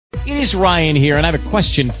It is Ryan here, and I have a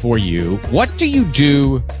question for you. What do you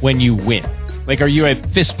do when you win? Like, are you a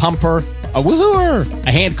fist pumper, a woohooer,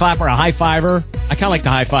 a hand clapper, a high fiver? I kind of like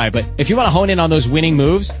the high five, but if you want to hone in on those winning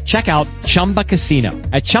moves, check out Chumba Casino.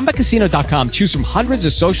 At ChumbaCasino.com, choose from hundreds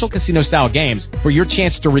of social casino-style games for your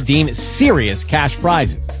chance to redeem serious cash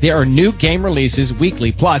prizes. There are new game releases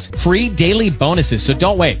weekly, plus free daily bonuses, so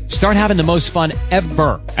don't wait. Start having the most fun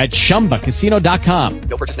ever at ChumbaCasino.com.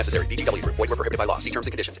 No purchase necessary. VGW Group. Void where prohibited by law. See terms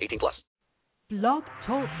and conditions. 18+. Blog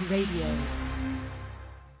Talk Radio.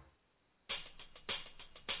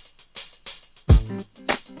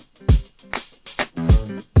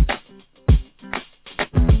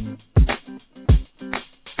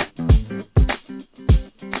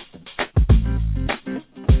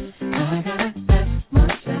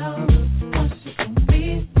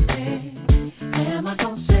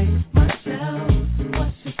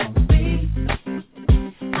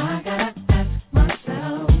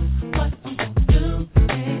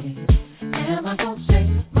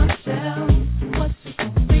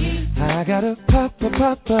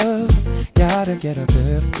 Papa, gotta get a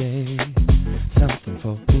birthday, something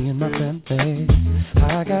for me and my family.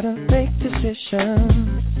 I gotta make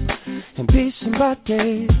decisions and be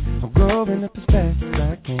somebody. I'm growing up as fast as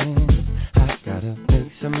I can. I gotta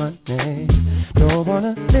make some money, don't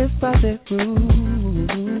wanna live by the rules.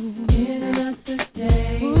 In another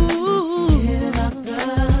day, in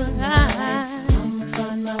another night, I'ma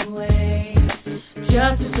find my way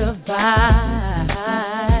just to survive.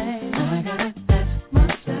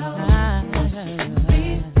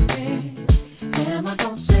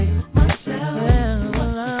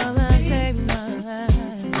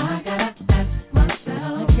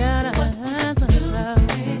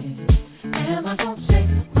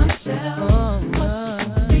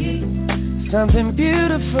 Something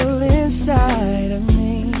beautiful inside of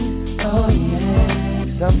me, oh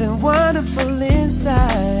yeah. Something wonderful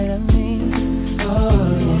inside of me,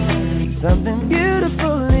 oh yeah. Something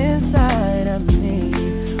beautiful inside of me,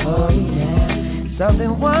 oh yeah.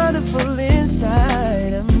 Something wonderful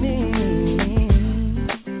inside of me.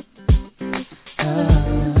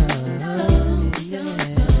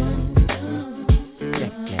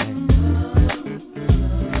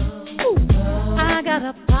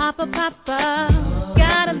 Papa,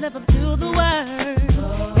 gotta live up to the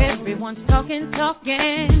word. Everyone's talking.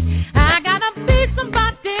 I gotta be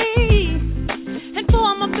somebody. And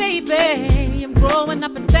for my baby, I'm growing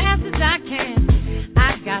up as fast as I can.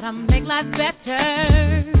 I gotta make life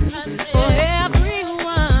better for everyone.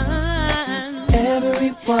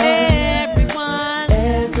 Everyone.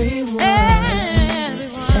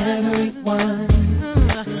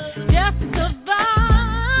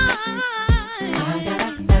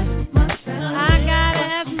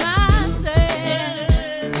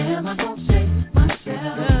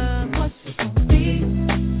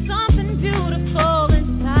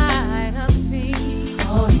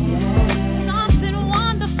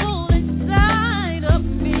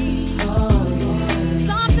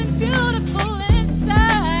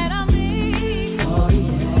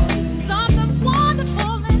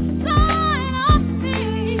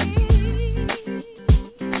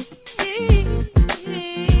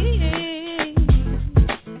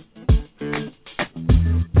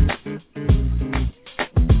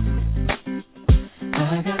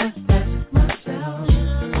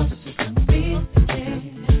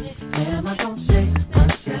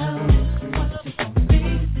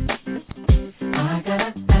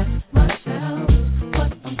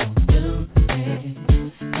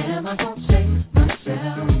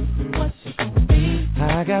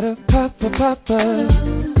 Papa,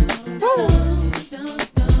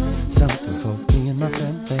 something for me and my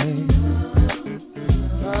family.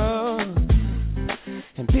 Oh,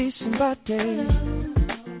 and be somebody.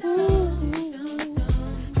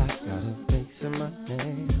 I gotta make some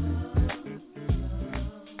money.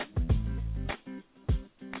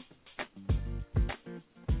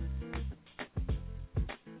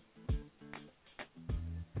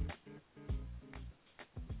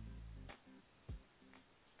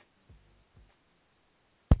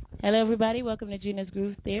 Hello, everybody. Welcome to GENA'S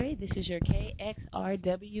Groove Theory. This is your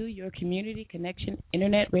KXRW, your community connection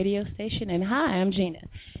internet radio station. And hi, I'm Gina.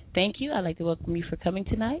 Thank you. I'd like to welcome you for coming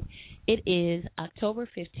tonight. It is October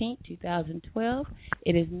 15th, 2012.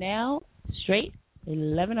 It is now straight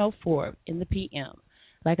 11:04 in the p.m.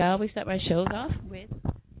 Like I always start my shows off with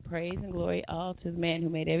praise and glory all to the man who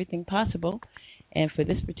made everything possible. And for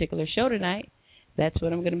this particular show tonight, that's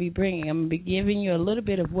what I'm going to be bringing. I'm going to be giving you a little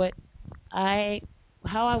bit of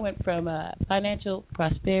how I went from financial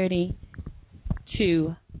prosperity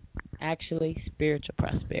to actually spiritual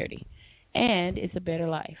prosperity. and it's a better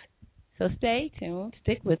life. So stay tuned.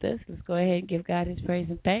 Stick with us. Let's go ahead and give God his praise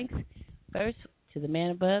and thanks. First, to the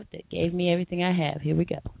man above that gave me everything I have. Here we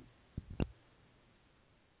go.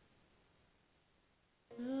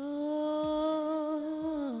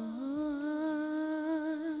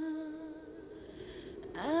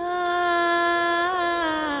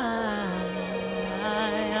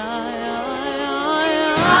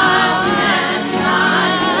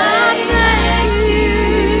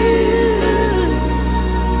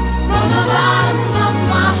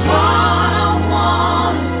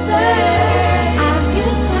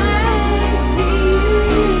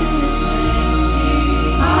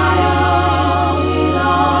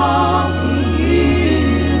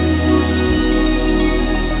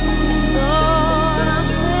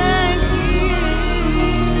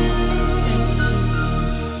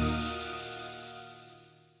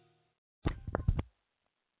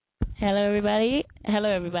 Hello,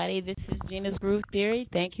 everybody. This is GENA'S Groove Theory.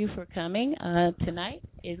 Thank you for coming. Tonight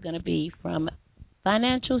is going to be from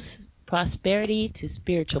financial prosperity to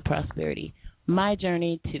spiritual prosperity. My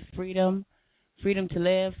journey to freedom, freedom to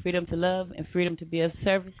live, freedom to love, and freedom to be of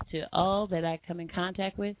service to all that I come in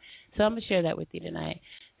contact with. So I'm going to share that with you tonight.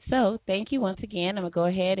 So thank you once again. I'm going to go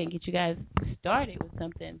ahead and get you guys started with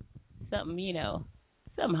something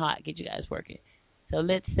hot, get you guys working. So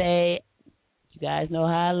let's say you guys know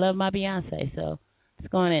how I love my Beyonce, so let's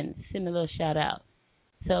go on and send a little shout out.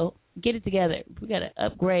 So get it together. We got to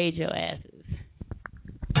upgrade your asses.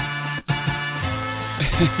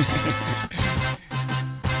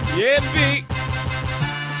 Yeah, big.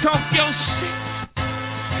 Talk your shit.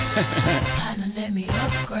 Partner, let me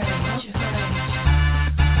upgrade you.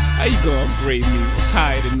 How you gonna upgrade me?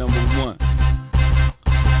 Tired of number one.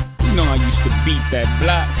 You know I used to beat that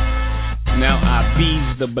block. Now I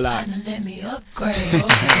bees the block. Let me upgrade.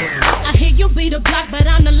 I hear you beat the block, but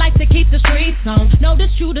I'm the like to keep the streets on.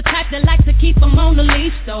 Notice you the type that like to keep them on the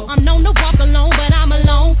leash, though. I'm known to walk alone, but I'm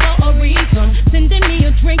alone for a reason. Sending me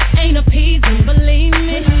a drink ain't appeasing, believe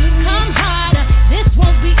me. Come harder, this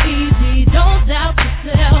won't be easy. Don't doubt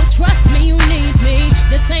yourself, trust me, you need me.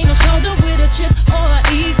 This ain't a shoulder with a chip or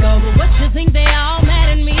an ego, but what you think they all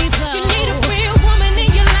mad at me for? You need a real woman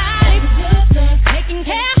in your life, taking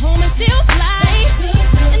care home and still fly.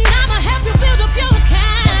 And I'ma help you build up your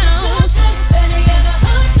account.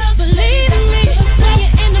 Believe me, when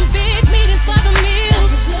you're in them big meetings for the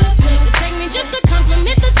meals, it take me just to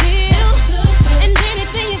compliment the deal. And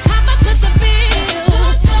anything you cop, I put the bill.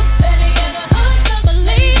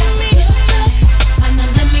 Believe me, and then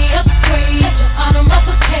let me upgrade your autumn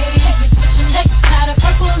upper cage. You're switching next out of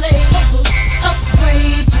purple labels.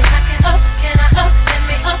 Upgrade you. Can I let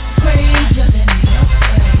me upgrade you. Let me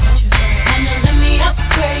upgrade you. And then let me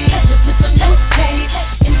upgrade you to some new page.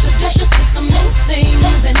 Introduce you to some new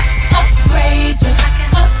things and upgrade you.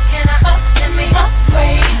 Can I let me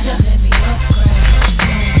upgrade you. Let me upgrade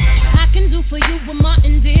you. I can do for you what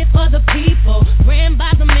Martin did for the people. Ran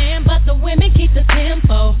by the man, but the women keep the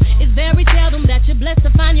tempo. It's very seldom that you're blessed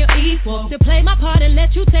to find your equal. To play my part and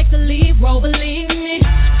let you take the lead role. Believe me,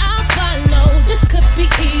 I'll follow. This could be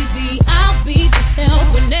easy. I'll be the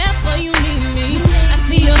help whenever you need me. I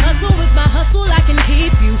see your hustle with my hustle. I can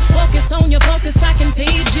keep you. Focus on your focus. I can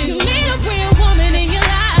feed you. You need a real woman in your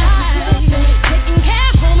life, taking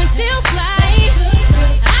care home and still fly.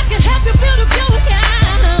 I can help you build up your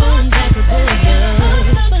account. That's a good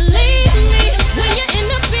girl. Believe me, when you're in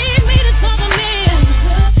the big meetings for the meal,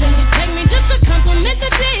 you take me just to compliment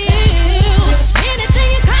the deal. Anything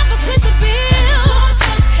you cop, I put the bill.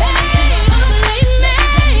 Hey, believe me,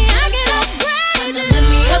 I can upgrade you. Let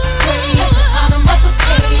me upgrade you. Autumn upper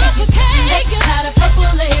cage. Tired of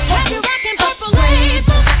purple lace. Have you rocking purple lace?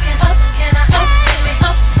 Can I let me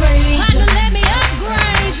upgrade you? Let me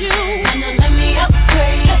upgrade you. Let me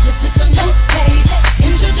upgrade you to some new page.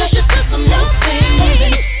 Introduce you to some new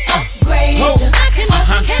things. Upgrade you. Can I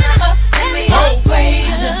let me upgrade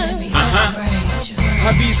you? Let me upgrade you.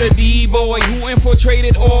 I be the D-boy who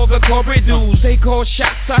infiltrated all the corporate dudes. They call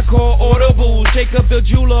shots, I call audibles. Jacob the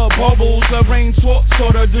jeweler, bubbles, a rain sort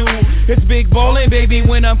of do. It's big ballin', baby,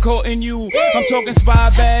 when I'm courting you. I'm talking spy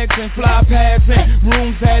bags and fly pads and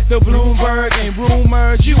rooms at the Bloomberg and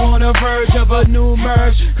rumors. You on the verge of a new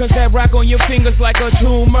merge, cause that rock on your fingers like a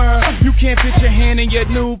tumor. You can't fit your hand in your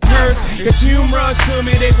new purse. It's humorous to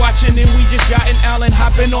me, they watching and we just yachting Allen,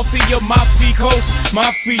 hopping off of your Mafia coast,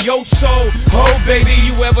 mafioso. Oh baby,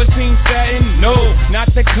 you ever seen satin? No, not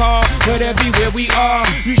the car, but everywhere we are.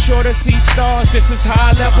 You sure to see stars, this is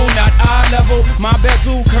high level, not eye level. My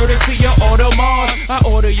bezel, courtesy of Audemars. I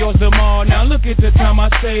order yours tomorrow, now look at the time I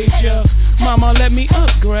saved ya. Mama, let me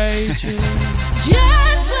upgrade you.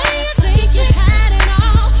 Just when you think you had it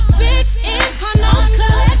all. Big income, no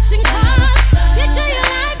collecting costs. Picture your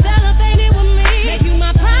life elevated with me. Make you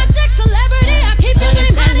my project celebrity. I keep you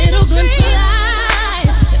in my little glimpse of light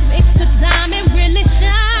that makes the diamond really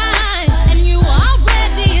shine. And you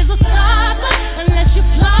already is a star, but unless you're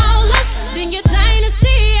flawless, then your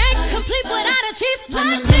dynasty ain't complete without a chief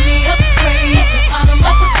party. Let me upgrade you out of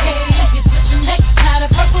my cage. You put your necktie to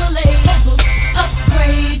purple labels.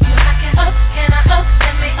 Upgrade you. Let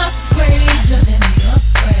me upgrade you. Let me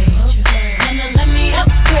upgrade you. Let me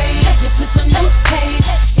upgrade you to some new page.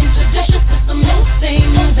 Introduce you to some new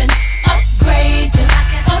things and upgrade you.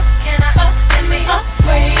 Let me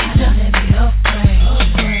upgrade you. Let me upgrade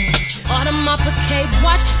you. Automata cake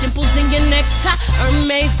watch, dimples in your necktie,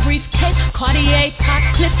 Hermes briefcase, Cartier top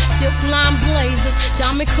clip, silk line blazers,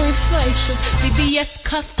 diamond cream facial, CBS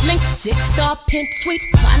cuff link, 6-star pimp suite.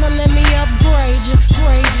 Partner, let me upgrade you,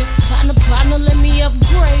 grade you. Partner, let me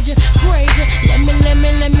upgrade you, grade you. Let me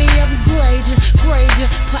upgrade you, grade you.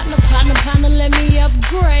 Partner, let me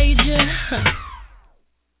upgrade you.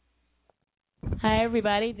 Hi,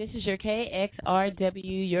 everybody. This is your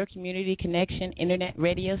KXRW, your community connection internet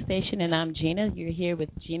radio station, and I'm Gina. You're here with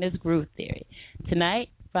Gina's Groove Theory. Tonight,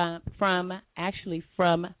 from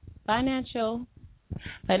financial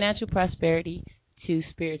prosperity to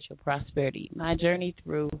spiritual prosperity. My journey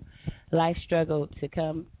through life struggle to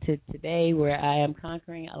come to today where I am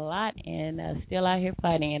conquering a lot and still out here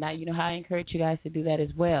fighting. And I encourage you guys to do that as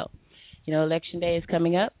well. Election day is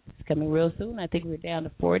coming up. It's coming real soon. I think we're down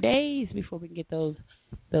to 4 days before we can get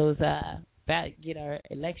get our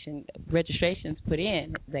election registrations put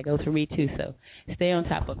in. That goes for me too. So stay on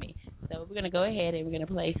top of me. So we're going to go ahead and we're going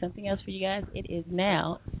to play something else for you guys. It is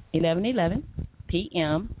now 11:11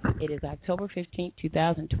 p.m. It is October 15th,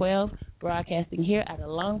 2012. Broadcasting here out of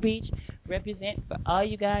Long Beach. Represent for all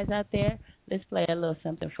you guys out there. Let's play a little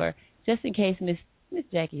something for, just in case Miss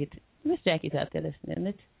Jackie's out there listening.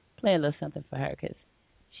 Let's play a little something for her because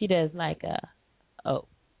she does like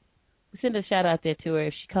send a shout out there to her.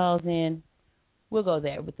 If she calls in, we'll go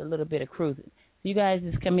there with a little bit of cruising. So you guys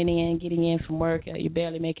is coming in, getting in from work, you're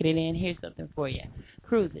barely making it in. Here's something for you.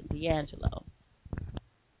 Cruising, D'Angelo.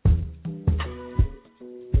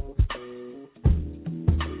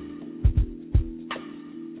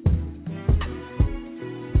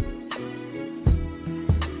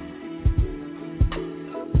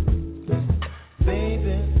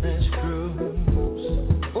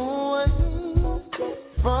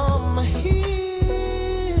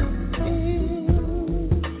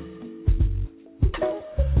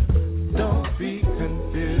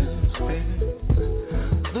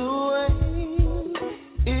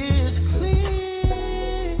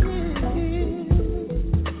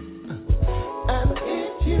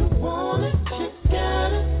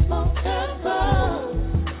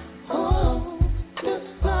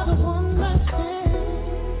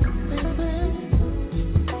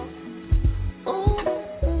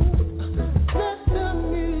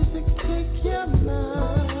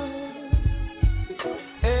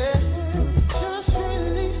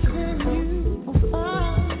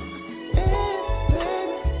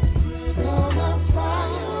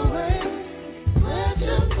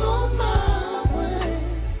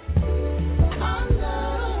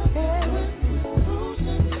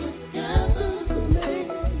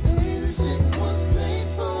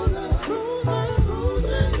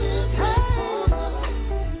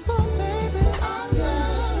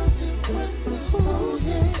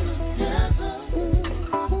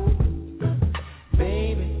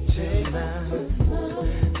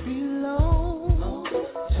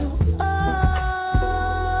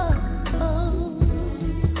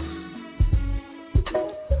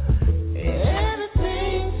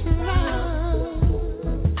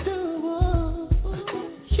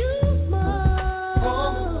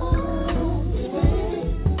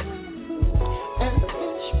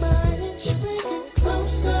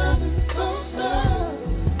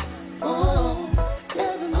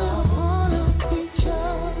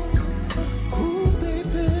 Ooh.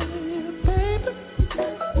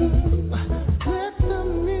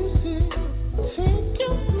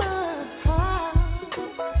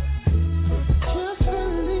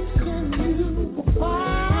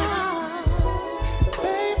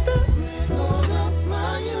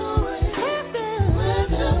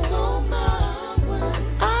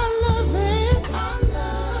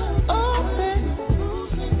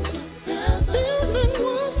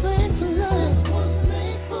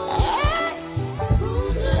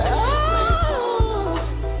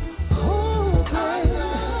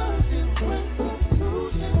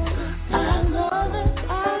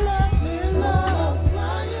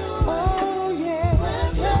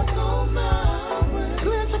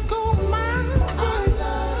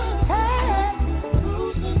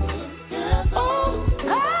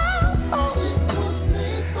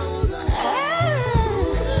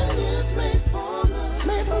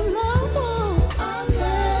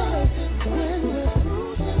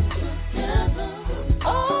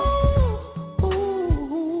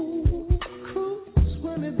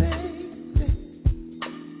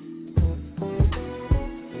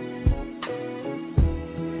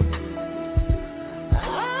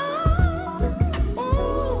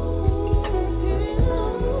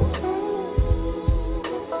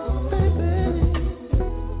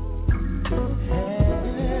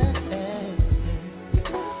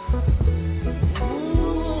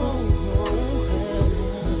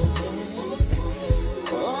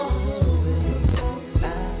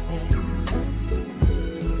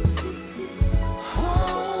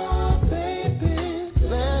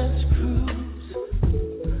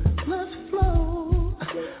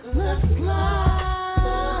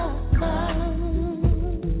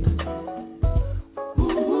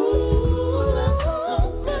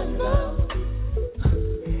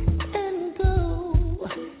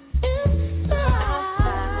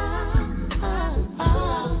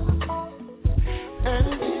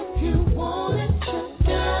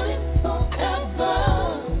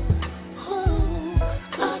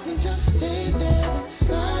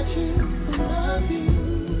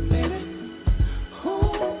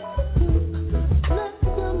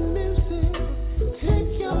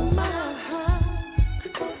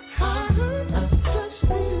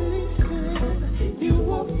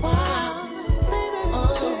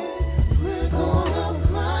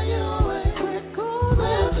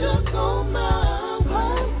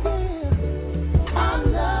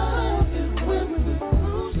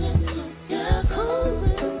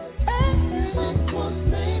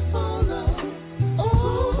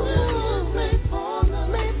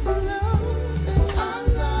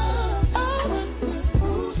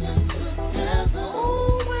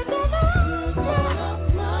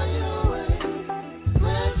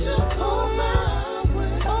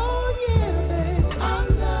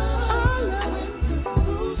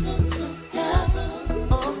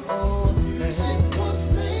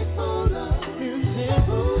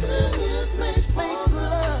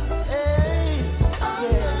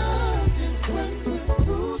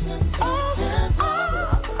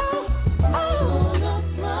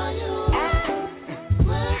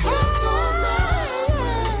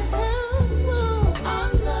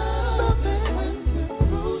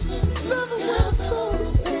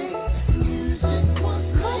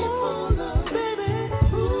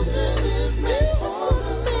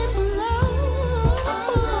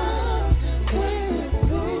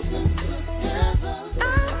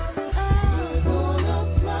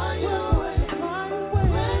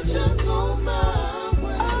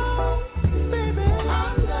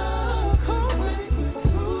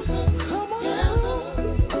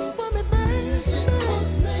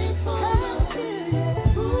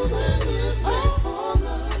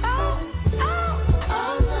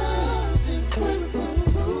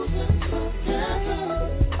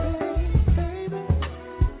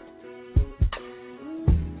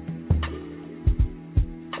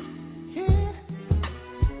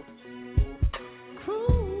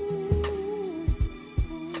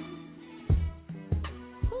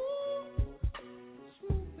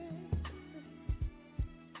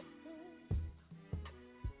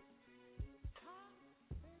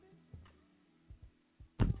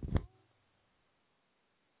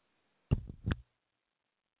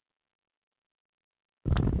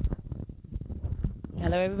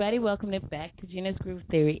 Hello, everybody. Welcome back to GENA'S Groove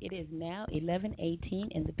Theory. It is now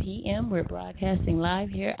 11:18 in the p.m. We're broadcasting live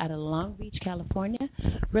here out of Long Beach, California,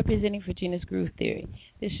 representing for GENA'S Groove Theory.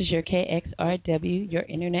 This is your KXRW, your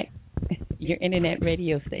internet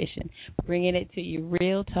radio station, bringing it to you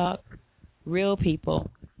real talk, real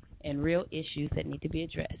people, and real issues that need to be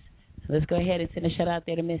addressed. So let's go ahead and send a shout out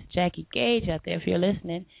there to Miss Jackie Gage out there if you're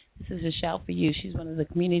listening. This is a shout for you. She's one of the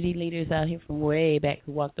community leaders out here from way back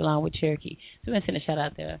who walked along with Cherokee. So I'm going to send a shout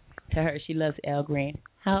out there to her. She loves Al Green.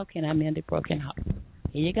 How can I mend a broken heart?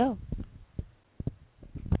 Here you go.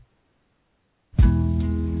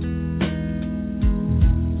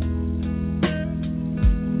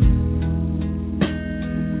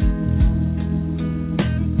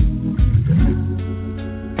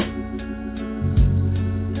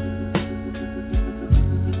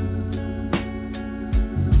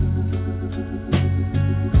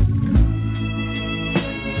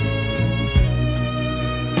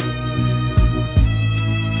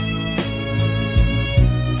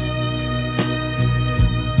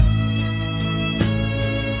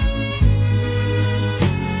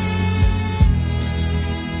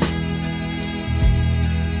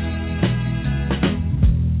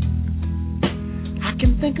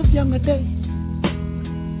 Younger days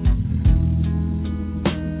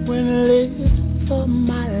when I lived for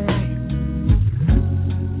my life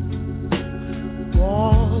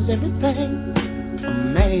was everything a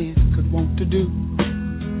man could want to do.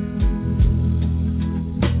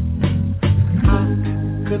 I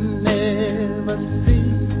could never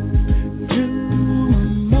see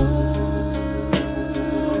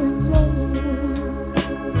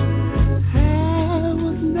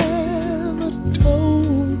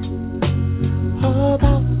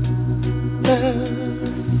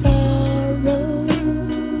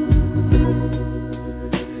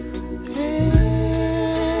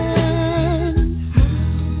and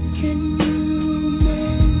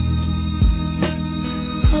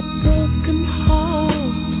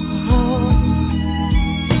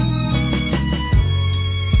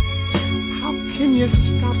can you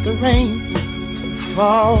stop the rain from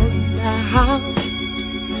falling down?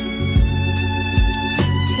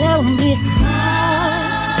 Tell me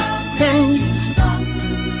how can you stop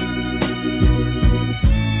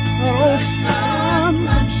oh sun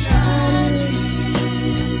from shining?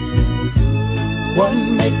 What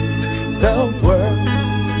makes the world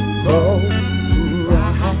go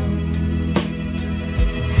round?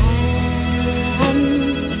 And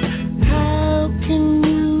how can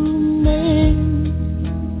you mend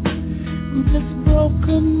this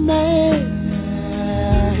broken man?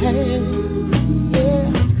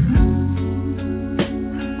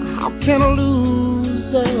 How can a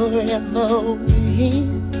loser ever win?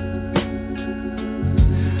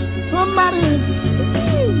 Somebody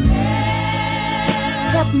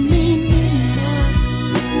help me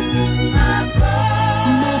my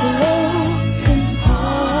broken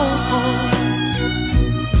heart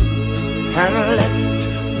and let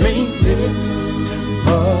me live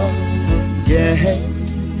again.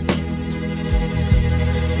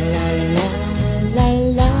 La la la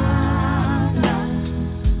la.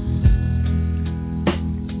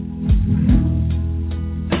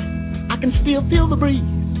 I can still feel the breeze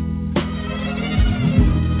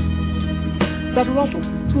that rustled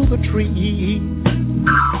through the trees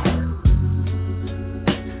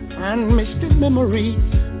and misty memories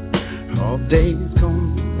of days gone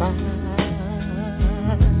by.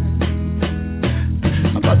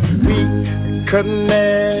 But we could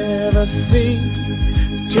never see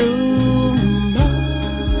tomorrow.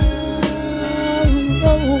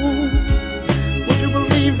 Would you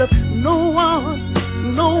believe that no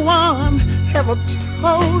one ever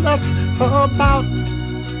told us about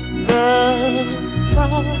the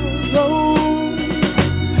sorrow?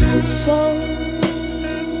 So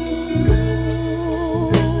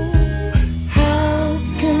how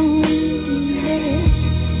can we make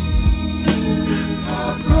a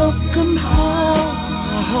broken heart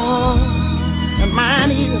and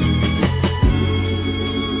mine is?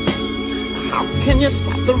 How can you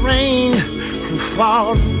stop the rain from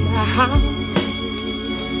falling down?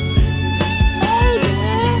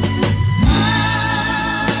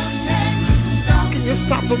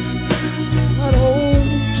 Stop that old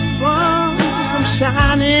sun from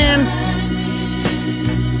shining.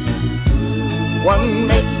 What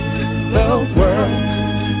makes the world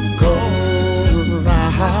go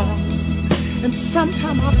round? And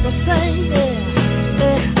sometimes I have to say,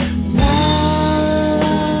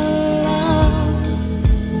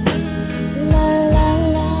 la la la la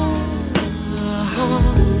la,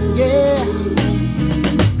 yeah.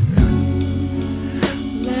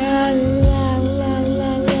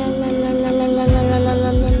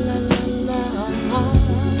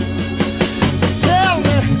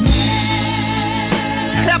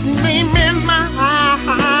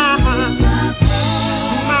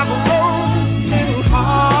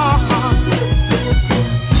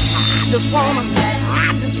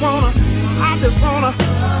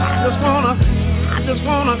 I just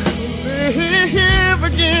wanna live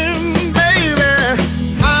again, baby.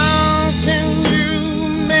 How can you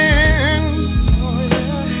mend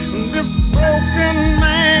this broken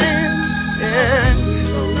man? Yeah.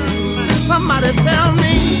 Somebody tell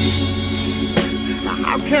me,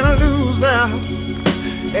 how can a loser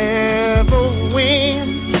ever win?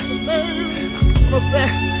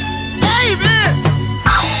 Baby,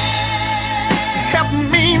 help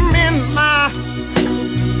me mend my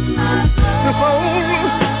whole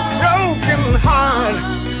broken heart.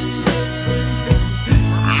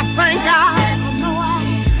 I think I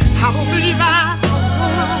believe I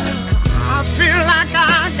feel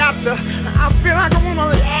like I wanna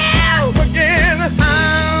live again.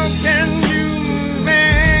 How can you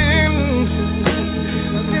mend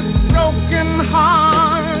this broken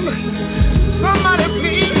heart? Somebody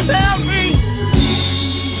please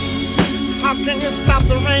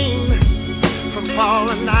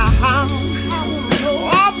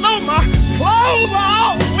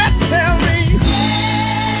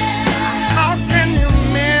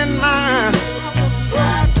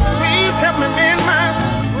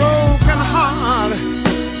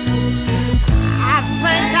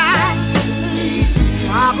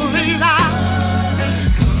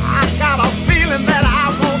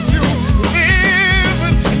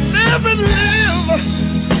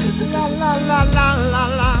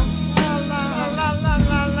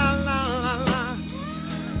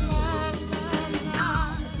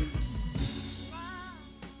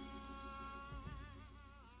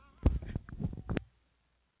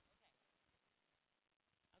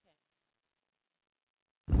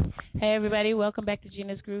Hey everybody, welcome back to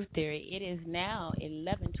Gena's Groove Theory. It is now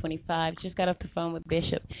 11:25. Just got off the phone with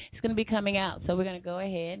Bishop. It's going to be coming out, so we're going to go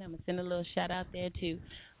ahead. I'm going to send a little shout out there to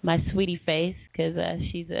my sweetie face because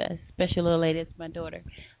she's a special little lady. It's my daughter.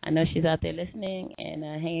 I know she's out there listening and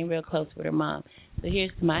hanging real close with her mom. So here's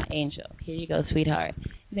my angel. Here you go, sweetheart.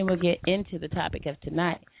 And then we'll get into the topic of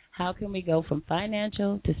tonight. How can we go from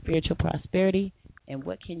financial to spiritual prosperity, and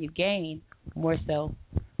what can you gain more so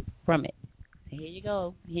from it? Here you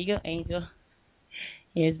go. Here you go, Angel.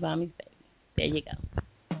 Here's Mommy's baby. There you go.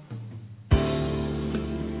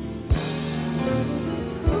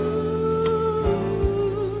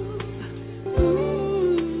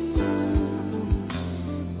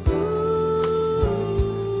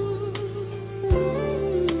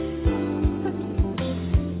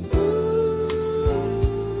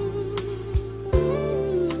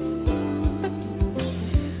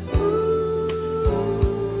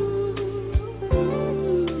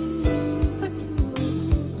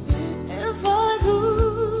 If I lose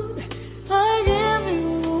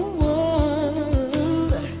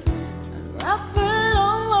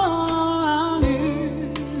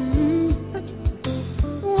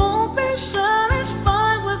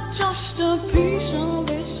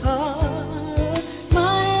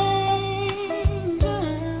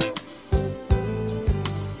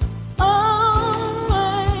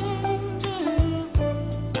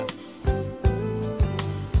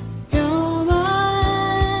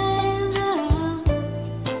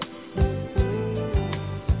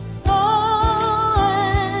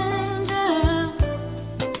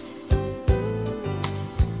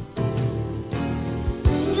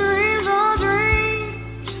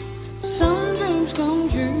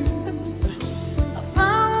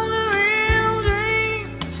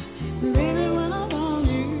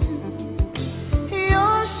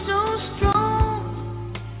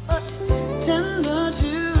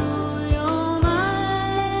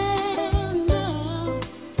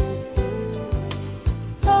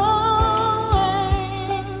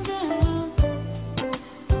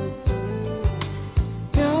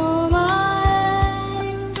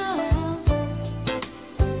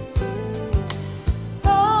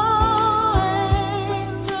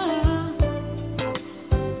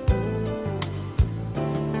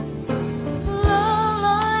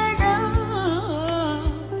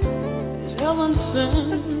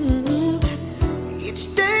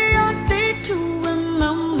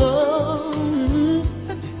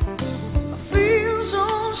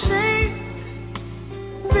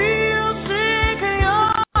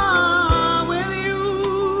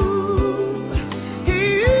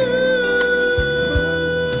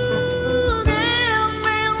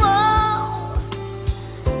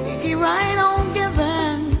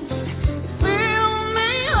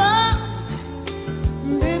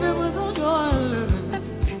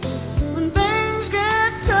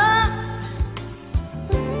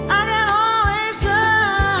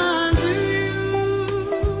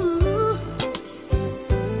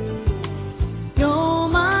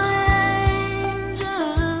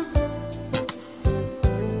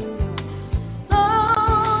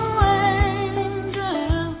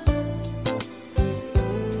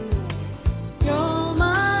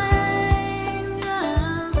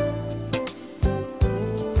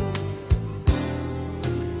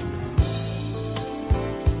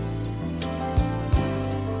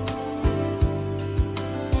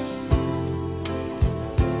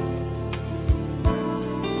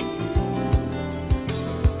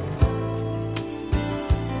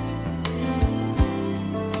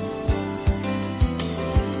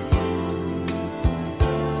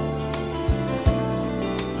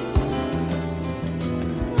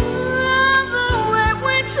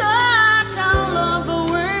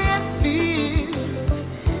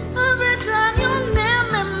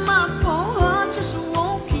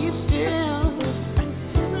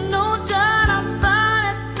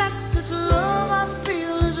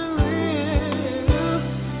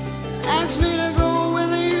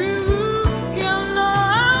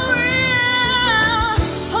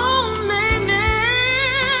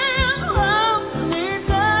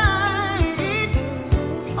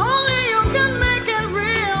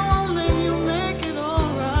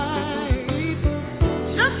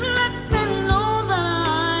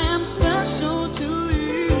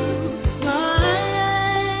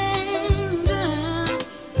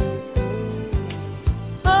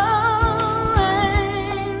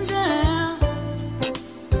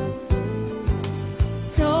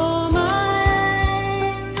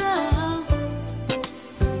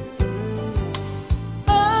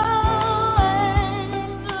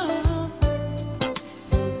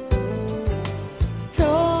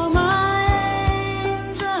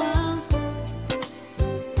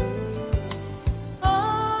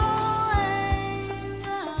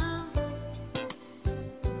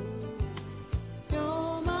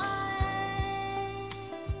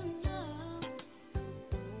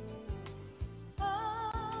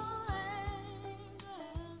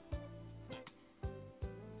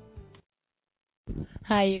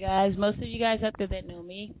Hi, you guys. Most of you guys out there that know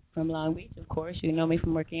me from Long Beach, of course, you know me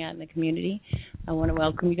from working out in the community. I want to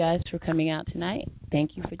welcome you guys for coming out tonight.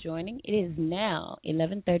 Thank you for joining. It is now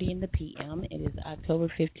 11:30 in the p.m. It is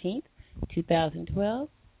October 15th, 2012,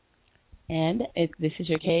 and this is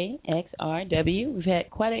your KXRW. We've had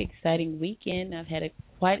quite an exciting weekend. I've had a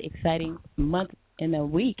quite exciting month and a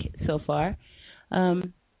week so far.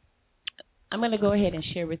 I'm going to go ahead and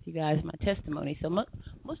share with you guys my testimony. So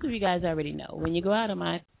most of you guys already know. When you go out on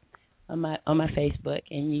my Facebook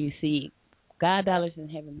and you see God dollars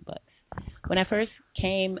and heaven bucks. When I first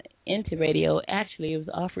came into radio, actually it was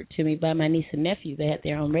offered to me by my niece and nephew. They had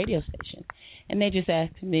their own radio station, and they just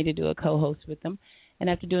asked me to do a co-host with them. And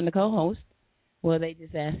after doing the co-host, well, they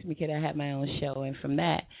just asked me could I have my own show, and from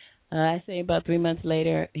that. I say about 3 months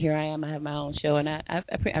later, here I am. I have my own show, and I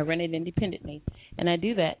run it independently. And I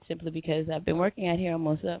do that simply because I've been working out here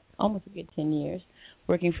almost a good 10 years,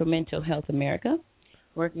 working for Mental Health America,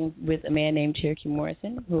 working with a man named Cherokee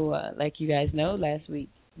Morrison, who, like you guys know, last week,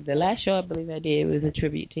 the last show I believe I did was a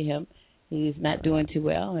tribute to him. He's not doing too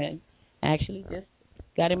well, and actually just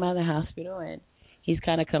got him out of the hospital, and he's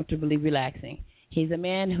kind of comfortably relaxing. He's a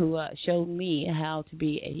man who showed me how to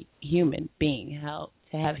be a human being, how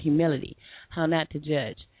to have humility, how not to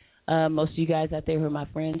judge. Most of you guys out there who are my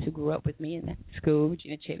friends who grew up with me in that school,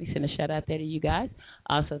 Regina Chaley, send a shout out there to you guys.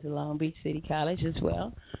 Also to Long Beach City College as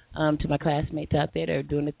well. To my classmates out there that are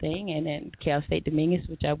doing the thing, and then Cal State Dominguez,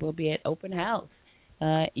 which I will be at open house.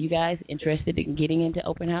 You guys interested in getting into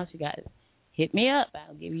open house, you guys hit me up.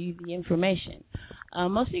 I'll give you the information.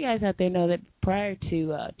 Most of you guys out there know that prior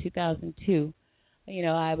to 2002, you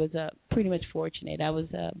know, I was pretty much fortunate. I was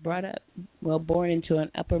born into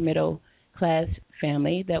an upper middle class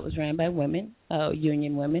family that was ran by women,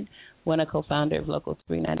 union women. One a co-founder of Local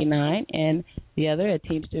 399, and the other a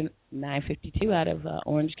Teamster 952 out of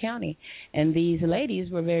Orange County. And these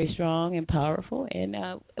ladies were very strong and powerful. And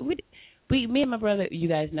me and my brother, you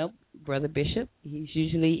guys know, Brother Bishop, he's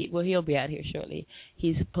usually, well, he'll be out here shortly.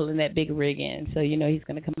 He's pulling that big rig in, so you know he's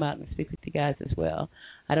going to come out and speak with you guys as well.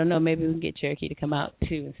 I don't know, maybe we can get Cherokee to come out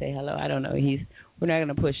too and say hello. I don't know. We're not going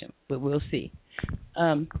to push him, but we'll see.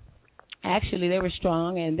 Actually, they were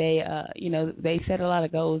strong, and they set a lot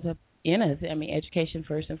of goals up in us. I mean, education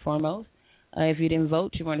first and foremost. If you didn't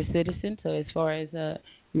vote, you weren't a citizen. So as far as they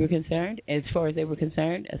were concerned,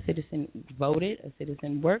 a citizen voted, a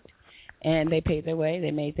citizen worked. And they paid their way,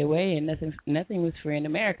 they made their way, and nothing was free in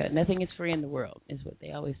America. Nothing is free in the world, is what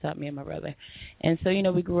they always taught me and my brother. And so, you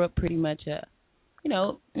know, we grew up pretty much,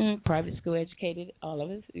 private school educated, all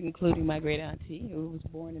of us, including my great auntie, who was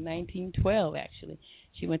born in 1912, actually.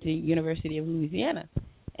 She went to the University of Louisiana.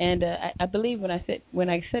 And I believe when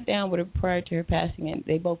I sat down with her prior to her passing, and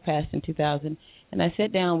they both passed in 2000, and I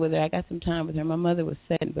sat down with her, I got some time with her. My mother was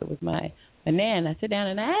setting, but with my nan, I sat down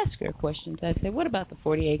and I asked her questions. I said, what about the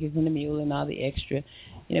 40 acres and the mule and all the extra?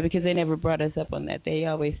 You know, because they never brought us up on that. They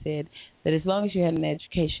always said that as long as you had an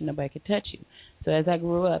education, nobody could touch you. So as I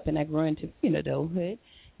grew up and I grew into, adulthood,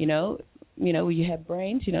 you have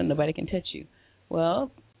brains, nobody can touch you.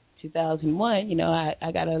 Well, 2001,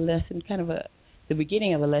 I got a lesson, the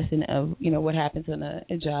beginning of a lesson of, what happens on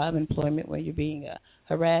a job, employment, where you're being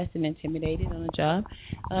harassed and intimidated on a job,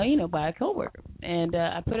 by a coworker. And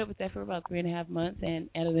I put up with that for about 3.5 months, and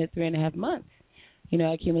out of that 3.5 months,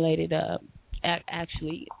 I accumulated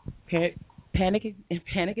actually panic,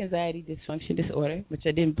 anxiety, dysfunction disorder, which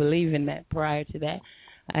I didn't believe in that prior to that.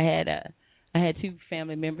 I had 2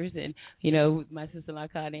 family members, and my sister-in-law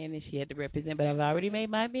called in, and she had to represent. But I've already made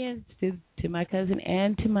my amends to my cousin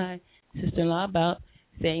and to my sister-in-law about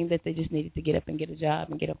saying that they just needed to get up and get a job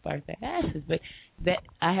and get up off their asses. But that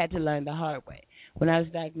I had to learn the hard way. When I was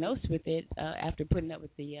diagnosed with it, after putting up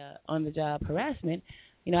with the on-the-job harassment,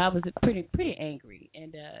 I was pretty angry,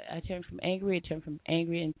 and I turned from angry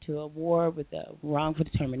into a war with wrongful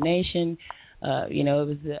termination. I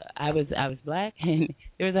was black, and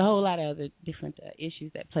there was a whole lot of other different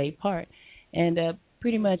issues that played part, and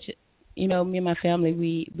pretty much, me and my family,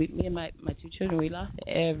 me and my 2 children, we lost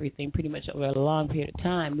everything pretty much over a long period of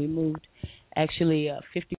time. We moved actually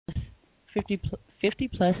 50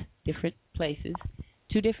 plus different places,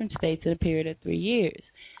 2 different states in a period of 3 years.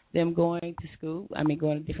 Them going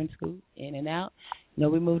to different schools, in and out.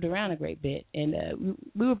 We moved around a great bit, and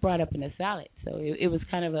we were brought up in the South, so it was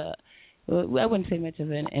kind of I wouldn't say much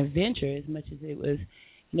of an adventure as much as it was,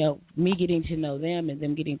 me getting to know them and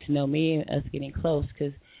them getting to know me and us getting close,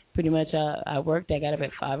 because pretty much I worked. I got up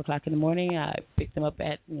at 5 o'clock in the morning. I picked them up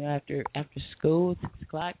at, after school, 6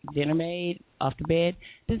 o'clock, dinner made, off to bed.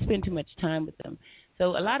 Didn't spend too much time with them.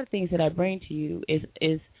 So a lot of things that I bring to you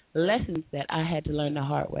is lessons that I had to learn the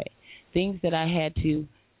hard way. things that I had to.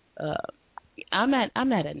 I'm not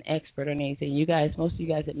an expert on anything. You guys, most of you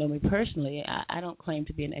guys that know me personally, I don't claim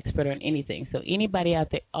to be an expert on anything. So anybody out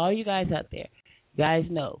there, all you guys out there, you guys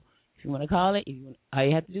know. If you want to call it, all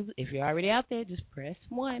you have to do, if you're already out there, just press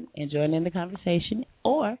 1 and join in the conversation.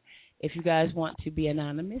 Or if you guys want to be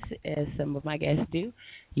anonymous, as some of my guests do,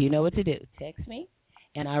 you know what to do. Text me,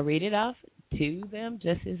 and I'll read it off to them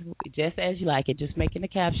just as you like it. Just making the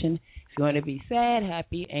caption if you want to be sad,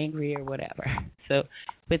 happy, angry, or whatever. So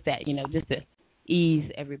with that, just to ease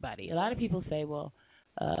everybody. A lot of people say, well,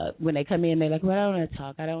 when they come in, they're like, well, I don't want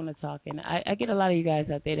to talk. And I get a lot of you guys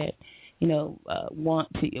out there that, want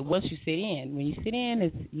to, once you sit in, when you sit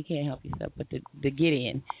in, you can't help yourself but to get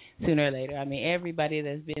in sooner or later. I mean, everybody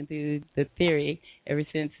that's been through the theory ever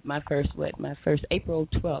since my first April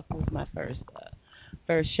 12th was my first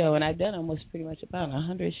show, and I've done almost pretty much about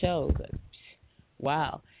 100 shows.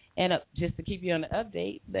 Wow. And just to keep you on the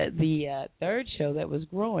update, the third show that was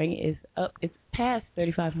growing is up. It's past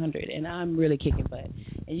 3,500, and I'm really kicking butt.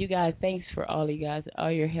 And you guys, thanks for all you guys,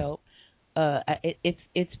 all your help.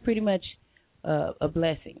 It's pretty much a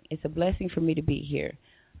blessing. It's a blessing for me to be here.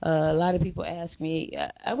 A lot of people ask me.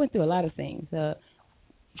 I went through a lot of things.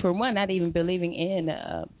 For one, not even believing in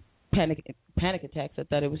panic attacks. I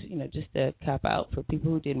thought it was just a cop out for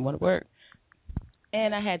people who didn't want to work.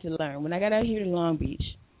 And I had to learn. When I got out here to Long Beach,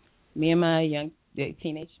 me and my young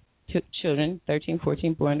teenage children, 13,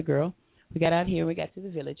 14, boy and a girl, we got out here and we got to the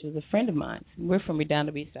village. It was a friend of mine. We're from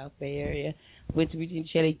Redondo Beach, South Bay area. Went to Virginia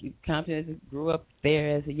Shelley, Compton, grew up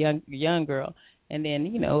there as a young girl. And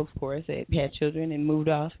then, of course, I had children and moved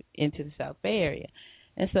off into the South Bay area.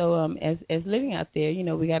 And so as living out there,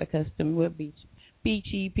 we got accustomed with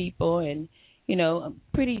beachy people and,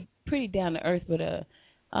 pretty down to earth. But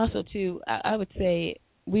also, too, I would say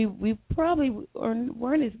we probably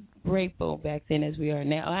weren't as grateful back then as we are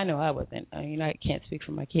now. I know I wasn't. I can't speak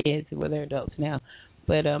for my kids. Well, they're adults now.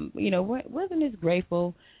 But, wasn't as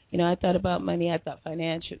grateful. I thought about money. I thought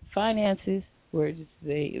finances were just,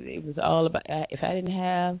 it was all about, if I didn't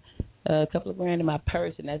have a couple of grand in my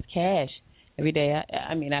purse, and that's cash every day,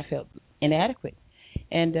 I felt inadequate.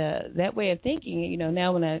 And that way of thinking,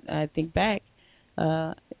 now when I think back,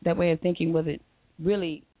 that way of thinking wasn't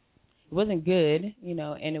good,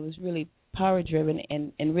 and it was really power driven,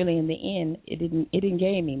 and really in the end it didn't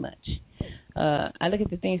gain me much. I look at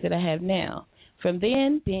the things that I have now. From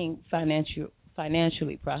then being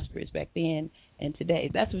financially prosperous back then and today,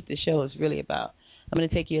 that's what the show is really about. I'm going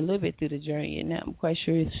to take you a little bit through the journey, and I'm quite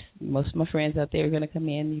sure most of my friends out there are going to come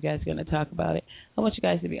in. You guys are going to talk about it. I want you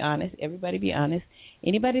guys to be honest. Everybody be honest.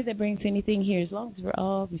 Anybody that brings anything here, as long as we're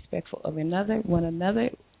all respectful of one another,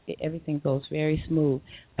 everything goes very smooth.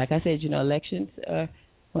 Like I said, elections,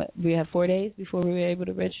 we have 4 days before we were able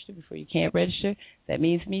to register, before you can't register. That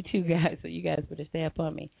means me too, guys, so you guys better stay up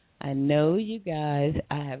on me. I know you guys,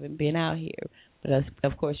 I haven't been out here, but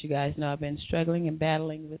of course you guys know I've been struggling and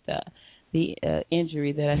battling with the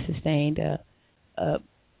injury that I sustained,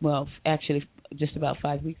 actually just about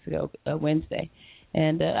 5 weeks ago, Wednesday.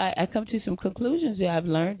 And I come to some conclusions that I've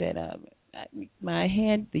learned that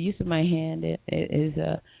the use of my hand is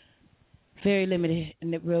very limited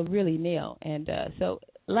and it will really nil. And so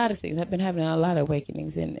a lot of things. I've been having a lot of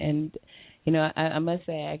awakenings, and I must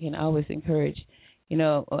say I can always encourage.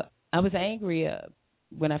 I was angry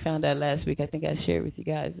when I found out last week. I think I shared with you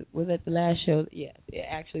guys. Was that the last show? Yeah,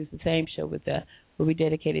 actually it's the same show with where we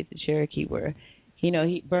dedicated to Cherokee, where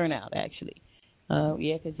he burned out actually.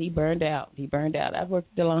 Because he burned out. I've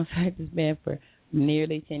worked alongside this man for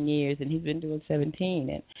nearly 10 years, and he's been doing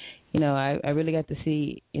 17. And I really got to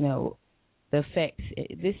see the effects.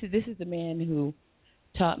 This is the man who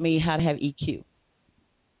taught me how to have EQ.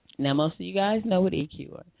 Now most of you guys know what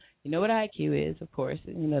EQ are. You know what IQ is, of course.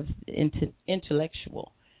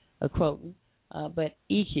 Intellectual quotient, but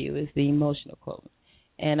EQ is the emotional quotient.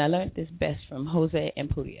 And I learned this best from Jose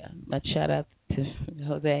Ampudia. Much shout out to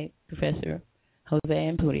Jose, Professor Jose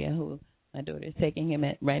Ampudia, who my daughter is taking him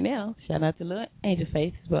at right now. Shout out to little Angel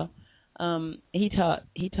Face as well. He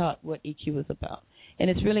taught what EQ was about, and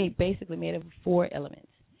it's really basically made of 4 elements.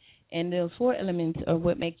 And those 4 elements are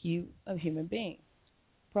what make you a human being.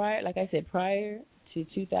 Prior to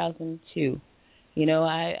 2002,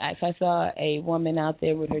 if I saw a woman out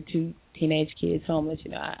there with her 2 teenage kids homeless,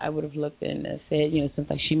 I would have looked and said, something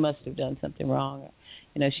like she must have done something wrong,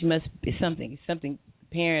 or, she must be something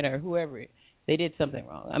parent or whoever, they did something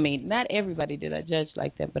wrong. I mean, not everybody did I judge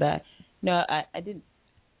like that, but I didn't.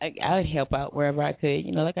 I would help out wherever I could.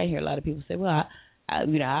 Like I hear a lot of people say, well, I'll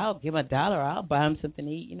give them $1, I'll buy them something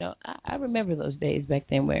to eat. I remember those days back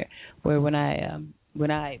then where when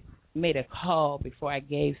I made a call before I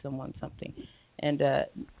gave someone something. And that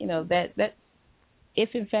if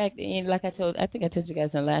in fact, and like I think I told you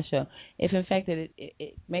guys on the last show, if in fact that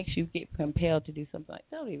it makes you get compelled to do something, like,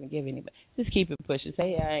 don't even give anybody. Just keep it pushing.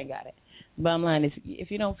 Say, yeah, I ain't got it. Bottom line is, if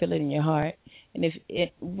you don't feel it in your heart, and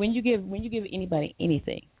when you give anybody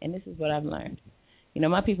anything, and this is what I've learned.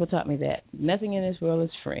 My people taught me that nothing in this world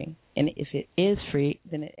is free, and if it is free,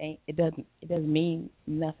 then it doesn't mean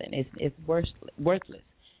nothing. It's worthless.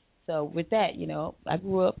 So with that, I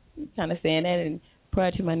grew up kind of saying that, and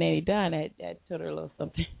prior to my nanny dying, I told her a little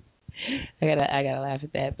something. I gotta laugh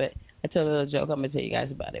at that, but I told her a little joke. I'm gonna tell you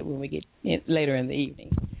guys about it when we get later in the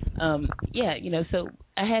evening. So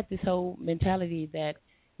I had this whole mentality that,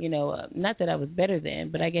 not that I was better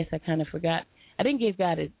than, but I guess I kind of forgot. I didn't give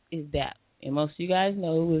God his dap. And most of you guys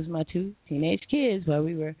know it was my 2 teenage kids while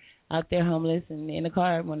we were out there homeless and in the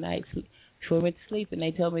car one night before we went to sleep, and they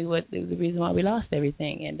told me what the reason why we lost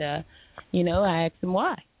everything. And, I asked them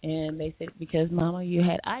why. And they said, because, Mama, you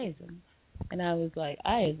had iism. And I was like,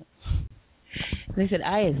 iism? They said,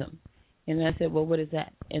 iism. And I said, well, what is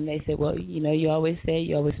that? And they said, well, you always say,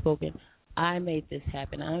 you always spoken, I made this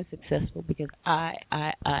happen. I was successful because I.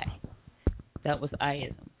 That was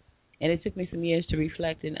iism. And it took me some years to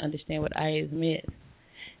reflect and understand what iism is.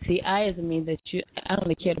 See, iism means that I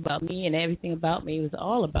only cared about me, and everything about me was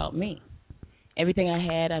all about me. Everything I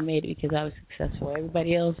had, I made it because I was successful.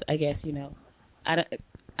 Everybody else, I guess, I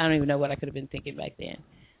don't even know what I could have been thinking back then.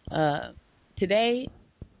 Today,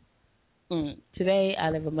 I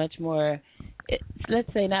live a much more,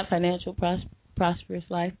 let's say, not financial prosperous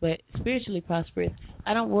life, but spiritually prosperous.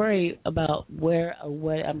 I don't worry about where or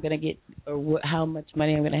what I'm going to get or how much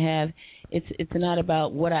money I'm going to have. It's not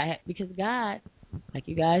about what I have, because God, like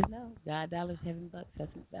you guys know, God, dollars, heaven, bucks.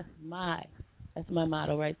 That's my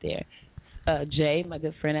motto right there. Jay, my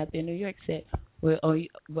good friend out there in New York, said, well,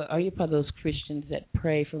 are you part of those Christians that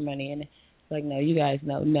pray for money? And it's like, no, you guys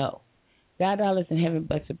know, no. God, dollars, and heaven,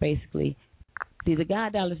 bucks are basically, see, the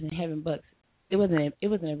God, dollars, and heaven, bucks, it wasn't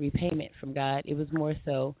a repayment from God. It was more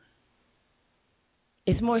so,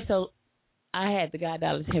 I had the God,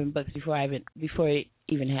 dollars, heaven, bucks before it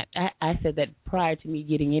even happened. I said that prior to me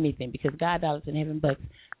getting anything, because God, dollars, and heaven, bucks,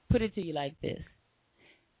 put it to you like this.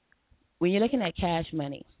 When you're looking at cash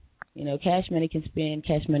money, cash money can spend,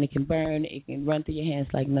 cash money can burn, it can run through your hands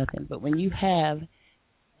like nothing. But when you have,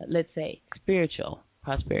 let's say, spiritual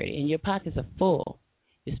prosperity and your pockets are full,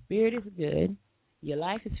 your spirit is good, your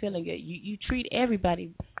life is feeling good, you treat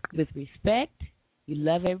everybody with respect, you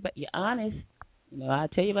love everybody, you're honest, I'll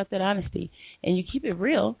tell you about that honesty, and you keep it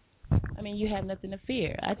real, you have nothing to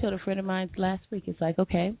fear. I told a friend of mine last week, it's like,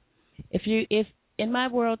 okay, if in my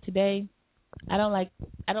world today, I don't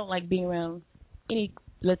like being around any,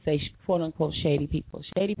 let's say, quote unquote shady people.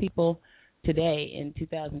 Shady people today in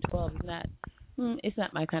 2012 it's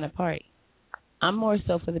not my kind of party. I'm more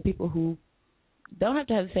so for the people who don't have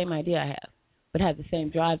to have the same idea I have, but have the same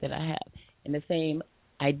drive that I have and the same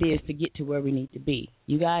ideas to get to where we need to be.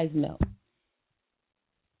 You guys know.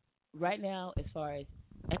 Right now, as far as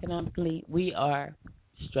economically, we are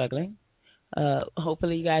struggling.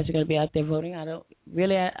 Hopefully you guys are going to be out there voting. I don't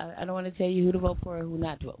want to tell you who to vote for or who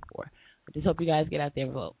not to vote for. I just hope you guys get out there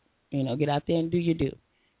and vote. Get out there and do your due.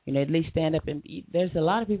 At least stand up and there's a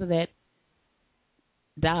lot of people that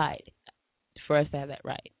died for us to have that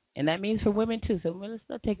right. And that means for women too. So let's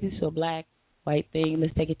not take this to a black, white thing.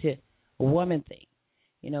 Let's take it to a woman thing.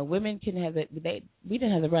 Women can have it. We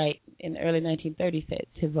didn't have the right in the early 1930s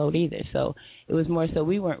to vote either. So it was more so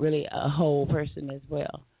we weren't really a whole person as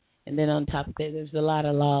well. And then on top of that, there's a lot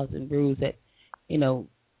of laws and rules that,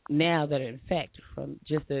 now that are in effect from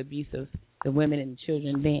just the abuse of the women and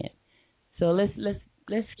children then. So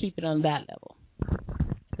let's keep it on that level.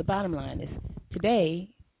 The bottom line is today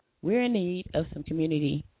we're in need of some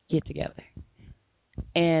community get together.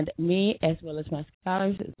 And me, as well as my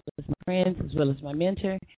scholars, as well as my friends, as well as my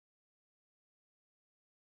mentor,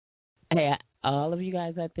 hey, all of you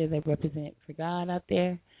guys out there that represent for God out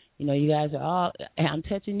there, you guys are all, I'm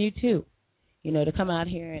touching you too, to come out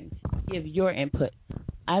here and give your input.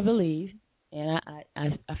 I believe, and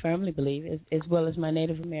I firmly believe, as well as my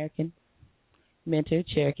Native American mentor,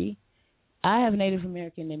 Cherokee, I have Native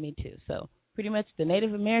American in me too. So pretty much the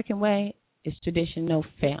Native American way is tradition, no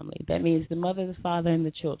family. That means the mother, the father, and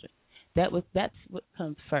the children. That's what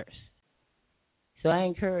comes first. So I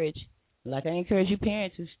encourage you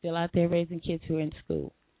parents who's still out there raising kids who are in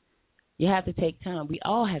school, you have to take time. We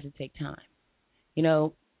all have to take time.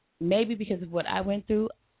 Maybe because of what I went through,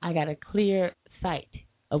 I got a clear sight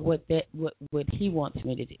of what he wants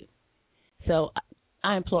me to do. So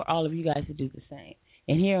I implore all of you guys to do the same.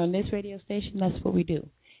 And here on this radio station, that's what we do.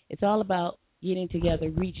 It's all about getting together,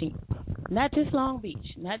 reaching, not just Long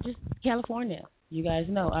Beach, not just California. You guys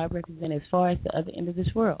know I represent as far as the other end of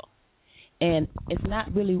this world. And it's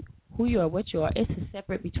not really who you are, what you are. It's a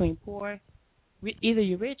separate between poor, either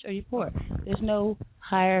you're rich or you're poor. There's no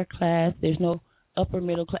higher class. There's no upper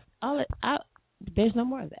middle class. There's no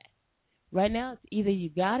more of that. Right now, it's either you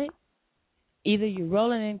got it, either you're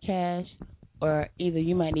rolling in cash, or either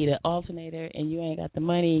you might need an alternator and you ain't got the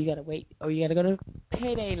money, you got to wait, or you got to go to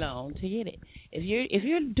payday loan to get it. If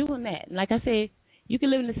you're doing that, and like I said, you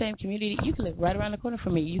can live in the same community. You can live right around the corner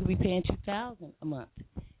from me. You could be paying $2,000 a month,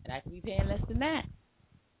 and I could be paying less than that.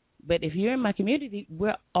 But if you're in my community,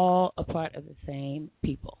 we're all a part of the same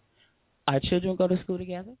people. Our children go to school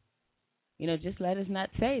together. You know, just let us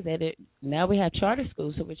not say that now we have charter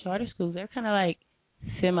schools. So with charter schools, they're kind of like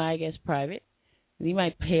I guess, private. You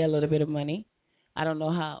might pay a little bit of money. I don't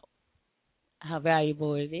know how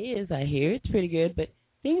valuable it is. I hear it's pretty good, but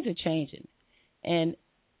things are changing. And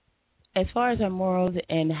as far as our morals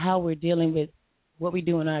and how we're dealing with what we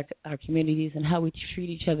do in our communities and how we treat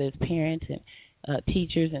each other as parents and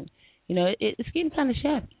teachers, and, you know, it's getting kind of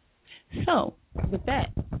shabby. So with that,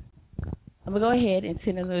 I'm going to go ahead and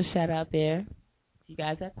send a little shout out there, you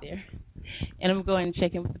guys out there, and I'm going to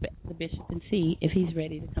check in with the bishop and see if he's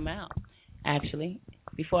ready to come out, actually,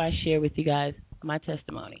 before I share with you guys my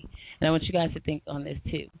testimony. And I want you guys to think on this,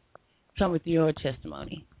 too. Come with your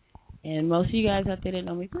testimony. And most of you guys out there that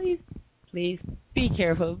know me, please be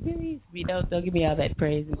careful. Please don't give me all that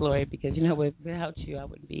praise and glory, because, you know, without you, I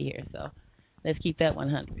wouldn't be here. So let's keep that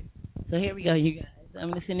 100. So here we go, you guys. I'm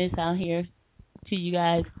going to send this out here to you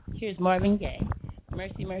guys. Here's Marvin Gaye.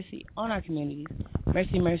 Mercy, mercy on our communities.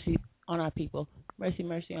 Mercy, mercy on our people. Mercy,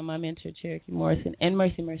 mercy on my mentor, Cherokee Morrison. And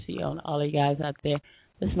mercy, mercy on all of you guys out there.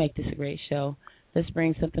 Let's make this a great show. Let's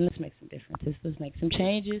bring something. Let's make some differences. Let's make some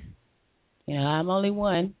changes. You know, I'm only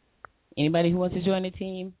one. Anybody who wants to join the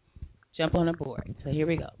team, jump on board. So here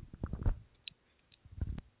we go.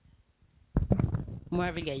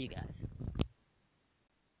 Marvin Gaye, you guys.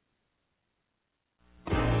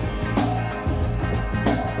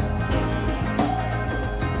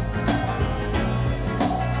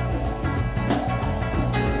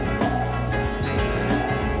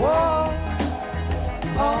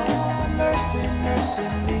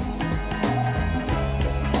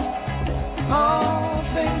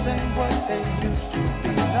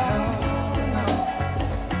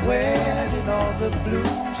 Where did all the blue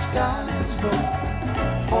skies go?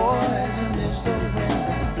 Poison is the wind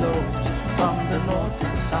that blows from the north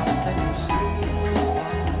and south and east.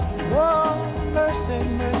 Oh, mercy,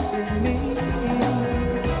 mercy me.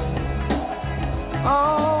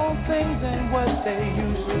 All things ain't what they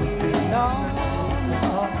used to be. No,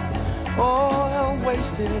 no. Oil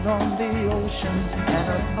wasted on the ocean and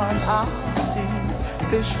upon our sea.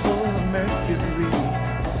 Fish full of mercury.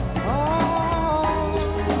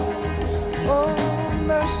 Oh,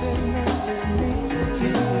 mercy, mercy me.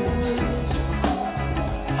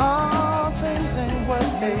 All things ain't what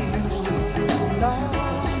they used to be. No,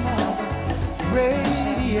 no.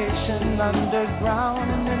 Radiation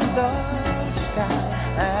underground and in the sky.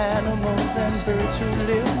 Animals and birds who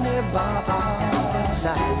live nearby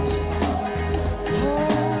die.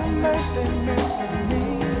 Oh, mercy, mercy me.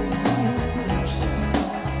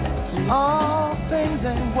 All things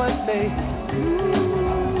ain't what they used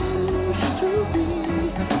to be.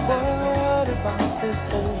 What about this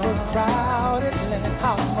overcrowded land?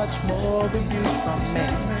 How much more will you from me?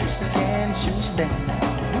 Can't you stand?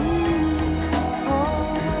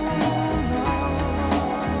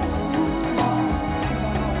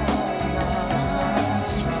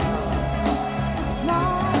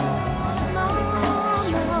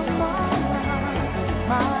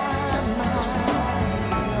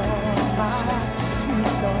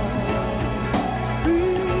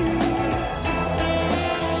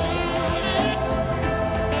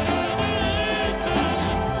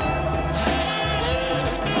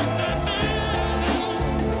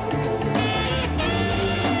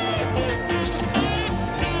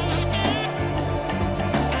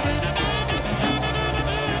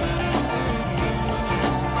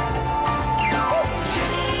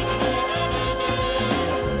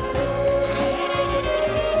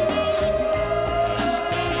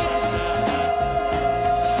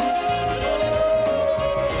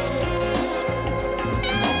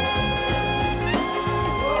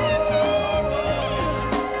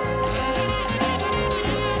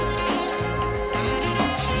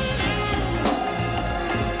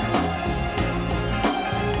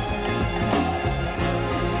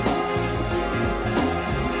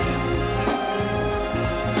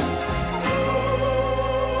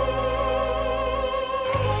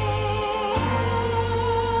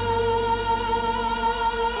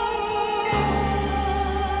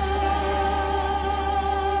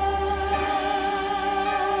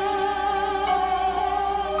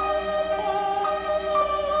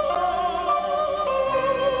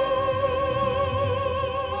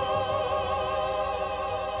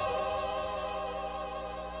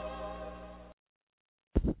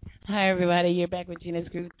 Hi, everybody. You're back with Gena's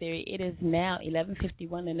Groove Theory. It is now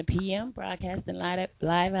 11:51 in the p.m., broadcasting live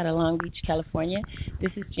out of Long Beach, California.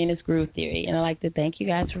 This is Gena's Groove Theory, and I'd like to thank you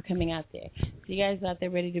guys for coming out there. So you guys out there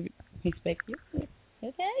ready to respect you?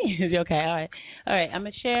 Okay? Okay, all right. All right, I'm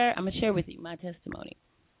gonna share with you my testimony,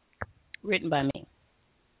 written by me.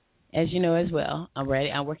 As you know as well, I'm ready.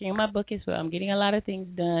 I'm working on my book as well. I'm getting a lot of things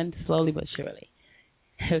done slowly but surely.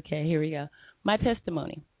 Okay, here we go. My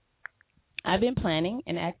testimony. I've been planning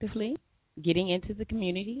and actively getting into the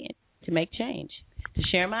community to make change, to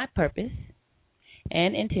share my purpose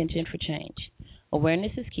and intention for change.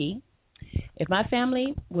 Awareness is key. If my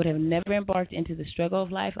family would have never embarked into the struggle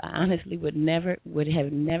of life, I honestly would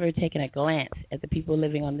have never taken a glance at the people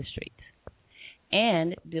living on the streets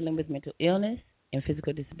and dealing with mental illness and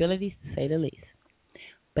physical disabilities, to say the least.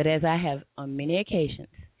 But as I have on many occasions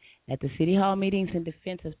at the City Hall meetings in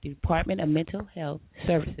defense of the Department of Mental Health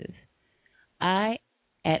Services, I,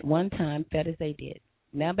 at one time, felt as they did.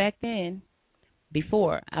 Now, back then,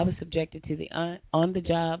 before, I was subjected to the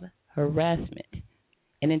on-the-job harassment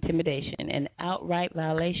and intimidation and outright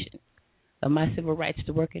violation of my civil rights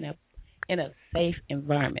to work in a safe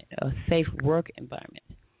environment, a safe work environment.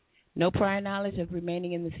 No prior knowledge of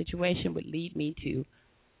remaining in the situation would lead me to,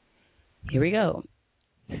 here we go,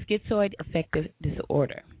 schizoid affective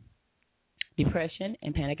disorder, depression,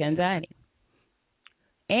 and panic anxiety,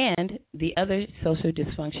 and the other social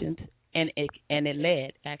dysfunctions, and it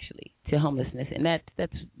led actually to homelessness, and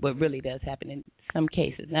that's what really does happen in some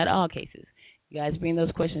cases, not all cases. You guys bring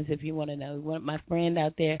those questions if you want to know. My friend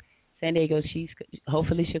out there, San Diego,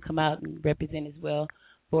 hopefully she'll come out and represent as well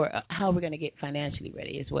for how we're going to get financially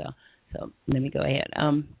ready as well. So let me go ahead.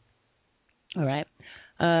 All right.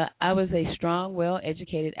 I was a strong,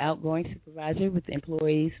 well-educated, outgoing supervisor with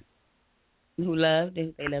employees who loved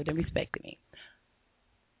and respected me.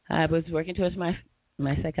 I was working towards my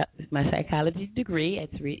psychology degree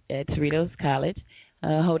at Cerritos College,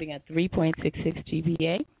 holding a 3.66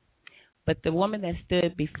 GPA. But the woman that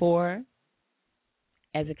stood before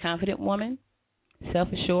as a confident woman,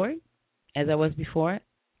 self-assured, as I was before,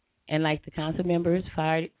 and like the council members,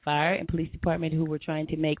 fire and police department who were trying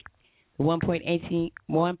to make the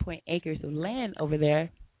 1.8 acres of land over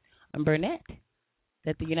there on Burnett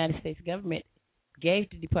that the United States government gave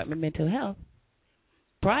to the Department of Mental Health.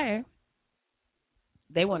 Prior,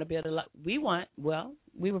 they want to build we were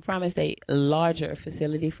promised a larger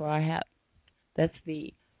facility for our help. That's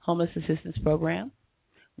the Homeless Assistance Program,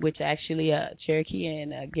 which actually Cherokee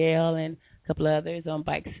and Gail and a couple of others on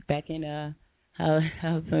bikes back in how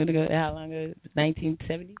long ago?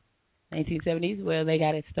 1970s. Well, they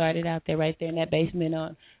got it started out there, right there in that basement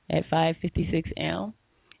at 556 Elm,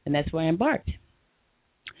 and that's where I embarked.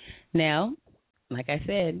 Now, like I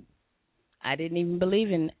said, I didn't even believe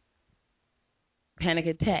in panic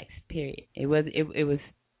attacks. Period. It was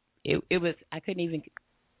I couldn't even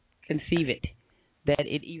conceive it that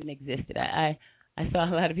it even existed. I saw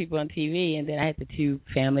a lot of people on TV, and then I had the two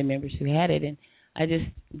family members who had it, and I just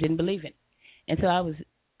didn't believe it. And so I was,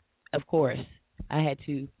 of course, I had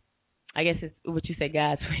to. I guess it's what you say,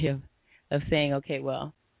 God's way of saying, okay,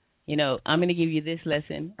 well, you know, I'm going to give you this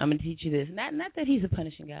lesson. I'm going to teach you this. Not that He's a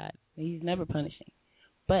punishing God. He's never punishing.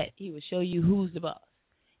 But He will show you who's the boss.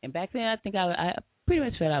 And back then, I think I pretty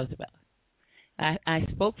much felt I was the boss. I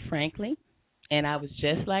spoke frankly, and I was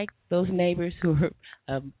just like those neighbors who were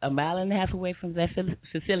a mile and a half away from that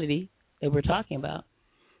facility that we're talking about.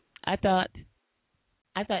 I thought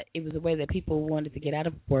it was a way that people wanted to get out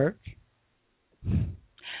of work.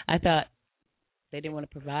 I thought they didn't want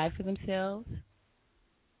to provide for themselves.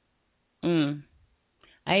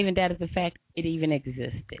 I even doubted the fact it even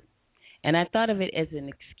existed. And I thought of it as an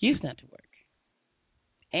excuse not to work.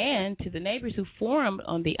 And to the neighbors who formed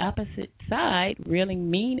on the opposite side,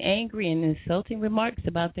 reeling mean, angry, and insulting remarks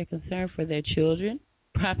about their concern for their children,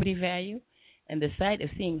 property value, and the sight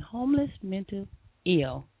of seeing homeless, mentally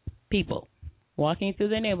ill people walking through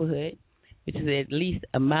their neighborhood, which is at least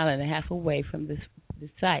a mile and a half away from this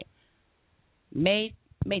site, made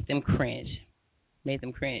them cringe.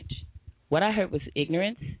 What I heard was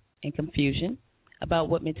ignorance and confusion about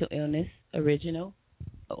what mental illness origin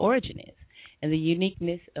is, and the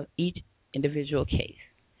uniqueness of each individual case.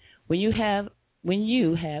 When you have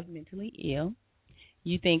mentally ill,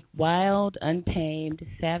 you think wild, untamed,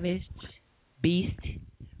 savage beast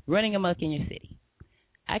running amok in your city.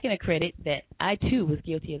 I can accredit that I too was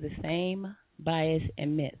guilty of the same bias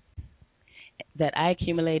and myths that I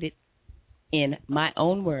accumulated in my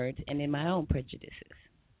own words and in my own prejudices,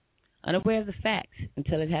 unaware of the facts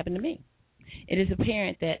until it happened to me. It is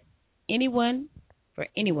apparent that for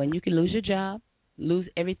anyone, you can lose your job, lose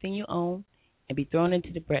everything you own, and be thrown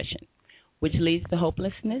into depression, which leads to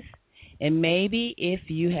hopelessness. And maybe if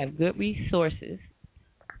you have good resources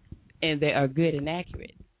and they are good and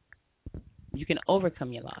accurate, you can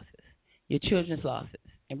overcome your losses, your children's losses,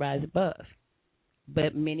 and rise above.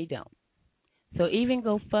 But many don't. So even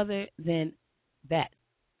go further than that.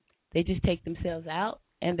 They just take themselves out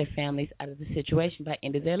and their families out of the situation by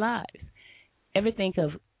ending their lives. Ever think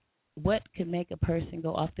of what could make a person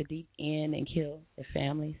go off the deep end and kill their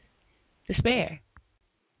families? Despair.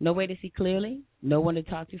 No way to see clearly, no one to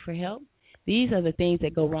talk to for help. These are the things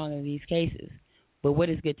that go wrong in these cases. But what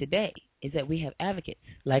is good today is that we have advocates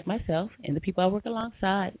like myself and the people I work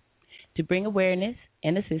alongside to bring awareness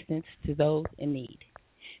and assistance to those in need.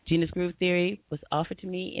 GENA'S Groove Theory was offered to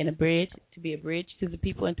me in a bridge to be a bridge to the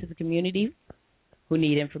people and to the community who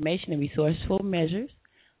need information and resourceful measures.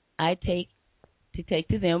 I take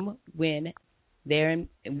to them when they're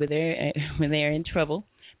in trouble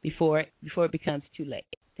before it becomes too late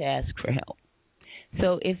to ask for help.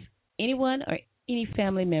 So if anyone or any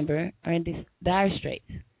family member are in dire straits,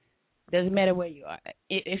 doesn't matter where you are,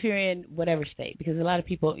 if you're in whatever state, because a lot of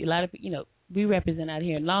people, we represent out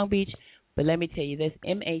here in Long Beach, but let me tell you, there's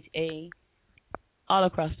MHA all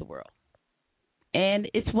across the world, and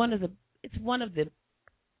it's one of the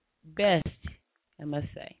best, I must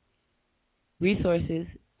say, resources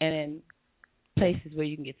and places where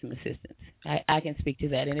you can get some assistance. I can speak to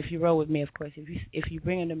that, and if you roll with me, of course, if you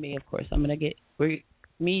bring them to me, of course, I'm gonna bring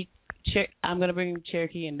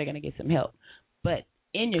Cherokee, and they're gonna get some help. But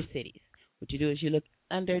in your cities, what you do is you look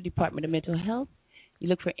under Department of Mental Health. You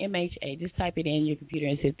look for MHA. Just type it in your computer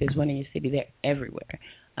and see if there's one in your city. They're everywhere.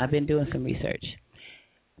 I've been doing some research.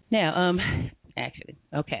 Now,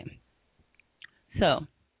 okay. So,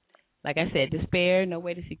 like I said, despair, no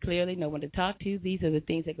way to see clearly, no one to talk to. These are the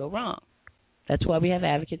things that go wrong. That's why we have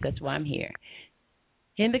advocates. That's why I'm here.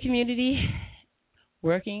 In the community,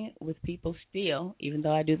 working with people still, even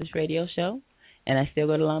though I do this radio show, and I still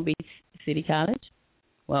go to Long Beach City College.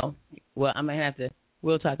 Well, I'm going to have to,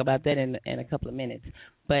 we'll talk about that in a couple of minutes.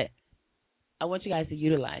 But I want you guys to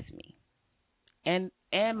utilize me and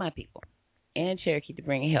my people and Cherokee to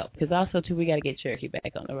bring help. Because also, too, we got to get Cherokee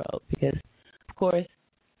back on the road. Because, of course,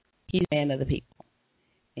 he's a man of the people.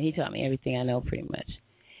 And he taught me everything I know pretty much.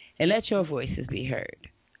 And let your voices be heard.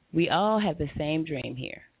 We all have the same dream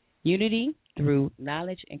here. Unity through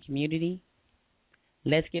knowledge and community.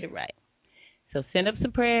 Let's get it right. So send up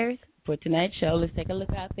some prayers for tonight's show. Let's take a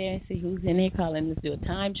look out there and see who's in here calling. Let's do a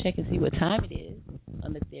time check and see what time it is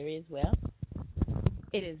on the theory as well.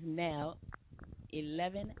 It is now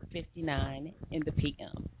 11:59 in the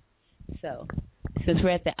p.m. So since we're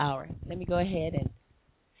at the hour, let me go ahead and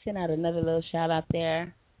send out another little shout out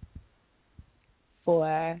there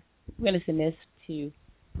for, we're going to send this to,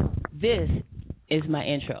 this is my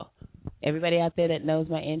intro. Everybody out there that knows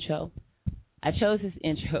my intro, I chose this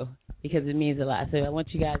intro because it means a lot. So I want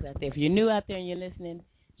you guys out there, if you're new out there and you're listening,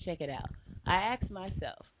 check it out. I asked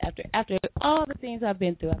myself, after all the things I've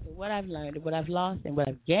been through, after what I've learned, what I've lost, and what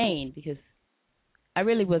I've gained, because I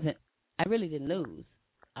really didn't lose.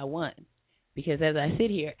 I won. Because as I sit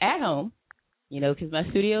here at home, because my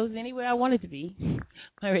studio is anywhere I want it to be.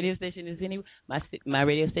 My radio station is anywhere. My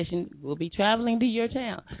radio station will be traveling to your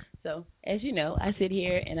town. So, as you know, I sit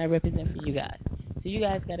here and I represent for you guys. So you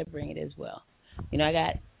guys got to bring it as well. I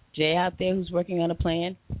got Jay out there who's working on a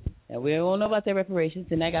plan. And we don't know about their reparations.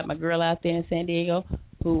 And I got my girl out there in San Diego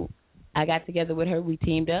who I got together with her. We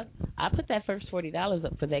teamed up. I put that first $40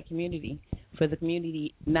 up for that community, for the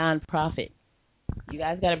community nonprofit. You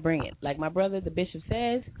guys got to bring it. Like my brother, the bishop,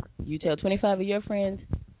 says, you tell 25 of your friends,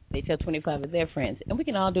 they tell 25 of their friends, and we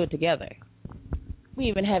can all do it together. We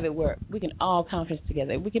even have it work. We can all conference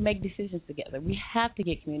together. We can make decisions together. We have to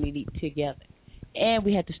get community together. And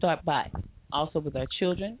we have to start by also with our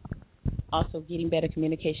children, also getting better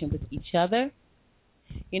communication with each other.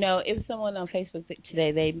 It was someone on Facebook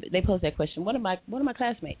today, they posed that question. One of my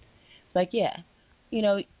classmates. It's like, yeah,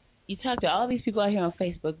 you talk to all these people out here on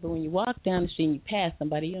Facebook, but when you walk down the street and you pass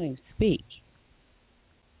somebody, you don't even speak.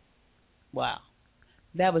 Wow.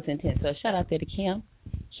 That was intense. So shout out there to Kim.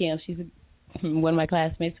 Kim, she's one of my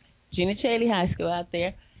classmates. Gina Chaley High School out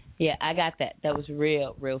there. Yeah, I got that. That was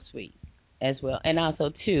real, real sweet as well. And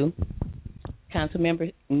also, too, Council Member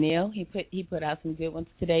Neil, he put out some good ones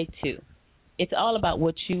today, too. It's all about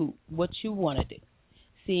what you want to do.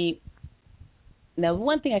 See, now,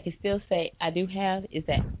 one thing I can still say I do have is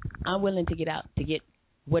that I'm willing to get out to get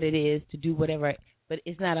what it is, to do whatever, but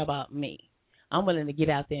it's not about me. I'm willing to get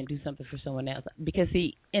out there and do something for someone else. Because,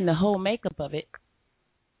 see, in the whole makeup of it,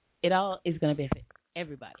 it all is going to benefit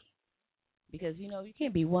everybody. Because, you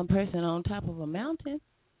can't be one person on top of a mountain.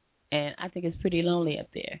 And I think it's pretty lonely up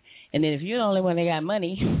there. And then if you're the only one that got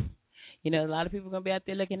money, a lot of people are going to be out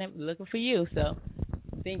there looking for you. So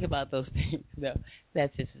think about those things. No,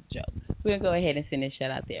 that's just a joke. We're going to go ahead and send this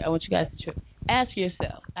shout out there. I want you guys to ask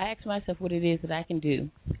yourself. I ask myself what it is that I can do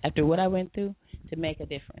after what I went through to make a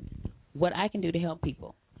difference, what I can do to help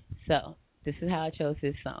people. So this is how I chose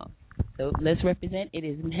this song. So let's represent. It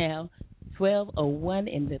is now 12:01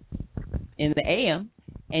 in the AM,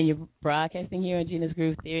 and you're broadcasting here on Gena's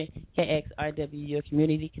Groove Theory, KXRW, your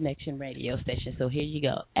community connection radio station. So here you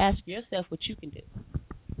go. Ask yourself what you can do.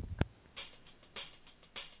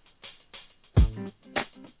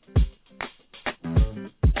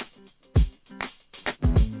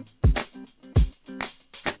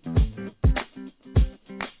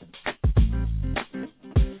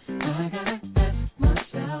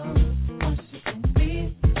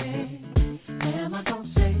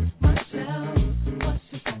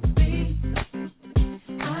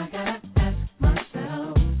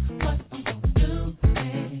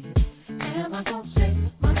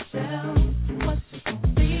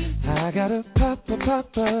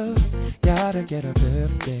 Papa, gotta get a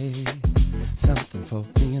birthday, something for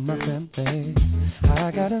me and my family.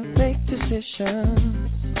 I gotta make decisions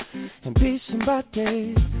and be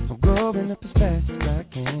somebody. I'm growing up as fast as I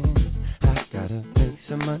can. I gotta make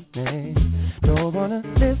some money, don't wanna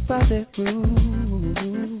live by their rules.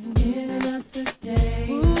 In and out today,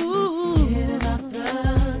 in and out the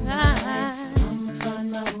night. I'ma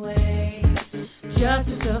find my way just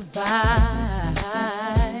to survive.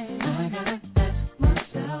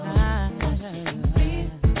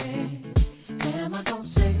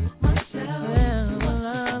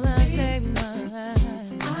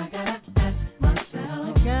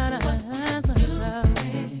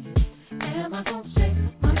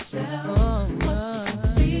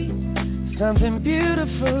 Something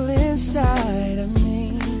beautiful inside of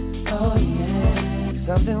me, oh yeah.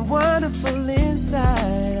 Something wonderful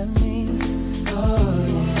inside of me, oh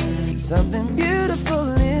yeah. Something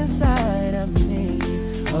beautiful inside of me,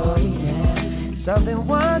 oh yeah. Something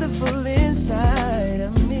wonderful inside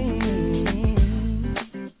of me.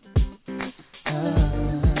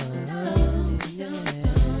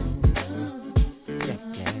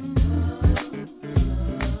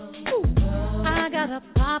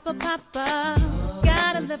 Papa,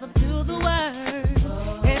 gotta live up to the word.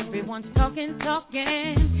 Everyone's talking.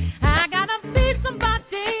 I gotta be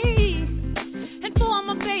somebody, and for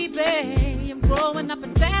my baby, I'm growing up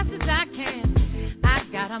as fast as I can. I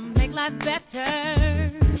gotta make life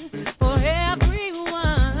better for everyone.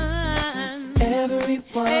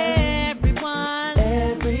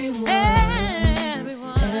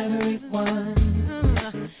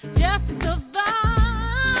 Just to survive.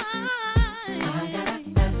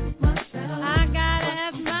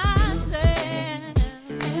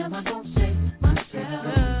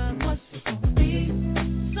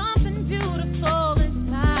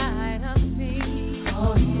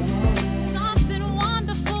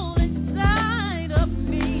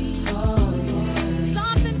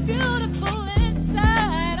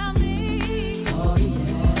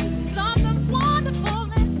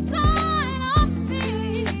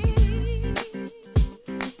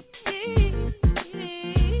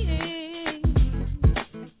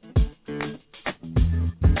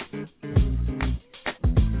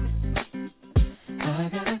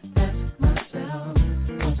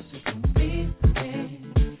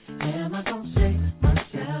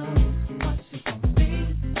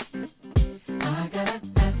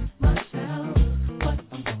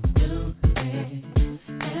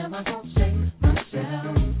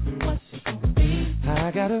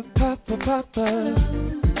 Papa,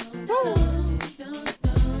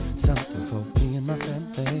 something for me and my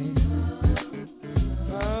family.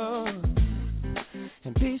 Oh,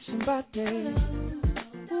 and be somebody.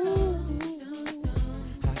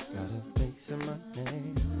 I gotta make some money.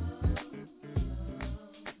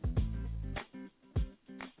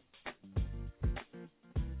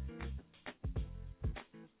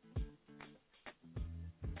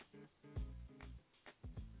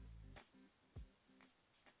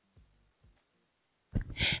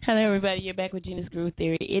 Hello, everybody. You're back with Gena's Groove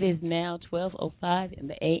Theory. It is now 12:05 in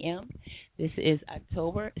the a.m. This is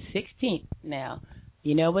October 16th. Now,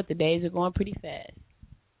 you know what? The days are going pretty fast.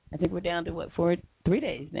 I think we're down to, 3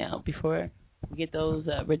 days now before we get those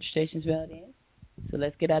registrations mailed in. So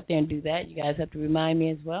let's get out there and do that. You guys have to remind me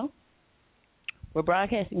as well. We're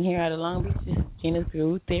broadcasting here out of Long Beach. This is Gena's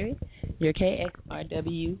Groove Theory, your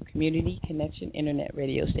KXRW Community Connection Internet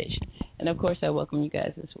Radio station. And, of course, I welcome you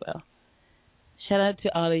guys as well. Shout out to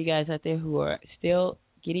all of you guys out there who are still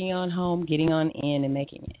getting on home, getting on in, and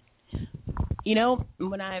making it. You know,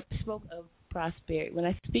 when I spoke of prosperity, when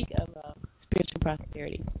I speak of spiritual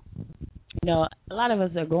prosperity, you know, a lot of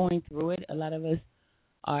us are going through it. A lot of us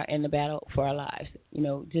are in the battle for our lives, you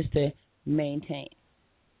know, just to maintain.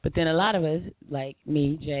 But then a lot of us, like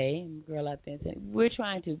me, Jay, and the girl out there, we're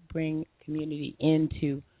trying to bring community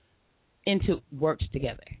into works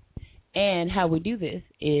together. And how we do this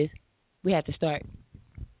is we have to start.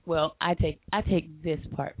 Well, I take this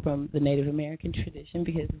part from the Native American tradition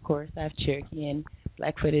because, of course, I have Cherokee and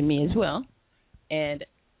Blackfoot in me as well. And,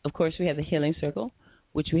 of course, we have the Healing Circle,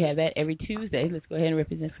 which we have that every Tuesday. Let's go ahead and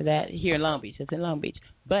represent for that here in Long Beach. It's in Long Beach.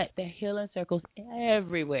 But there are healing circles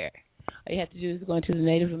everywhere. All you have to do is go into the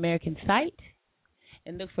Native American site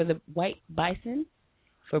and look for the white bison.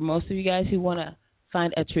 For most of you guys who want to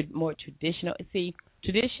find a more traditional,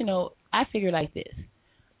 I figure like this.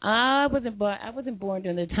 I wasn't born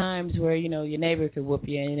during the times where, you know, your neighbor could whoop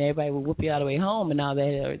you and everybody would whoop you all the way home and all that,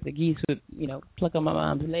 or the geese would, you know, pluck on my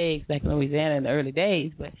mom's legs back in Louisiana in the early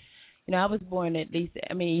days. But, you know, I was born at least,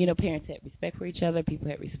 I mean, you know, parents had respect for each other, people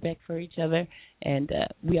had respect for each other, and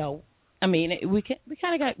we kind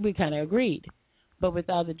of agreed. But with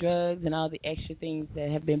all the drugs and all the extra things that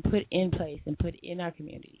have been put in place and put in our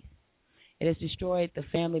communities, it has destroyed the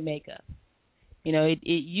family makeup. You know, it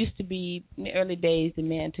used to be in the early days the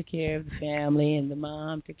man took care of the family and the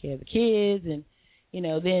mom took care of the kids, and, you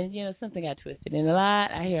know, then, you know, something got twisted. And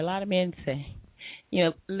I hear a lot of men say, you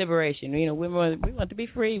know, liberation. You know, we want to be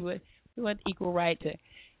free. We want equal right to,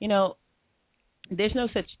 you know, there's no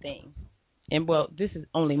such thing. And, well, this is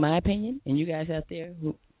only my opinion, and you guys out there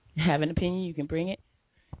who have an opinion, you can bring it.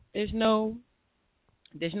 There's no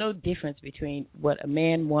difference between what a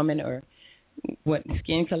man, woman, or what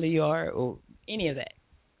skin color you are, or any of that.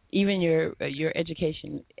 Even your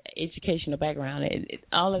educational background,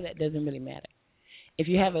 all of that doesn't really matter. If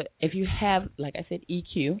you have, like I said,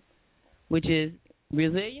 EQ, which is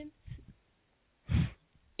resilience,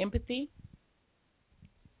 empathy,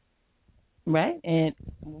 right? And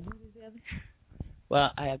what was the other?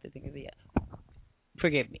 Well, I have to think of the other.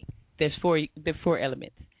 Forgive me. There's four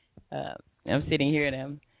elements. I'm sitting here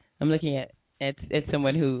and I'm looking at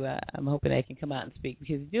someone who I'm hoping they can come out and speak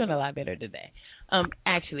because he's doing a lot better today.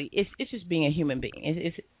 Actually, it's just being a human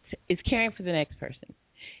being. It's caring for the next person.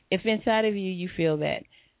 If inside of you feel that,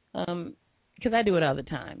 because I do it all the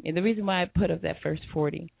time, and the reason why I put up that first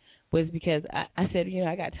 40 was because I said, you know,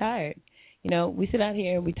 I got tired. You know, we sit out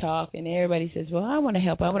here and we talk, and everybody says, well, I want to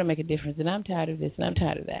help, I want to make a difference, and I'm tired of this, and I'm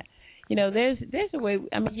tired of that. You know, there's a way.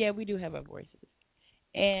 I mean, yeah, we do have our voices,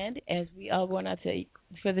 and as we all going out to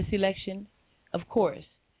for this election, of course,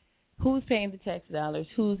 who's paying the tax dollars?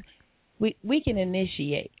 We can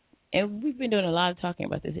initiate, and we've been doing a lot of talking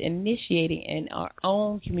about this, initiating in our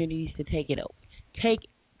own communities to take it over, take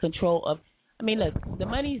control of. I mean, look, the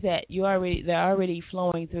monies that they're already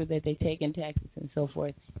flowing through that they take in taxes and so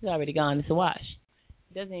forth, it's already gone. It's a wash.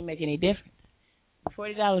 It doesn't even make any difference.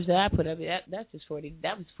 $40 that I put up, that's just $40.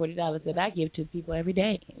 That was $40 that I give to people every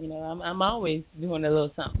day. You know, I'm always doing a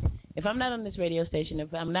little something. If I'm not on this radio station,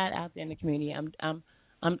 if I'm not out there in the community,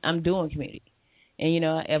 I'm doing community. And you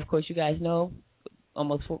know, of course, you guys know,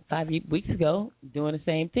 almost 5 weeks ago, doing the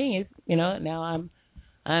same thing. Is, you know, now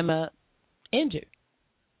I'm injured.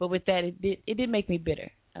 But with that, it did make me bitter.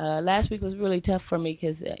 Last week was really tough for me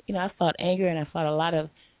because you know, I fought anger and I fought a lot of,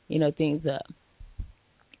 you know, things.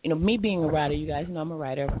 You know, me being a writer, you guys know I'm a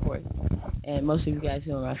writer, of course, and most of you guys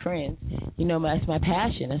who are my friends, you know, that's my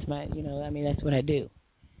passion. That's my, you know, I mean, that's what I do.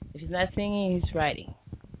 If he's not singing, he's writing.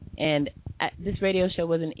 And this radio show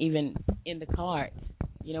wasn't even in the cards.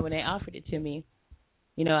 You know, when they offered it to me,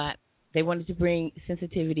 you know, they wanted to bring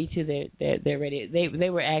sensitivity to their radio. They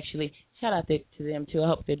were actually, shout out to them too. I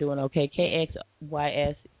hope they're doing okay.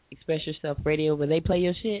 KXYS, Express Yourself Radio, where they play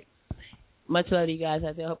your shit. Much love to you guys.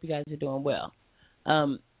 I hope you guys are doing well.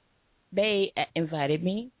 They invited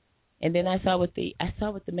me, and then I saw what the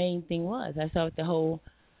main thing was. I saw what the whole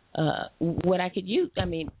what I could use. I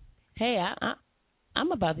mean, hey,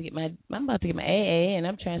 I'm about to get my AA, and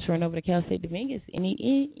I'm transferring over to Cal State Dominguez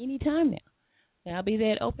any time now. And I'll be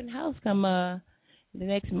there at open house come the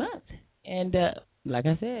next month. And like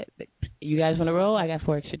I said, you guys want to roll? I got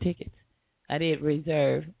 4 extra tickets. I did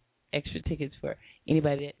reserve extra tickets for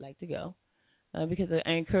anybody that'd like to go. Because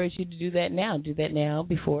I encourage you to do that now. Do that now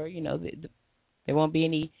before, you know, there won't be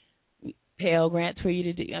any Pell grants for you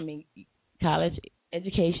to do. I mean, college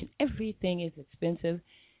education, everything is expensive.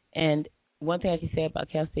 And one thing I can say about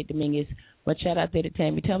Cal State Dominguez, one shout out there to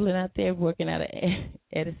Tammy Tumblin out there working out of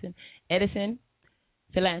Edison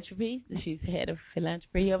Philanthropy. She's head of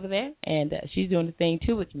philanthropy over there, and she's doing the thing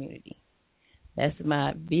too with community. That's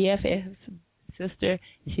my BFF sister.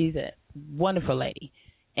 She's a wonderful lady.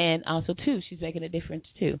 And also, too, she's making a difference,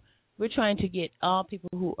 too. We're trying to get all people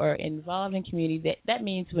who are involved in community. That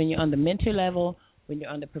means when you're on the mentor level, when you're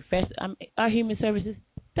on the professor, our human services,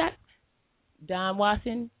 that Don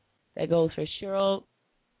Watson, that goes for Cheryl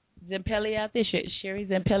Zempelli out there, Sherry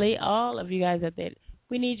Zempelli, all of you guys out there,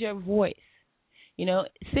 we need your voice.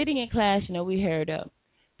 Sitting in class, we heard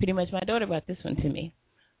pretty much my daughter brought this one to me,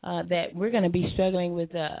 that we're going to be struggling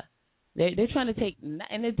with, they're trying to take,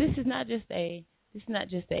 and this is not just a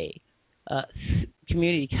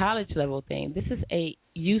community college level thing. This is a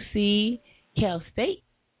UC Cal State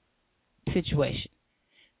situation.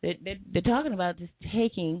 They're talking about just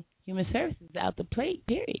taking human services out the plate,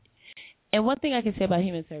 period. And one thing I can say about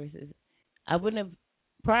human services, I wouldn't have,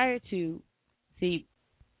 prior to, in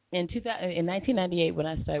 1998 when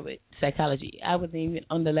I started with psychology, I wasn't even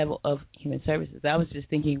on the level of human services. I was just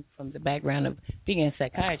thinking from the background of being a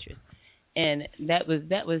psychiatrist. And that was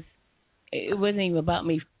it wasn't even about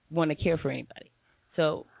me wanting to care for anybody.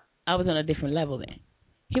 So I was on a different level then.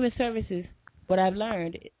 Human services, what I've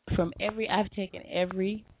learned I've taken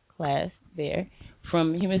every class there,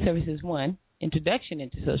 from Human Services 1, Introduction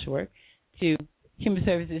into Social Work, to Human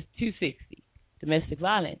Services 260, Domestic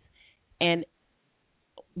Violence. And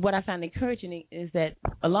what I find encouraging is that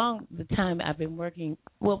along the time I've been working,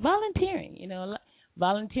 volunteering,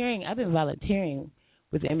 I've been volunteering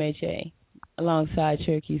with MHA alongside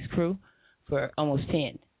Cherokee's crew for almost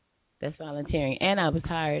 10. That's volunteering. And I was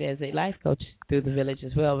hired as a life coach through the village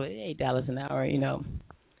as well, but $8 an hour,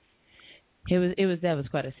 that was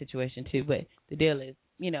quite a situation too. But the deal is,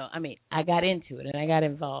 I got into it and I got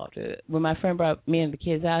involved. When my friend brought me and the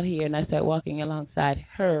kids out here and I started walking alongside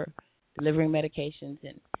her, delivering medications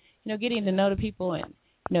and, getting to know the people and,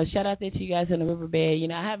 shout out there to you guys on the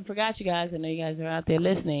riverbed. I haven't forgot you guys. I know you guys are out there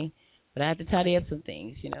listening, but I have to tidy up some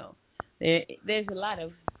things, There's a lot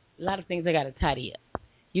of things I got to tidy up.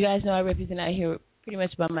 You guys know I represent out here pretty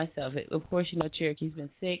much by myself. Of course, Cherokee's been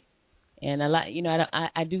sick, and a lot,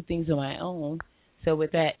 I do things on my own. So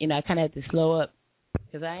with that, I kind of had to slow up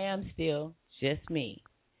because I am still just me.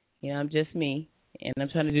 I'm just me, and I'm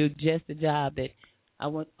trying to do just the job that I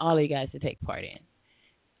want all of you guys to take part in.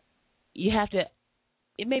 You have to.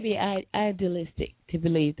 It may be idealistic to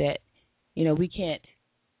believe that, we can't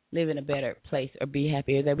live in a better place or be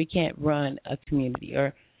happier, that we can't run a community.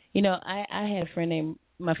 Or, I had a friend named,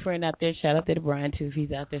 my friend out there, shout out there to Brian too, if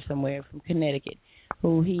he's out there somewhere, from Connecticut,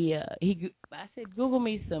 who I said, Google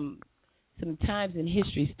me some times in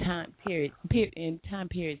history's time periods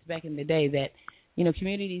back in the day that,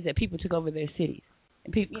 communities that people took over their cities.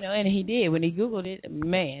 And people, and he did. When he Googled it,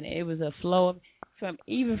 man, it was a flow from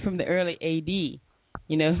the early AD.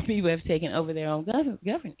 People have taken over their own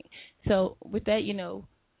governing. So with that,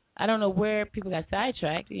 I don't know where people got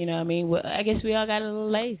sidetracked. Well, I guess we all got a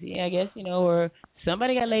little lazy. I guess, or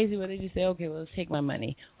somebody got lazy where they just say, okay, well, let's take my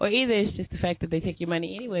money. Or either it's just the fact that they take your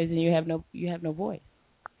money anyways and you have no voice.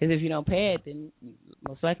 Because if you don't pay it, then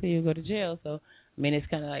most likely you'll go to jail. So, it's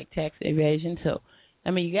kind of like tax evasion. So,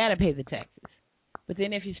 you got to pay the taxes. But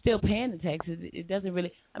then if you're still paying the taxes, it doesn't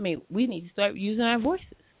really, we need to start using our voices.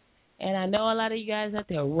 And I know a lot of you guys out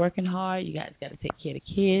there are working hard. You guys got to take care of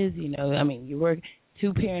the kids. You work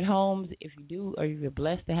 2-parent homes. If you do, or if you're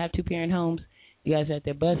blessed to have 2-parent homes, you guys are out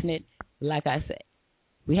there busting it. Like I said,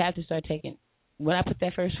 we have to start taking, when I put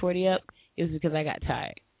that first 40 up, it was because I got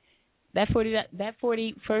tired. That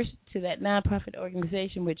 40 first to that nonprofit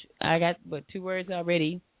organization, which I got, 2 words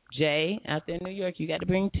already, Jay, out there in New York, you got to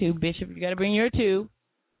bring 2. Bishop, you got to bring your 2,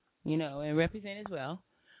 and represent as well,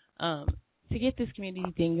 to get this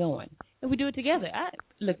community thing going. And we do it together.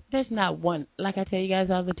 Look, there's not one, like I tell you guys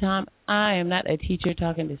all the time, I am not a teacher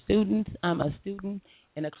talking to students. I'm a student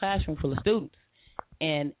in a classroom full of students.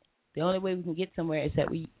 And the only way we can get somewhere is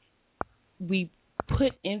that we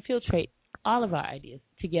infiltrate all of our ideas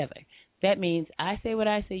together. That means I say what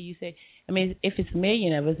I say, you say. If it's a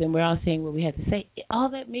million of us and we're all saying what we have to say, all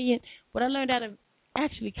that million, what I learned out of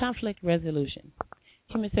actually conflict resolution,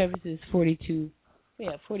 Human Services 42.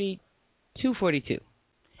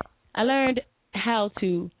 I learned how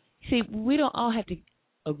to, we don't all have to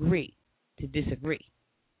agree to disagree.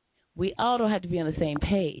 We all don't have to be on the same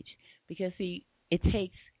page because, it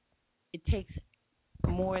takes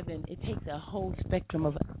a whole spectrum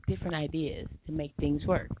of different ideas to make things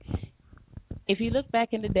work. If you look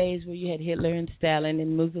back in the days where you had Hitler and Stalin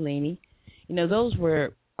and Mussolini, those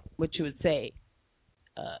were what you would say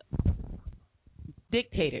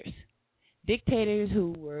dictators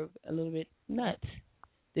who were a little bit nuts.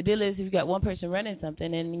 The deal is, if you got one person running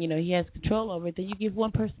something and, he has control over it, then you give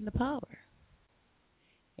one person the power.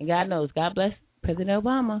 And God knows, God bless President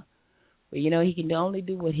Obama. But, he can only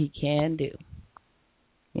do what he can do.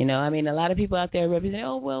 A lot of people out there represent,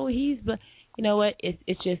 oh, well, but you know what?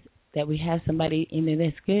 It's just that we have somebody in there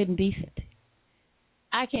that's good and decent.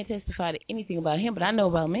 I can't testify to anything about him, but I know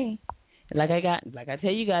about me. Like I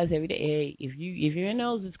tell you guys every day, hey, if your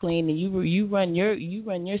nose is clean and you run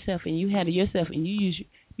yourself and you handle yourself and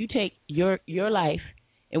you take your life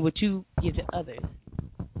and what you give to others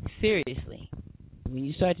seriously. When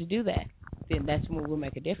you start to do that, then that's when we'll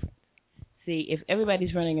make a difference. See, if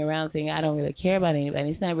everybody's running around saying, I don't really care about anybody,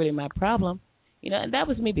 it's not really my problem, and that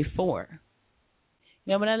was me before.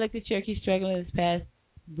 When I looked at Cherokee struggling this past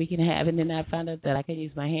week and a half, and then I found out that I could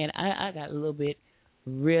use my hand, I got a little bit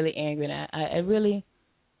really angry, and I really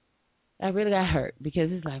got hurt, because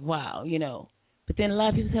it's like, wow, But then a lot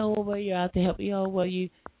of people say, oh, well, you're out to help you. Oh, well, you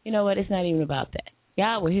know what, it's not even about that.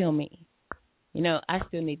 God will heal me. I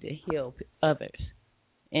still need to heal others.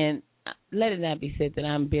 And let it not be said that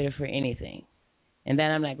I'm bitter for anything and that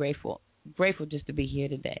I'm not grateful. Grateful just to be here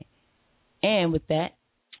today. And with that,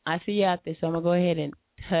 I see you out there, so I'm going to go ahead and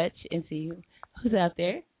touch and see who's out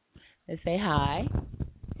there. Let's say hi.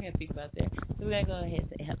 I got people out there. So we're going to go ahead and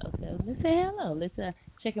say hello. So let's say hello. Let's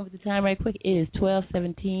check in with the time right quick. It is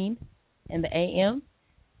 12:17 in the a.m.,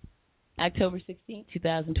 October 16,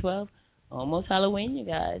 2012. Almost Halloween, you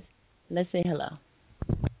guys. Let's say hello.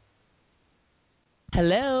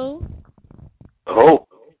 Hello. Oh.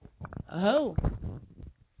 Oh.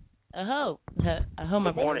 Oh. Oh,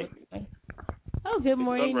 my good morning. Oh, good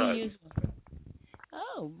morning to you.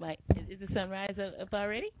 Oh, my. Is the sunrise up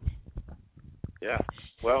already? Yeah.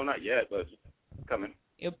 Well, not yet, but coming.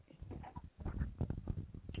 Yep.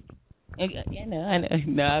 Yeah, no, I know.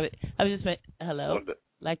 No, I was just hello.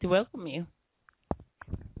 Like to welcome you.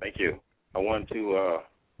 Thank you. I want to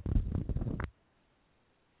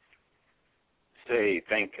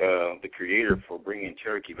thank the Creator for bringing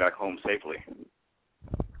Cherokee back home safely.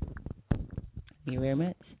 Thank you very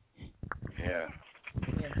much. Yeah.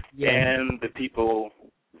 Yeah. And the people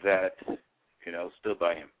that, stood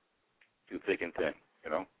by him through thick and thin,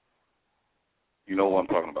 You know what I'm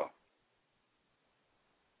talking about.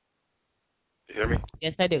 You hear me?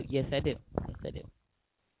 Yes, I do. Yes, I do. Yes, I do.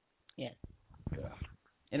 Yes. Yeah.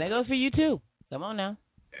 And that goes for you, too. Come on now.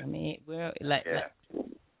 Yeah. I mean, we're like yeah.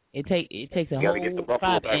 It takes a you whole gotta get the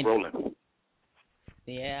buffalo tribe. back rolling.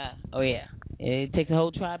 Yeah. Oh, yeah. It takes a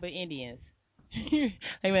whole tribe of Indians.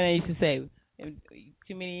 Like what I used to say,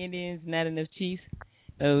 too many Indians, not enough chiefs.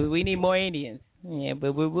 We need more Indians. Yeah,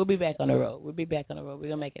 but we'll be back on the road. We'll be back on the road. We're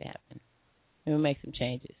going to make it happen. We'll make some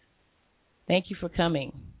changes. Thank you for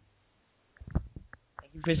coming.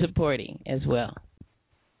 Thank you for supporting as well.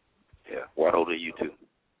 Yeah, wide older you too.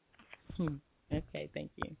 Okay,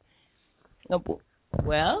 thank you.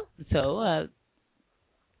 Well, so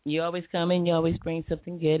you always come and you always bring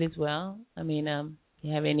something good as well. I mean,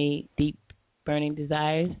 you have any deep burning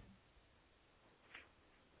desires?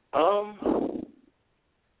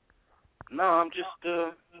 No, I'm just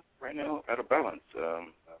right now out of balance.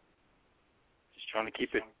 Just trying to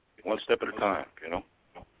keep it one step at a time,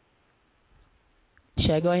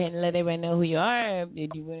 Should I go ahead and let everybody know who you are? Or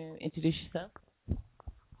did you want to introduce yourself?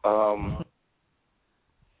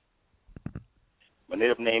 My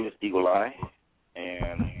native name is Eagle Eye,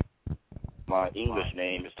 and my English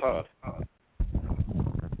name is Todd.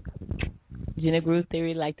 GENA'S Groove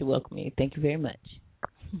Theory, like to welcome you. Thank you very much.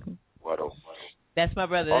 What else? That's my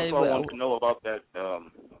brother. Also, I want to know about that,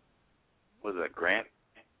 what is that, grant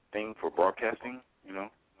thing for broadcasting,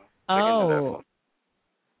 Oh.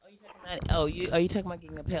 Are you talking about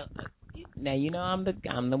getting a Pell? Now I'm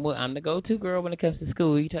the go-to girl when it comes to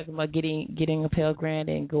school. You talking about getting a Pell Grant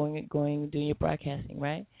and going doing your broadcasting,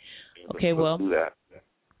 right? Okay, well. Do that.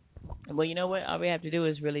 Well, you know what? All we have to do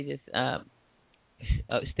is really just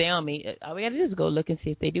stay on me. All we got to do is go look and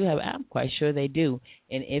see if they do have it. I'm quite sure they do.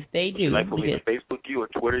 And if they do, would you like for me to Facebook you or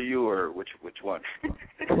Twitter you or which one?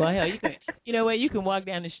 Well, hell, you can. You know what? You can walk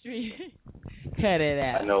down the street. Cut it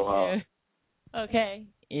out. I know. Okay.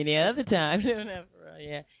 Any other time?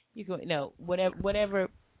 Yeah. You can. No. Whatever.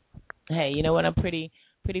 Hey, you know what? I'm pretty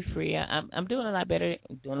free. I'm doing a lot better.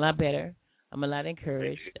 I'm a lot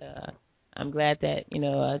encouraged. I'm glad that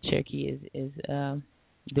Cherokee is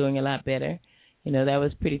doing a lot better. That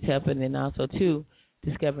was pretty tough, and then also too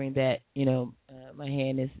discovering that my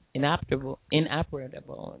hand is inoperable.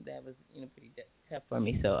 That was pretty tough for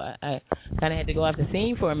me. So I kind of had to go off the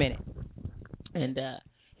scene for a minute, and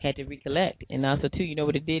had to recollect. And also too,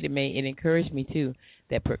 what it did? It encouraged me too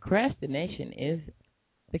that procrastination is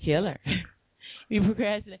the killer. You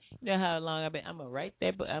procrastinate. You know how long I'm gonna write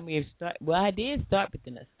that, but I'm gonna start. Well, I did start, but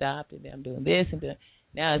then I stopped, and then I'm doing this, and then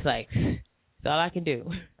now it's like it's all I can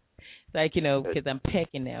do. like, because I'm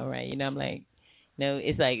pecking now, right? I'm like,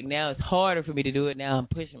 it's like now it's harder for me to do it. Now I'm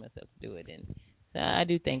pushing myself to do it, and so I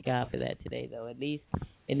do thank God for that today, though. At least,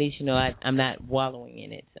 I'm not wallowing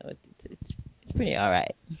in it, so it's pretty all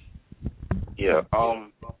right. Yeah. I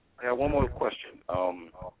have one more question.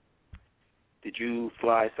 Did you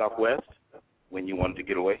fly Southwest when you wanted to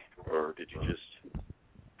get away, or did you just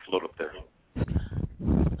float up there?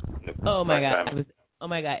 Oh my God,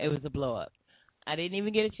 it was a blow up. I didn't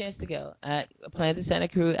even get a chance to go. I planned to Santa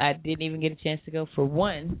Cruz. I didn't even get a chance to go. For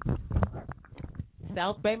one,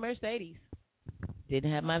 South Bay Mercedes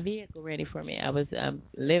didn't have my vehicle ready for me. I'm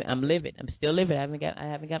livid. I'm still livid. I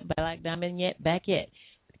haven't got Black Diamond back yet.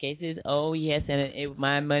 The case is, oh yes, and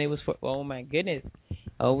my money was for. Oh my goodness.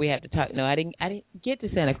 Oh, we have to talk. No, I didn't get to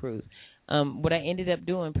Santa Cruz. What I ended up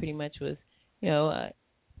doing pretty much was,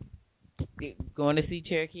 going to see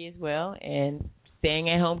Cherokee as well, and staying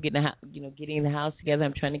at home, getting the house together.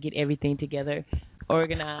 I'm trying to get everything together,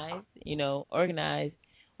 organized.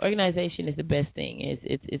 Organization is the best thing.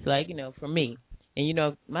 It's like, for me,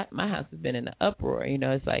 and my house has been in an uproar.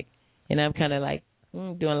 It's like, and I'm kind of like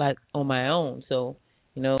doing a lot on my own. So,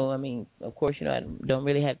 of course, I don't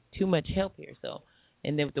really have too much help here. So,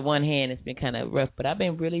 and then with the one hand, it's been kind of rough, but I've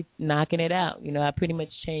been really knocking it out. I pretty much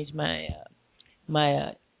changed my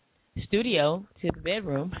studio to the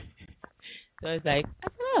bedroom. So it's like,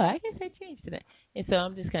 I guess I changed to that. And so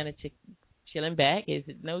I'm just kind of chilling back. It's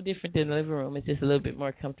no different than the living room. It's just a little bit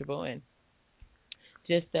more comfortable, and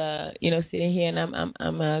just sitting here. And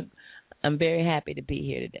I'm very happy to be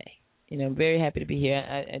here today. I'm very happy to be here.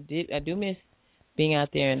 I do miss being out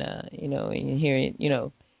there and and hearing,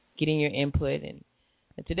 getting your input. And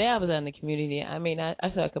today I was out in the community. I mean, I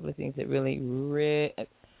saw a couple of things that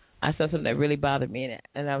I saw something that really bothered me,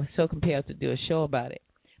 and I was so compelled to do a show about it.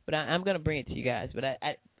 But I'm going to bring it to you guys. But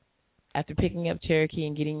I after picking up Cherokee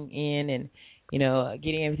and getting in and,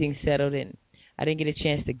 getting everything settled, and I didn't get a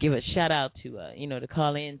chance to give a shout out to, to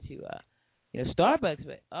call in to, Starbucks.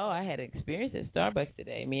 But, I had an experience at Starbucks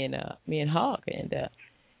today, me and Hawk. And,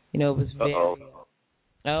 it was very,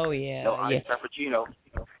 oh, yeah. No ice cappuccino.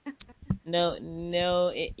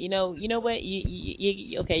 No, you know what?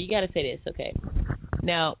 Okay, you got to say this, okay.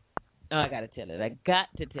 Now, I got to tell it. I got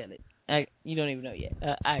to tell it. You don't even know yet.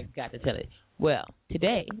 I got to tell it. Well,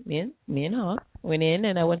 today, me and Hawk went in,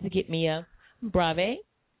 and I wanted to get me a Brave,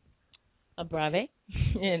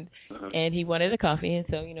 and he wanted a coffee, and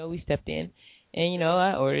so we stepped in, and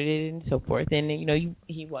I ordered it and so forth, and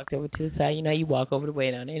he walked over to the side. You walk over the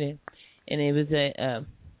way down there, and it was I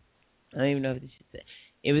don't even know if this should say.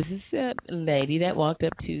 It was this lady that walked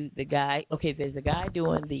up to the guy. Okay, there's a guy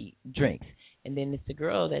doing the drinks. And then it's the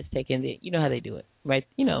girl that's taking the, how they do it, right?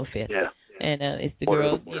 Fifth. Yeah. And it's the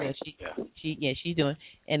girl, she's doing.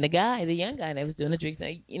 And the guy, the young guy that was doing the drinks,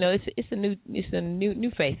 it's a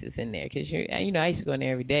new faces in there, because I used to go in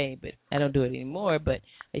there every day, but I don't do it anymore. But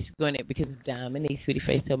I used to go in there because of Diamond. Sweetie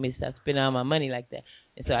Face told me to stop spending all my money like that,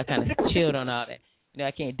 and so I kind of chilled on all that.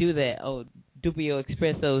 I can't do that. Duppio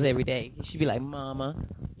Espressos every day. She'd be like, Mama,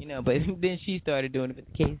 But then she started doing it. But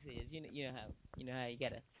the case is, how you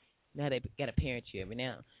gotta. Now they got to parent you every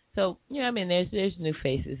now. So, there's new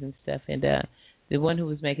faces and stuff. And the one who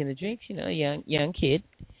was making the drinks, a young kid,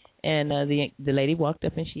 and the lady walked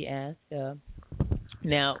up and she asked,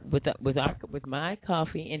 now with my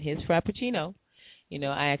coffee and his frappuccino,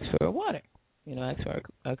 I asked for a water. I asked for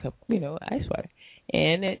a cup, ice water.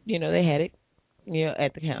 And they had it,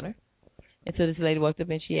 at the counter. And so this lady walked up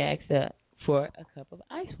and she asked for a cup of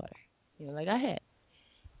ice water, like I had.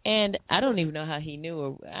 And I don't even know how he knew,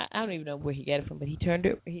 or I don't even know where he got it from, but he turned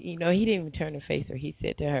her, he didn't even turn her face, or he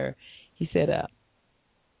said to her,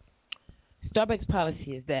 Starbucks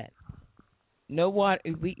policy is that no water,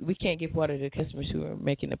 we can't give water to customers who are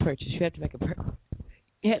making a purchase. You have to make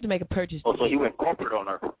a purchase. Oh, so he went corporate on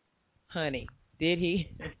her. Honey, did he?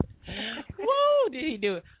 Woo, did he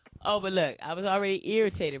do it? Oh, but look, I was already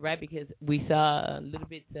irritated, right, because we saw a little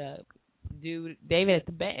bit dude, David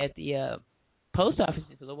at the post office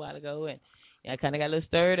just a little while ago, and I kind of got a little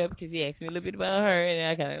stirred up because he asked me a little bit about her, and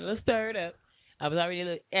I kind of got a little stirred up. I was already a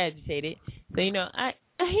little agitated. So, I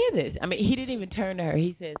hear this. I mean, he didn't even turn to her.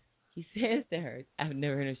 He says to her, I've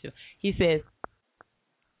never heard him show. He says,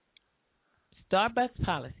 Starbucks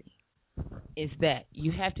policy is that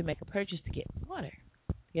you have to make a purchase to get water.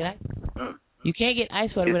 You can't get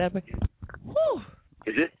ice water without a purchase. Whew.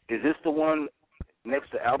 Is this the one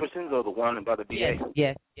next to Albertsons or the one by the VA?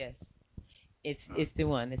 Yes. It's the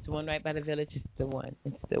one. It's the one right by the village. It's the one.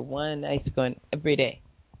 It's the one I used to go in every day.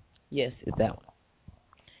 Yes, it's that one.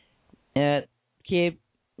 Kid,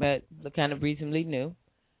 kind of reasonably new.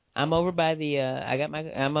 I'm over by the.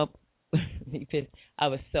 I'm up He pissed. I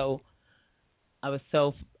was so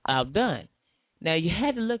outdone. Now you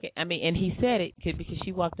had to look at. I mean, and he said it because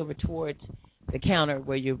she walked over towards the counter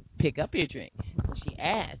where you pick up your drink. So she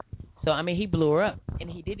asked. So I mean, he blew her up, and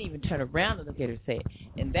he didn't even turn around and look at her and say it.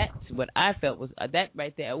 And that's what I felt was that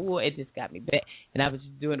right there. Oh, it just got me back. And I was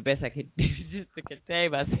just doing the best I could do just to contain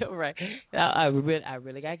myself. Right? I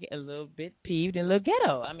really got a little bit peeved and a little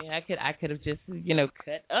ghetto. I mean, I could have just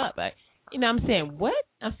cut up. I'm saying what?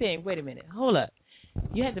 I'm saying wait a minute, hold up.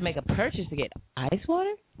 You had to make a purchase to get ice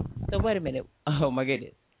water. So wait a minute. Oh my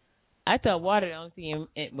goodness. I thought water the only thing,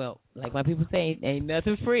 well, like my people say, ain't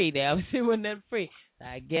nothing free. They always say wasn't nothing free. So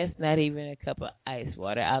I guess not even a cup of ice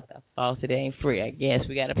water out the faucet ain't free. I guess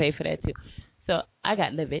we got to pay for that too. So I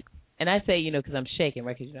got livid. And I say, because I'm shaking,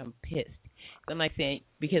 right, because I'm pissed. So I'm like saying,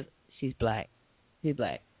 because she's black. She's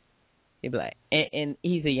black. She's black. And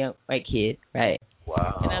he's a young white kid, right?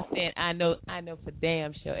 Wow. And I'm saying, I know for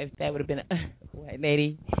damn sure if that would have been a white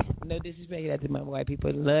lady, no disrespect to my white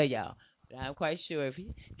people, love y'all. But I'm quite sure if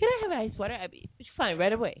can I have ice water? I'd be fine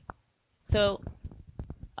right away. So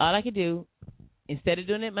all I could do, instead of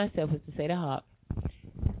doing it myself, was to say to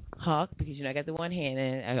Hawk, because I got the one hand,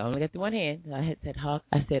 and I only got the one hand. So I had said, Hawk,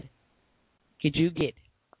 I said, could you get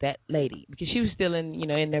that lady, because she was still in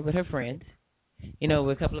there with her friends, with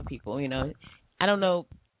a couple of people, I don't know.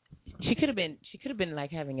 She could have been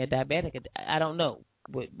like having a diabetic. I don't know.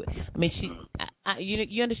 But I mean,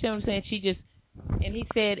 you understand what I'm saying? She just, and he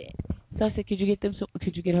said, so I said, could you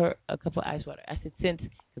get her a cup of ice water? I said,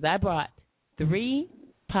 because I brought 3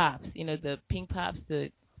 pops, the pink pops,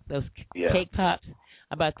 those cake pops.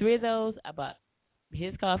 I bought 3 of those. I bought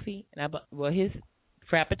his coffee, and I bought his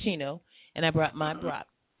frappuccino, and I brought my broth.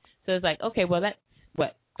 So it's like, okay, well that's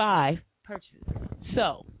 5 purchases.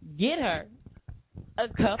 So get her a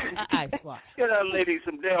cup of ice water. Get that lady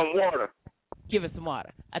some damn water. Give her some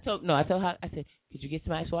water. I told Hawk, I said, could you get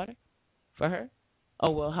some ice water for her? Oh,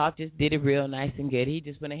 well, Hawk just did it real nice and good. He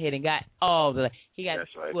just went ahead and got all the, he got, that's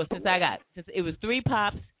right. Well, since it was 3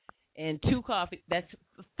 pops and 2 coffee, that's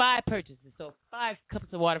 5 purchases. So 5 cups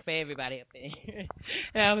of water for everybody up there.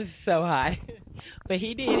 And I was so hot. But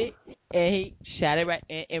he did it, and he shot it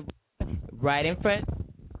right in front.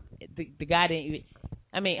 The guy didn't even,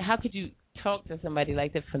 I mean, how could you talk to somebody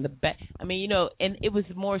like that from the back? I mean, and it was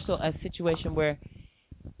more so a situation where,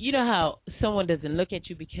 how someone doesn't look at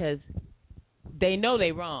you because they know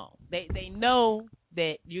they're wrong. They know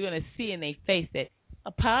that you're going to see in their face that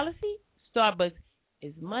a policy, Starbucks,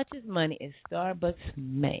 as much as money as Starbucks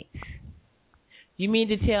makes. You mean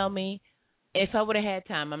to tell me, if I would have had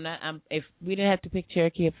time, if we didn't have to pick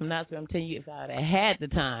Cherokee up from Knoxville, I'm telling you, if I would have had the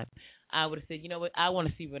time, I would have said, you know what, I want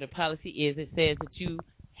to see what the policy is. It says that you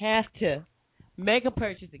have to make a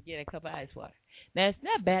purchase to get a cup of ice water. Now, it's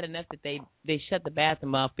not bad enough that they shut the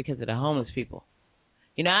bathroom off because of the homeless people.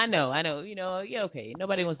 I know, yeah, okay.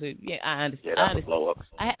 Nobody wants to, yeah, I understand. Yeah, that was a blow up.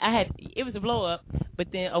 It was a blow up, but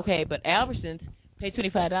then, okay, but Albertsons paid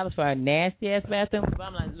 $25 for a nasty-ass bathroom. So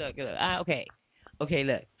I'm like, look, okay,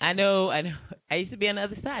 look, I know. I used to be on the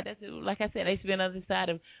other side. That's like I said, I used to be on the other side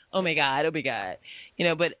of, oh my God.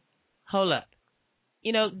 But hold up.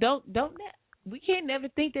 Don't we can't never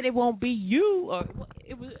think that it won't be you or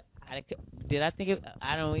it was. Did I think it?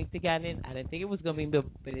 I don't even think I didn't. I didn't think it was gonna be me,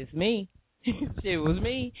 but it's me. It was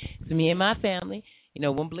me. It's me and my family.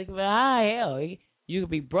 One blink of an eye, hell, you could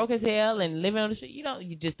be broke as hell and living on the street.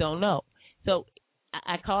 You just don't know. So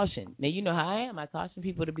I caution. Now you know how I am. I caution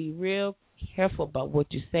people to be real careful about what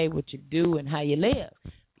you say, what you do, and how you live,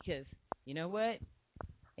 because you know what?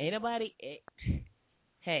 Ain't nobody.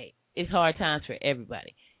 Hey, it's hard times for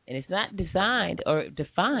everybody. And it's not designed or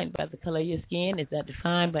defined by the color of your skin. It's not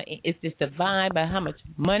defined by. It's just defined by how much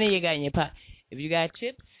money you got in your pocket. If you got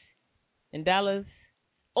chips and dollars,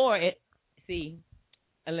 unless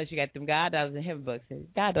you got them God dollars and heaven bucks.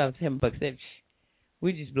 God dollars and heaven bucks.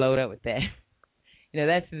 We just blowed up with that.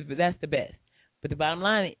 That's the best. But the bottom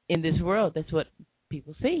line, in this world, that's what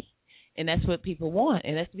people see, and that's what people want,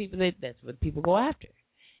 and that's what people go after.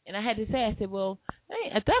 And I had to say, I said, well,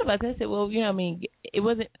 I thought about that. I said, well, it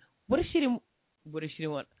wasn't. What if she didn't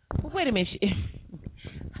want? Well, wait a minute.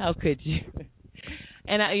 How could you?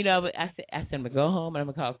 And I said, I'm gonna go home and I'm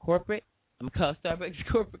gonna call corporate. I'm gonna call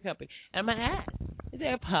Starbucks corporate company, and I'm gonna ask, is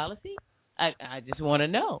there a policy? I just want to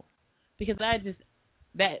know, because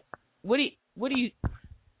what do you?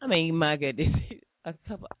 I mean, my goodness, a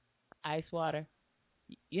cup of ice water,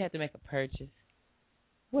 you have to make a purchase.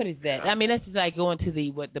 What is that? I mean, that's just like going to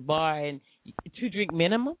the bar and 2-drink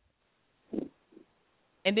minimum,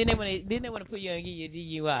 and then they want to put you on and give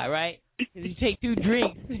you a DUI, right? Because you take 2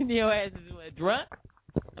 drinks and your ass is drunk.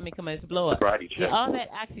 come on, let's blow up. Sobriety See, check. all that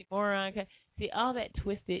oxymoron. See, all that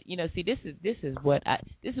twisted. See, this is why I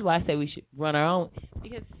say we should run our own,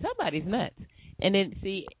 because somebody's nuts. And then,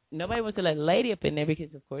 see, nobody wants to let a lady up in there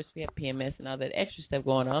because, of course, we have PMS and all that extra stuff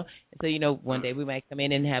going on. And so, one day we might come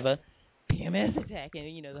in and have a PMS attack,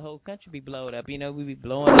 and the whole country be blown up. We be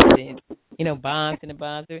blowing up and bombs and the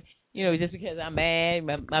bombs. Just because I'm mad,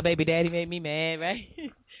 my baby daddy made me mad, right?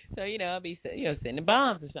 So I'll be sending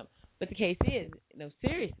bombs or something. But the case is,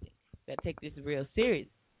 seriously, got to take this real serious.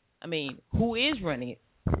 I mean, who is running it?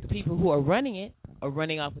 The people who are running it are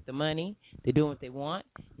running off with the money. They're doing what they want.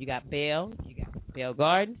 You got Bell, you got Bell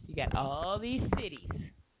Gardens, you got all these cities.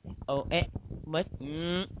 Oh, and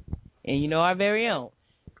our very own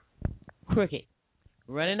Crooked,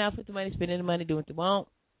 running off with the money, spending the money, doing what they want,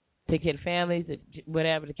 take care of families,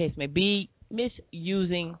 whatever the case may be,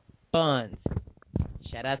 misusing funds.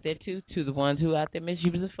 Shout out there, too, to the ones who out there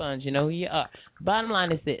misusing funds. You know who you are. Bottom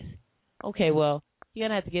line is this. Okay, well, you're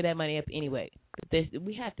going to have to get that money up anyway. But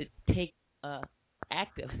we have to take an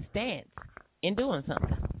active stance in doing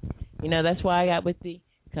something. That's why I got with the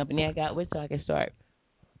company I got with, so I can start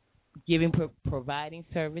providing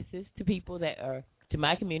services to people that are, to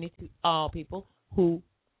my community, to all people who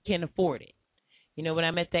can afford it. When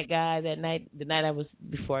I met that guy that night, the night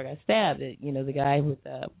before I got stabbed, the guy with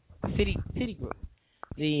Citigroup,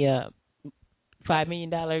 the $5 million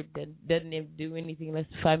that doesn't even do anything less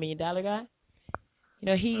than $5 million guy.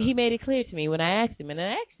 He made it clear to me when I asked him, and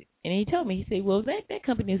he told me, he said, well, that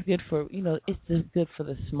company is good for, it's just good for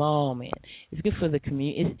the small man. It's good for the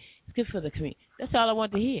community. It's good for the community. That's all I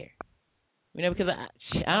want to hear. Because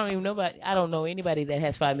I don't know anybody that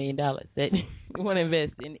has $5 million that want to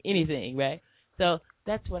invest in anything, right? So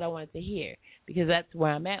that's what I wanted to hear, because that's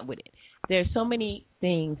where I'm at with it. There's so many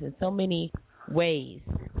things and so many ways,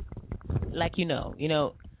 like I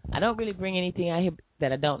don't really bring anything out here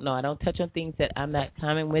that I don't know. I don't touch on things that I'm not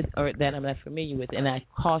common with or that I'm not familiar with, and I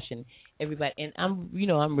caution everybody. And I'm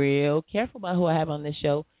real careful about who I have on this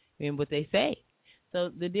show and what they say. So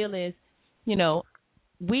the deal is,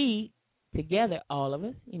 we together, all of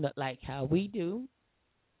us, like how we do,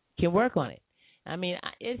 can work on it. I mean,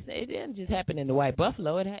 it didn't just happen in the White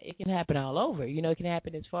Buffalo. It can happen all over. It can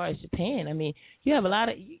happen as far as Japan. I mean, you have a lot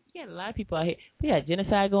of people out here. We got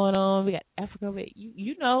genocide going on. We got Africa.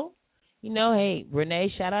 Hey,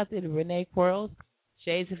 Renee, shout out to the Renee Quarles,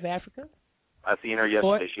 Shades of Africa. I seen her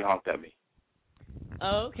yesterday. She honked at me.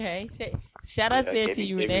 Oh, okay. Shout out there to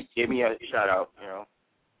you, Renee. Give me a shout out,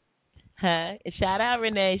 Huh? Shout out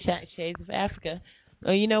Renee, Shades of Africa.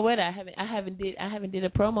 Oh, you know what? I haven't did a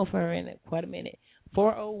promo for her in quite a minute.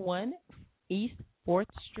 401 East 4th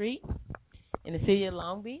Street in the city of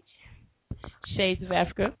Long Beach. Shades of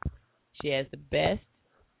Africa. She has the best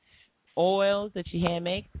oils that she hand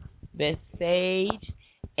makes, best sage,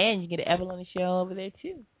 and you get an Evelyn shell over there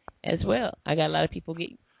too, as well. I got a lot of people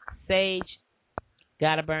get sage.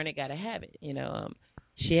 Gotta burn it, gotta have it.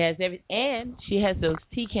 She has and she has those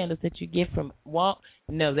tea candles that you get from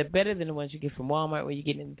No, they're better than the ones you get from Walmart, where you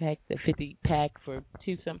get in the pack, the 50 pack for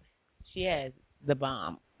 $2 something. She has the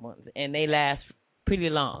bomb ones, and they last pretty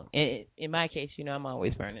long. And in my case, I'm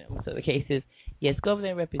always burning them. So the case is, yes, go over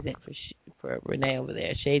there and represent for Renee over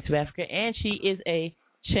there, Shades of Africa, and she is a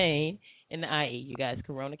chain in the IE. You guys,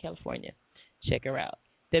 Corona, California. Check her out.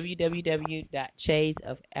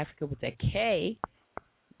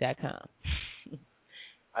 www.shadesofafrica.com.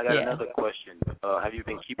 I got another question. Have you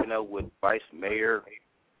been keeping up with Vice Mayor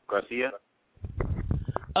Garcia?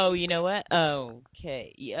 Oh, you know what?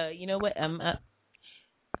 Okay. You know what?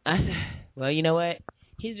 Well, you know what?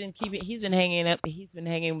 He's been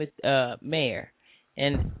hanging with Mayor,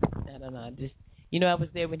 and I don't know. I was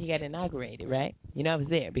there when he got inaugurated, right? I was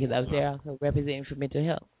there because I was there also representing for mental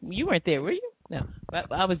health. You weren't there, were you? No, but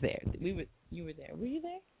I was there. You were there. Were you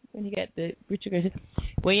there when he got the Richard Garcia?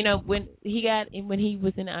 Well, when he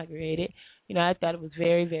was inaugurated, I thought it was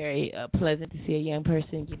very, very pleasant to see a young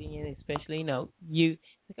person getting in, especially youth.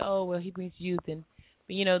 Like, oh well, he brings youth and,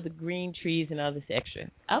 but the green trees and all this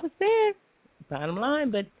extra. I was there, bottom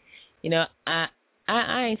line, but I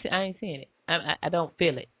ain't seeing it. I don't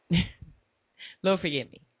feel it. Lord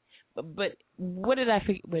forgive me. But what did I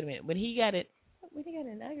forget? Wait a minute. When he got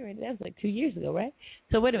inaugurated, that was like 2 years ago, right?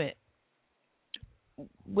 So wait a minute.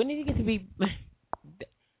 When did he get to be?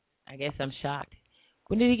 I guess I'm shocked.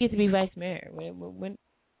 When did he get to be vice mayor? When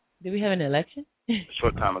did we have an election? A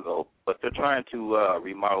short time ago. But they're trying to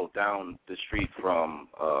remodel down the street from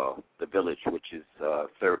the village, which is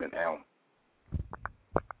 3rd and Elm.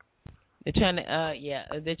 They're trying to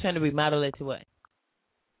they're trying to remodel it to what?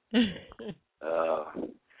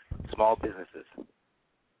 Small businesses,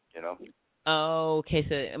 Oh, okay.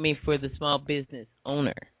 So I mean, for the small business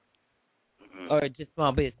owner, or just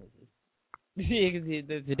small businesses.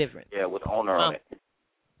 There's a difference. Yeah, with owner on it.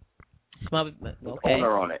 Small. With Okay.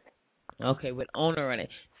 owner on it. Okay, with owner on it.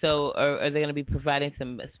 So are they going to be providing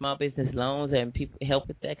some small business loans and people help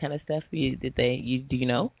with that kind of stuff? Do you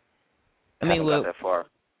know? I haven't got that far.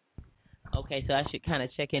 Okay, so I should kind of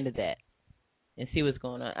check into that and see what's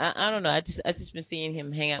going on. I don't know. I just been seeing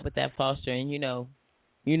him hang out with that Foster, and you know.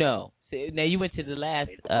 So now you went to the last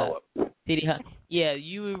City Hall. Yeah,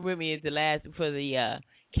 you were with me at the last for the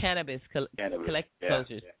cannabis collector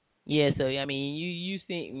closures. Yeah, so I mean, you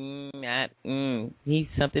see, he's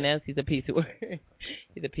something else. He's a piece of work.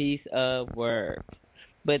 He's a piece of work.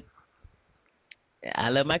 But I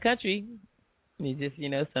love my country. It's just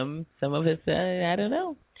some of us I don't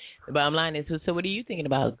know. The bottom line is, so what are you thinking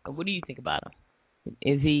about? What do you think about him?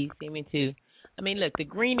 Is he seeming to? I mean, look, the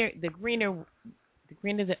greener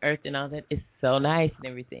the earth and all that is so nice and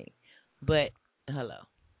everything, but hello,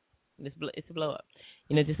 it's a blow up.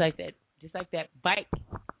 Just like that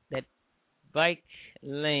bike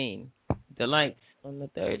lane, the lights on the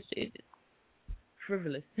third street, it's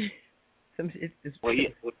frivolous. It's well,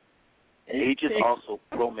 he just also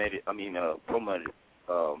promoted.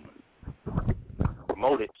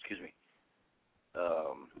 Excuse me.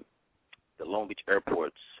 The Long Beach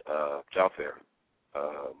Airport's job fair,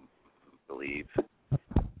 I believe,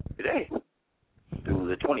 today through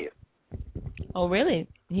the 20th. Oh, really?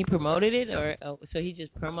 He promoted it, or so he's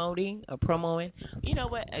just promoting or promoing? You know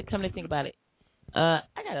what? Come to think about it, I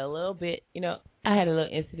got a little bit. I had a little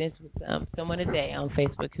incident with someone today on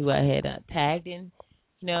Facebook who I had tagged in.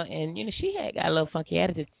 And she had got a little funky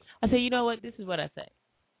attitude. I said, you know what? This is what I say.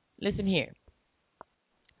 Listen here.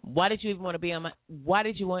 Why did you even want to be on my? Why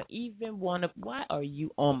are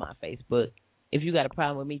you on my Facebook? If you got a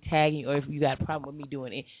problem with me tagging, or if you got a problem with me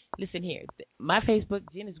doing it, listen here. My Facebook,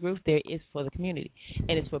 GENA'S Groove Theory, is for the community,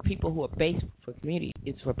 and it's for people who are based for community.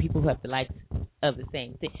 It's for people who have the likes of the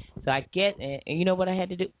same thing. So I get, and you know what I had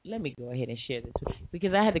to do? Let me go ahead and share this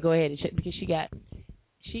because I had to go ahead and share because she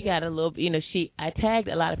got a little. I tagged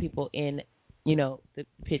a lot of people in, the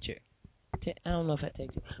picture. I don't know if I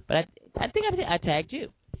tagged you, but I think I tagged you.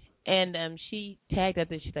 And she tagged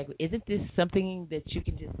up and she's like, isn't this something that you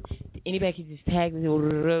can anybody can just tag and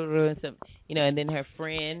some, and then her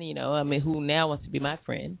friend, who now wants to be my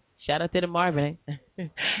friend. Shout out to the Marvin.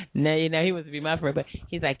 Now, he wants to be my friend, but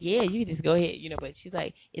he's like, yeah, you can just go ahead, but she's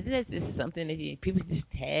like, isn't this something that people just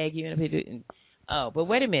tag you? But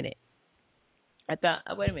wait a minute. I thought,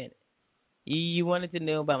 wait a minute. You wanted to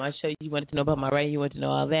know about my show. You wanted to know about my writing. You wanted to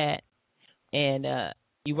know all that. And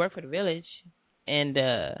you work for the Village. And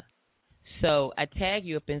so I tag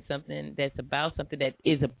you up in something that's about something that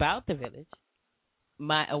is about the Village,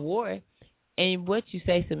 my award, and what you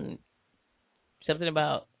say something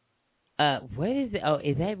about what is it? Oh,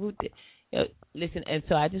 is that listen? And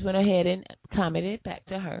so I just went ahead and commented back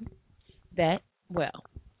to her that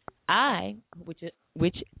I,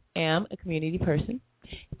 which am a community person,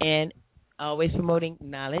 and always promoting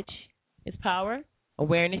knowledge is power,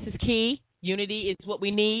 awareness is key. Unity is what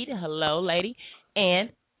we need. Hello, lady. And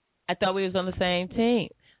I thought we was on the same team.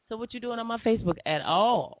 So what you doing on my Facebook at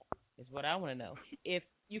all is what I want to know. If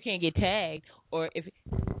you can't get tagged, or if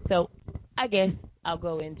so, I guess I'll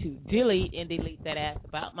go into delete that ass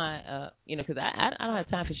about my, because I don't have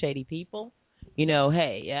time for shady people.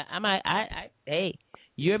 Hey, hey,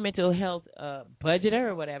 you're a mental health budgeter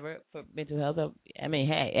or whatever for mental health.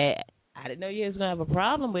 Hey, I didn't know you was gonna have a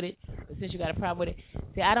problem with it, but since you got a problem with it,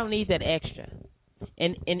 see, I don't need that extra.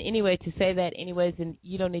 And anyway, to say that, anyways, then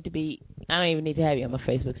you don't need to be. I don't even need to have you on my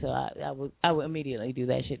Facebook, so I will immediately do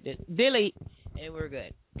that shit. Delete, and we're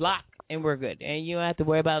good. Block, and we're good. And you don't have to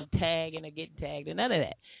worry about tagging or getting tagged or none of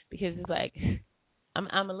that, because it's like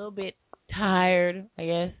I'm a little bit tired, I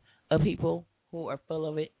guess, of people who are full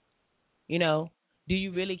of it. Do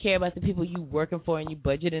you really care about the people you working for and you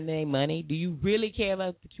budgeting their money? Do you really care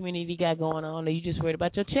about the community you got going on, or you just worried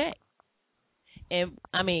about your check? And,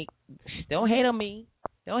 don't hate on me.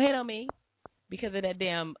 Don't hate on me because of that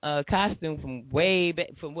damn costume from way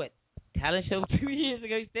back, from what, talent show 2 years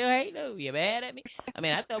ago. You still hate? No, you mad at me?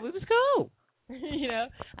 I thought we was cool.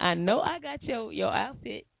 I know I got your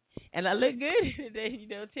outfit, and I look good today,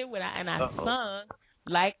 Tim, when I sung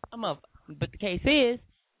like a motherfucker. But the case is,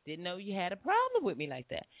 didn't know you had a problem with me like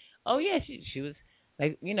that. Oh, yeah, she was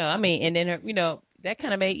like, and then her, that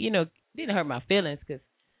kind of made, didn't hurt my feelings because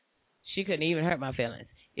she couldn't even hurt my feelings.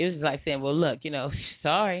 It was like saying, well, look,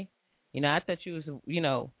 sorry. I thought you was,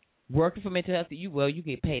 working for mental health. You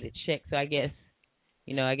get paid a check. So I guess,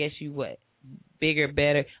 you bigger,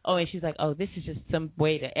 better. Oh, and she's like, oh, this is just some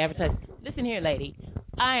way to advertise. Listen here, lady.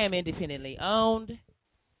 I am independently owned.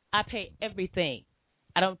 I pay everything.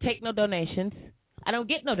 I don't take no donations. I don't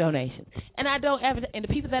get no donations. And I don't advertise. And the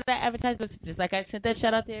people that I advertise with, just like I sent that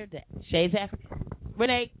shout out there, Shades Africa,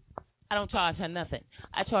 Renee, I don't charge her nothing.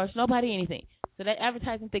 I charge nobody anything. So that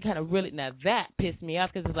advertising thing kind of really, now that pissed me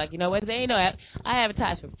off because it's like, you know what, there ain't no, I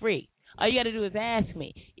advertise for free. All you got to do is ask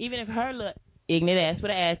me. Even if her little ignorant ass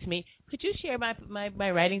would have asked me, could you share my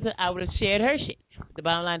writings? I would have shared her shit. The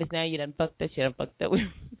bottom line is now you done fucked that shit. I'm fucked up.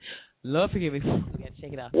 Lord forgive me. We got to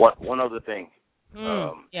check it out. One other thing.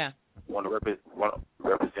 Yeah. Want to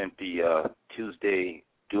represent the Tuesday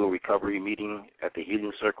dual recovery meeting at the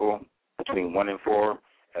Healing Circle between 1 and 4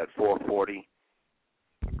 at 440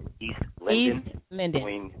 East Linden. East Linden.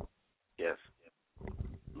 Between, yes,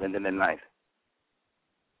 Linden and 9th.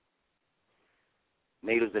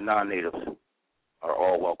 Natives and non-natives are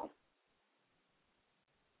all welcome.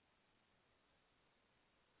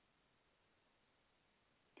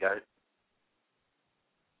 Got it?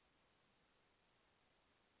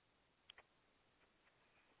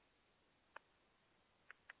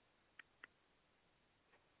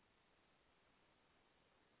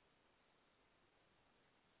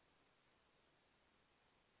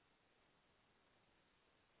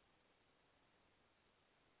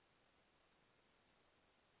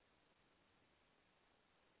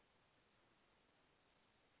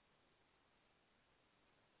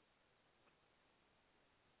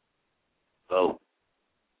 So.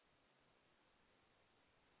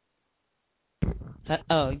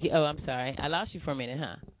 I'm sorry. I lost you for a minute,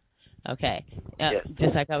 huh? Okay. Yes.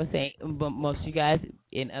 Just like I was saying, but most of you guys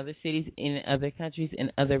in other cities, in other countries,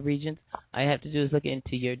 in other regions, all you have to do is look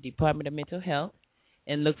into your Department of Mental Health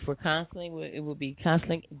and look for counseling. It will be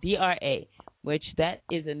counseling, DRA, which that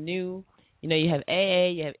is a new, you have AA,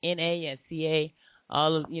 you have NA, you have CA,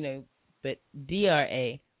 all of, but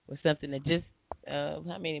DRA was something that just,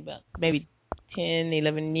 about maybe 10,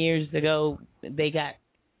 11 years ago, they got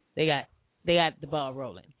the ball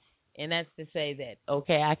rolling. And that's to say that,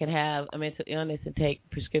 okay, I can have a mental illness and take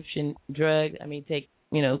prescription drugs. Take,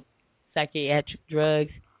 psychiatric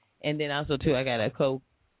drugs. And then also, too, I got a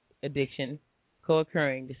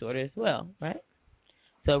co-occurring disorder as well, right?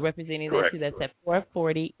 So representing that, too, that's at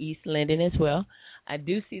 440 East Linden as well. I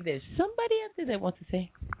do see there's somebody out there that wants to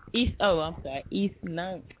say East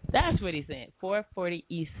 9th. That's what he's saying, 440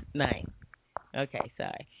 East 9th. Okay,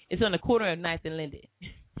 sorry. It's on the corner of 9th and Linden.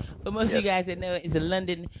 But most of you guys that know it is the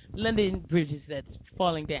London bridges that's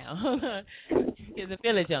falling down. Because the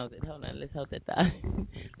village owns it. Hold on, let's hold that thought.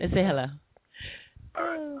 Let's say hello. All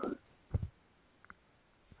right.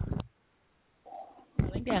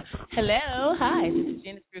 Falling down. Hello, hi. This is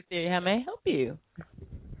GENA'S GROOVE THEORY. How may I help you?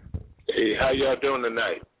 Hey, how y'all doing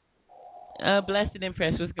tonight? Blessed and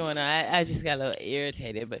impressed. What's going on? I just got a little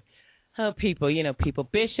irritated, but people, people.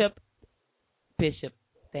 Bishop,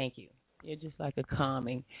 thank you. You're just like a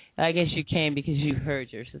calming. I guess you came because you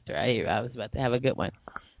heard your sister. I was about to have a good one.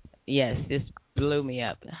 Yes, this blew me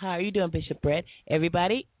up. How are you doing, Bishop Brett?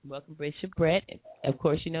 Everybody, welcome, Bishop Brett. Of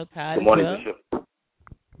course, Todd. Good morning, Bishop.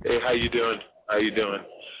 Hey, how you doing?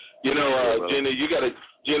 Jenna, you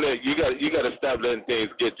gotta stop letting things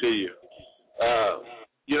get to you.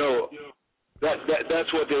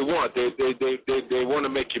 That's what they want. They want to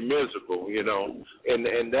make you miserable,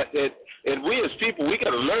 and we as people, we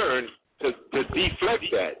got to learn to deflect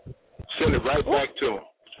that, send it right back to them.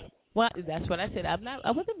 Well, that's what I said. I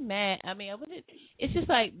wasn't mad. I wasn't. It's just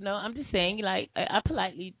like, no, I'm just saying, like, I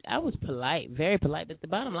was polite, very polite, but the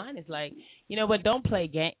bottom line is like, what, don't play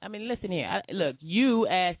game. Listen here. Look, you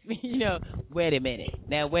asked me, wait a minute.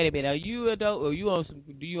 Are you adult or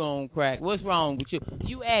do you own crack? What's wrong with you?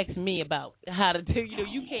 You asked me about how to do,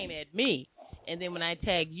 you came at me, and then when I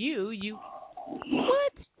tag you,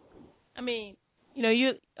 what?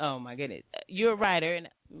 Oh my goodness, you're a writer, and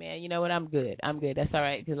man, you know what? I'm good. That's all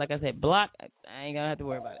right. Because like I said, block. I ain't gonna have to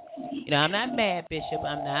worry about it. I'm not mad, Bishop.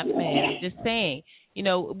 I'm not mad. I'm just saying, we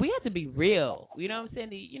have to be real. You know what I'm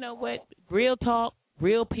saying? You know what? Real talk,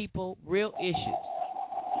 real people, real issues.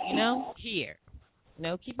 Here.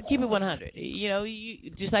 Keep it 100.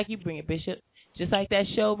 You just like you bring it, Bishop. Just like that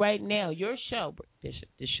show right now, your show, Bishop.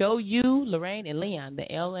 The show you, Lorraine, and Leon,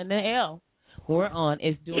 the L and the L, we're on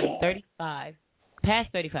is doing 35.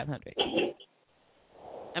 Past 3,500.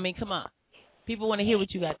 Come on. People want to hear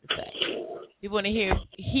what you got to say. People want to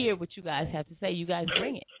hear what you guys have to say. You guys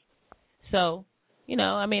bring it. So,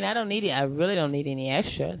 I don't need it. I really don't need any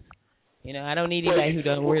extras. I don't need anybody who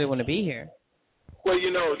doesn't really want to be here. Well,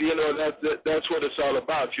 that's what it's all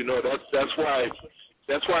about. That's why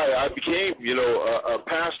That's why I became, a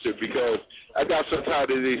pastor, because I got so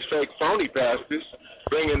tired of these fake, phony pastors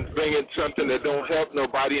bringing something that don't help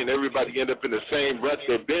nobody, and everybody end up in the same rut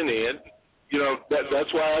they've been in.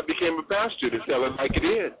 That's why I became a pastor, to tell it like it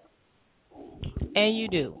is. And you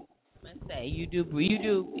do. Let's say you do.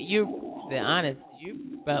 You're honest. You're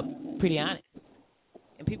pretty honest,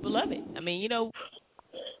 and people love it. I mean, Well,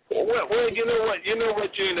 you know what,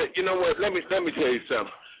 Gina. You know what? Let me tell you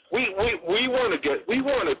something. We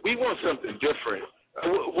want something different.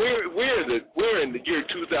 We're in the year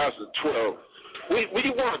 2012. We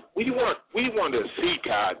want to see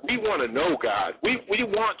God. We want to know God. We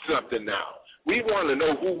want something now. We want to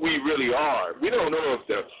know who we really are. We don't know if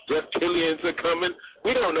the reptilians are coming.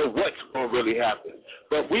 We don't know what's going to really happen.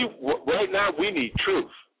 But right now we need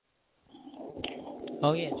truth.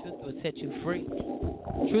 Oh yeah, truth will set you free.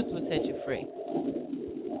 Truth will set you free.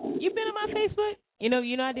 You been on my Facebook? You know,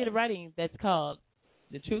 I did a writing that's called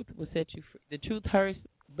 "The Truth Will Set You Free." The truth hurts,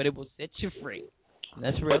 but it will set you free.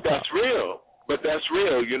 That's real. But that's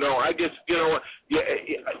real. I guess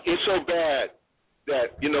it's so bad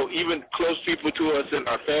that even close people to us in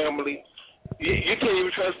our family, you can't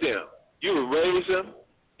even trust them. You will raise them.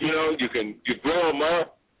 You grow them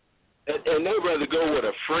up, and they'd rather go with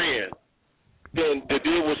a friend than to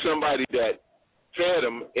deal with somebody that fed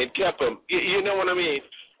them and kept them. You know what I mean?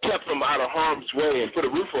 Kept them out of harm's way and put a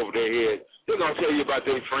roof over their head. They're gonna tell you about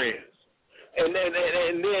their friends, and then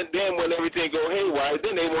when everything go haywire,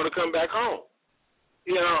 then they want to come back home.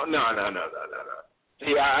 No.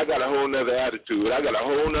 See, I got a whole nother attitude. I got a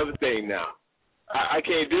whole nother thing now. I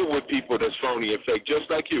can't deal with people that's phony and fake, just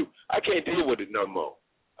like you. I can't deal with it no more.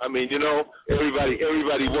 I mean, everybody in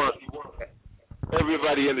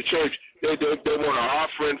the church, they want an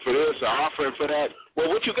offering for this, an offering for that. Well,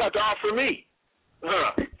 what you got to offer me?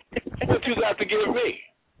 Huh? What you got to give me?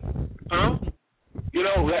 Huh?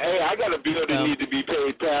 Hey, I got a bill that need to be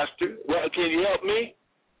paid, Pastor. Well, can you help me?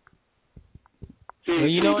 See,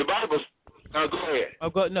 the Bible. Go ahead.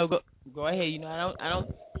 Go ahead. I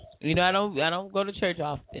don't go to church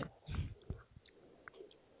often.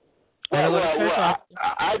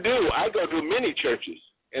 I do. I go to many churches,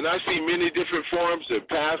 and I see many different forms of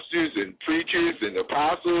pastors and preachers and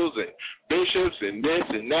apostles and bishops and this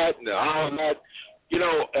and that and all that.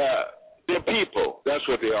 They're people. That's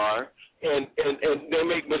what they are, and they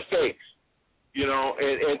make mistakes.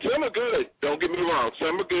 And some are good. Don't get me wrong.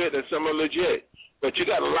 Some are good and some are legit. But you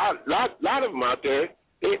got a lot of them out there.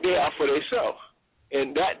 They are for themselves,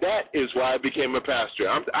 and that is why I became a pastor.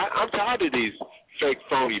 I'm tired of these fake,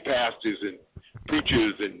 phony pastors and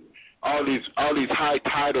preachers and all these high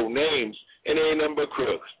title names, and they ain't nothing but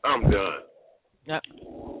crooks. I'm done.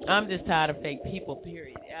 I'm just tired of fake people.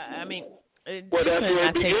 Period. I mean, that's where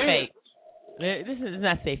it begins. This is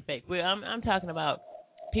not say fake. I'm talking about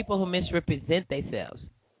people who misrepresent themselves.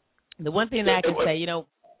 The one thing that I can say, you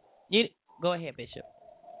go ahead, Bishop.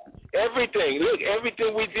 Everything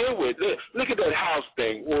we deal with. Look at that house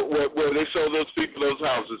thing where they sold those people those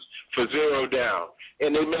houses for $0 down,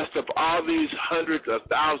 and they messed up all these hundreds of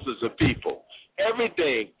thousands of people.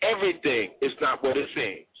 Everything is not what it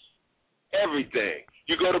seems. Everything.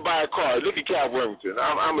 You go to buy a car. Look at Cal Worthington.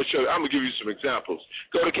 I'm gonna give you some examples.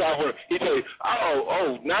 Go to Cal Worthington. He tell you,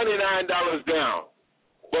 $99 down,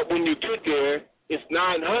 but when you get there, it's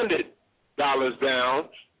 $900 down,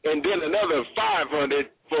 and then another $500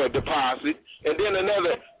 for a deposit, and then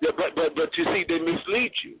another. But you see, they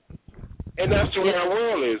mislead you, and that's the way our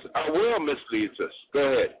world is. Our world misleads us. Go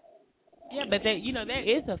ahead. Yeah, but there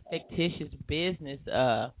is a fictitious business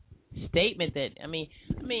statement that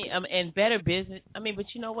and better business.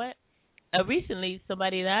 But you know what? Recently,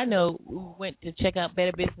 somebody that I know went to check out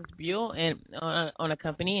Better Business Bureau and on a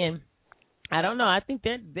company, and I don't know. I think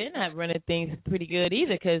they're not running things pretty good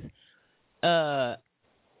either, because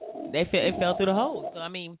it fell through the hole. So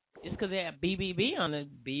just because they have BBB on the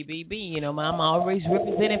BBB, I'm always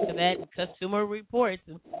represented for that. Consumer Reports,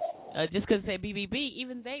 and just because they say BBB,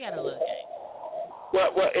 even they got a little game.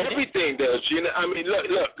 Well, everything does.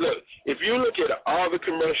 Look. If you look at all the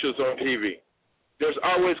commercials on TV, there's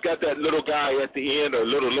always got that little guy at the end or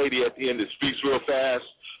little lady at the end that speaks real fast.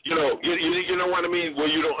 You know what I mean? Where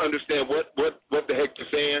you don't understand what the heck they're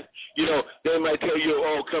saying. They might tell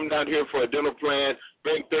you, come down here for a dental plan,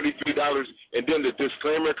 bring $33, and then the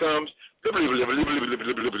disclaimer comes, and you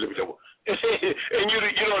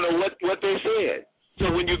don't know what they said.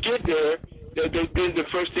 So when you get there, then the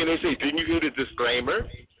first thing they say, didn't you hear the disclaimer?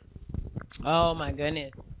 Oh my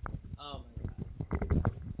goodness. Oh my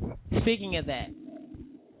God. Speaking of that,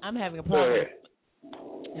 I'm having a problem.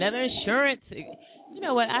 Another insurance. You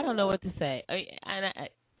know what? I don't know what to say.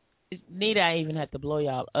 need I even have to blow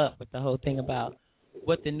y'all up with the whole thing about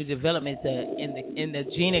what the new developments are in the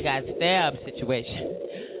Gina got stabbed situation?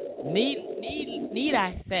 Need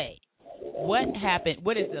I say what happened?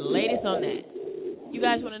 What is the latest on that? You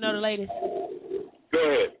guys want to know the latest? Go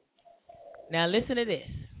ahead. Now listen to this.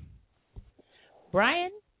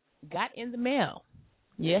 Brian got in the mail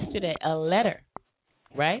yesterday a letter,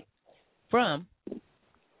 right, from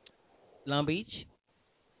Long Beach,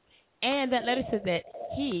 and that letter says that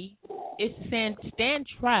he is to stand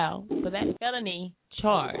trial for that felony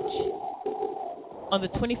charge on the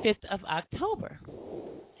 25th of October.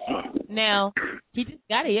 Now, he just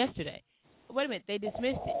got it yesterday. Wait a minute, they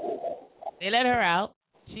dismissed it. They let her out.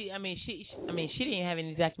 She didn't have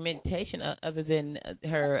any documentation other than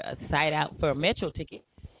her sight out for a Metro ticket.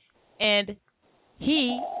 And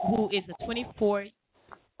he, who is a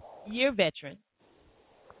 24-year veteran,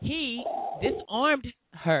 he disarmed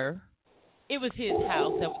her. It was his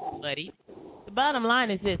house that was bloodied. The bottom line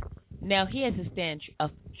is this. Now, he has to stand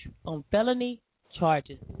on felony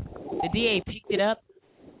charges. The DA picked it up.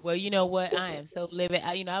 Well, you know what? I am so livid.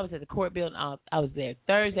 I was at the court building. I was there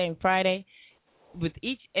Thursday and Friday with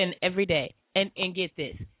each and every day. And get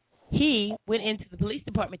this. He went into the police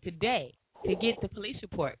department today to get the police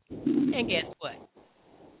report. And guess what?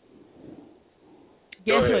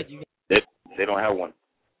 Guess what? They don't have one.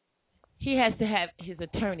 He has to have his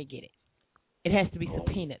attorney get it. It has to be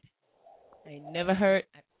subpoenaed. I never heard.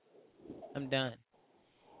 I'm done.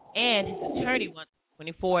 And his attorney wants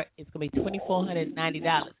 24. It's gonna be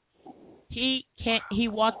 $2,490. He can't. He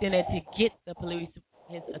walked in there to get the police.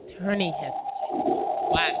 His attorney has.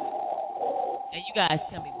 Wow. Now you guys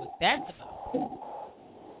tell me what that's about.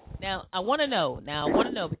 Now I want to know.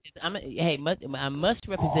 Because I must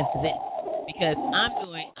represent this because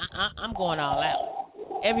I'm going all out.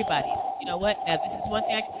 Everybody, you know what? Now this is one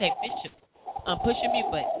thing I can say, Bishop. I'm pushing me,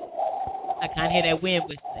 but I can't hear that wind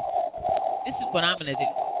whistling. This is what I'm gonna do.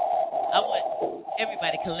 I want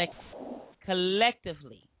everybody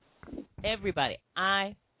collectively. Everybody.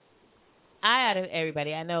 Out of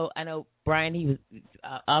everybody. I know. Brian, he was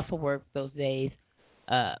off of work those days.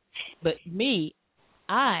 But me,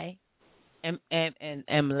 I am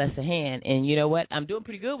Melissa Hand, and you know what? I'm doing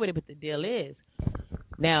pretty good with it. But the deal is,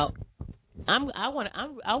 now I want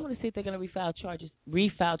to see if they're going to refile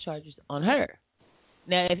charges on her.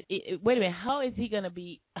 Now, wait a minute, how is he going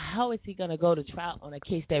to go to trial on a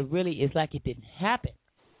case that really is like it didn't happen?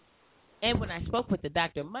 And when I spoke with the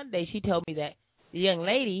doctor Monday, she told me that the young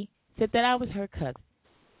lady said that I was her cousin.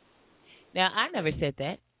 Now, I never said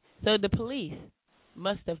that. So the police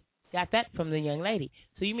must have got that from the young lady.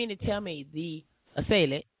 So you mean to tell me the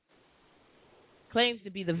assailant claims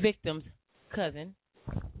to be the victim's cousin,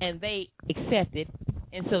 and they accept it,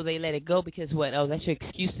 and so they let it go because what? Oh, that's your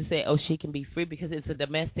excuse to say, oh, she can be free because it's a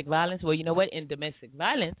domestic violence? Well, you know what? In domestic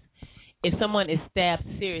violence, if someone is stabbed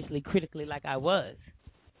seriously, critically like I was,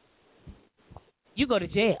 you go to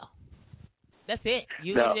jail. That's it.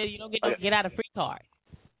 You don't get no get out of free card.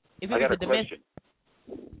 If I got a domestic,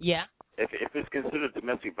 question. Yeah. If it's considered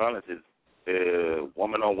domestic violence, is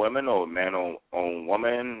woman on woman or man on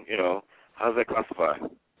woman? You know, how's that classified?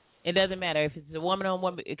 It doesn't matter if it's a woman on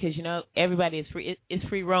woman because everybody is free. It's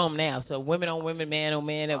free roam now. So women on women, man on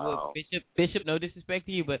man. Wow. Bishop, no disrespect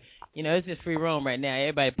to you, but it's just free roam right now.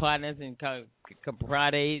 Everybody partners and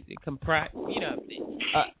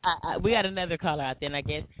we got another caller out there, and I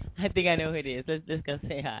think I know who it is. Let's go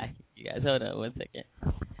say hi. You guys, hold on 1 second.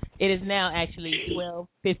 It is now actually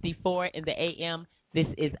 12:54 in the a.m. This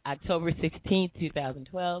is October 16th,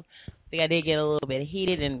 2012. I think I did get a little bit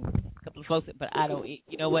heated and a couple of folks, but I don't.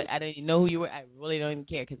 You know what? I don't even know who you were. I really don't even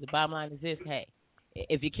care because the bottom line is this: hey,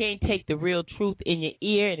 if you can't take the real truth in your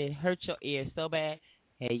ear and it hurts your ear so bad,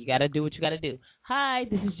 hey, you got to do what you got to do. Hi,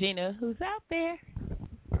 this is Gina. Who's out there?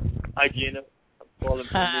 Hi, Gina. I'm calling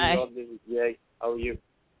from New York. This is Jay. How are you?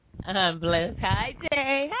 I'm blessed. Hi,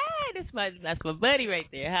 Jay. Hi, that's my buddy right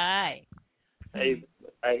there. Hi. Hey,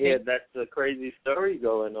 I hear that's a crazy story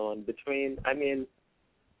going on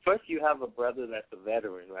first you have a brother that's a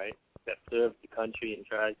veteran, right, that served the country and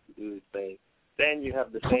tries to do his thing. Then you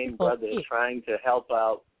have the same brother trying to help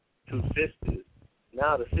out two sisters.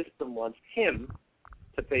 Now the system wants him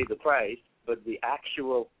to pay the price, but the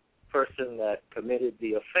actual person that committed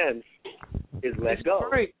the offense is let go.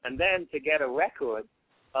 And then to get a record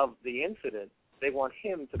of the incident, they want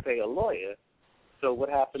him to pay a lawyer. So what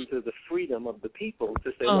happened to the freedom of the people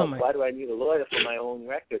to say, why do I need a lawyer for my own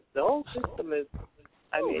record? The whole system is,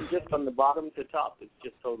 just from the bottom to top, it's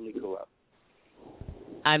just totally corrupt.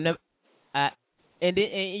 And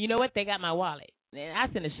you know what? They got my wallet. And I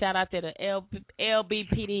send a shout out to the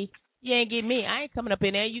LBPD You ain't get me. I ain't coming up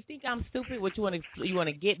in there. You think I'm stupid? What you want to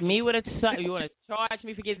get me with a? You want to charge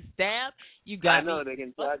me for getting stabbed? You got I know me. they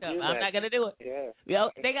can charge you. I'm not gonna do it. Yeah. You know,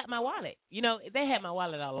 they got my wallet. You know, they had my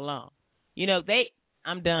wallet all along. You know,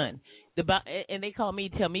 I'm done. And they call me,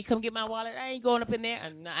 tell me, come get my wallet. I ain't going up in there.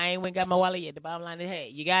 I ain't went got my wallet yet. The bottom line is, hey,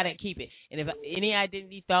 you got it, keep it. And if any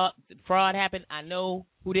identity fraud happened, I know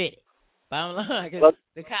who did it. Bottom line, because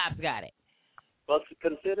the cops got it. But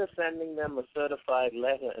consider sending them a certified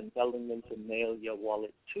letter and telling them to mail your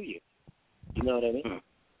wallet to you. You know what I mean?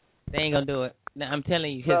 They ain't going to do it. No, I'm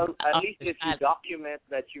telling you. So at least if you document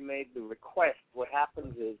that you made the request, what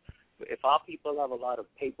happens is if our people have a lot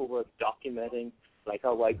of paperwork documenting, like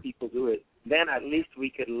how white people do it, then at least we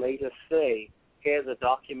could later say, here's a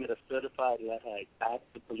document, a certified letter. I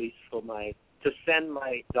asked the police to send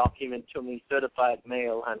my document to me, certified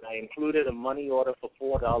mail, and I included a money order for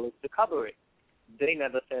 $4 to cover it. They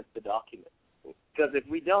never sent the document. Because if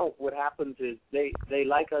we don't, what happens is they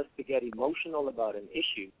like us to get emotional about an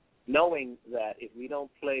issue, knowing that if we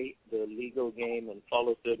don't play the legal game and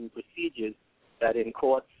follow certain procedures, that in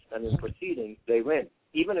courts and in proceedings, they win.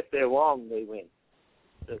 Even if they're wrong, they win.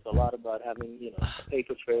 There's a lot about having, a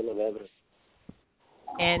paper trail of evidence.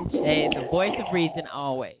 And the voice of reason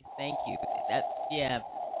always. Thank you.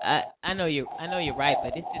 I know you're right,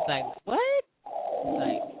 but it's just like, what? It's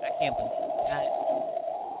like, I can't believe it.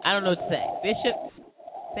 I don't know what to say. Bishop,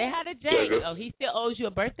 say hi to Jay. Oh, he still owes you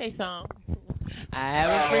a birthday song. I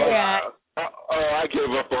haven't forgot. I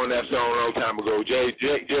gave up on that song a long time ago.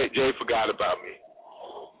 Jay forgot about me.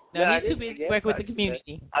 No, he's too busy working with the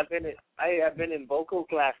community. I have been in vocal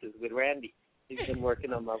classes with Randy. He's been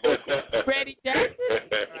working on my vocals. Randy Jackson?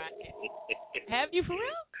 Have you for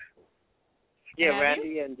real? Yeah,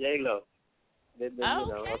 Randy and J-Lo.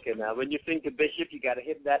 Okay, now when you sing to Bishop, you got to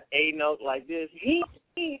hit that A note like this.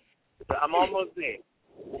 So I'm almost there.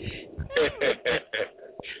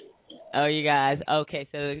 Oh, you guys. Okay,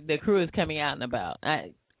 so the crew is coming out and about.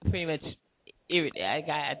 I pretty much irritated.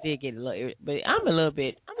 I did get a little irritated, but I'm a little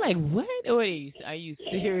bit. I'm like, what? Are you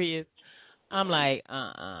serious? I'm like,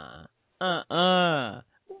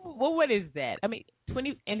 Well, what is that? I mean,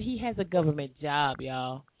 20, and he has a government job,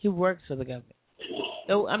 y'all. He works for the government.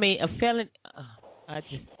 So, I mean, a felon.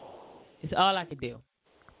 It's all I could do.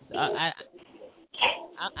 I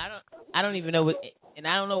don't even know what, and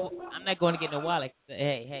I don't know. I'm not going to get no wallet.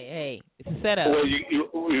 Hey, it's a setup. Well,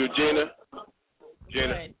 you Gina.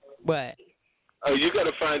 What? You got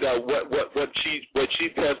to find out what she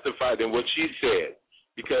testified and what she said,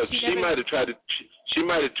 because she might have tried to. She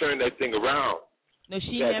might have turned that thing around. No,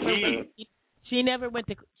 she never went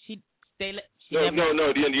to. No,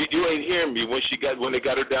 you ain't hearing me. When they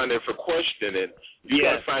got her down there for questioning, you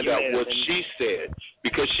got to find out what she said,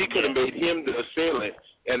 because she could have made him the assailant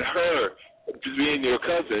and her, being your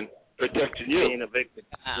cousin, protecting you. Being a victim.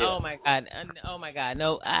 Oh my God!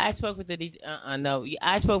 No, I spoke with the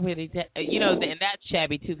I spoke with the and that's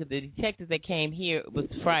shabby too, because the detective that came here was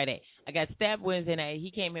Friday. I got stabbed Wednesday night.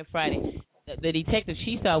 He came here Friday. The detective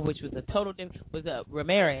she saw, which was a total different, was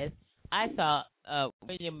Ramirez. I saw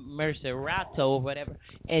William Mercerato or whatever,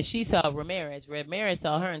 and she saw Ramirez. Ramirez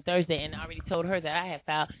saw her on Thursday and already told her that I had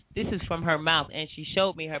filed. This is from her mouth, and she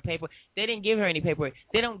showed me her paperwork. They didn't give her any paperwork.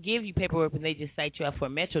 They don't give you paperwork when they just cite you out for a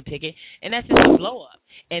Metro ticket, and that's just a blow up.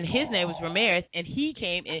 And his name was Ramirez, and he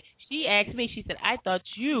came and she asked me. She said, "I thought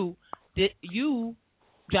you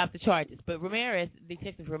dropped the charges," but Ramirez,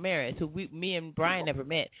 Detective Ramirez, who me and Brian never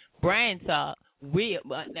met. Brian saw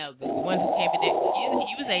now the one who came in there.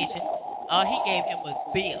 He was Asian. All he gave him was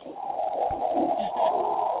Bill.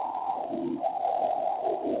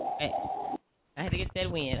 I had to get that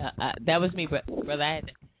win. That was me, brother.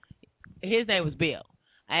 His name was Bill.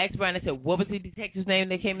 I asked Brian. I said, "What was the detective's name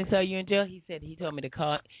that came and saw you in jail?" He told me to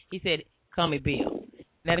call. He said, "Call me Bill."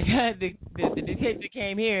 Now the detective that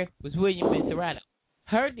came here was William Mercerato.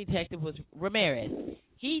 Her detective was Ramirez.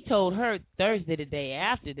 He told her Thursday, the day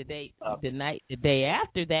after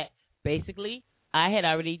that, basically, I had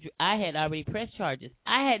already pressed charges.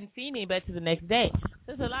 I hadn't seen anybody till the next day.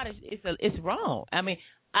 So it's a lot of it's wrong. I mean,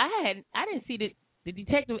 I didn't see the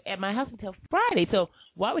detective at my house until Friday. So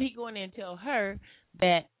why would he go in there and tell her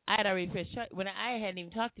that I had already pressed charges when I hadn't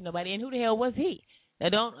even talked to nobody? And who the hell was he?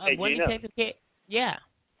 Now one detective can't. Yeah.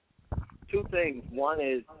 Two things. One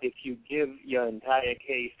is, if you give your entire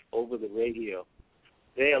case over the radio,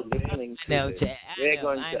 they are listening to this. They're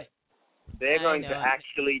going to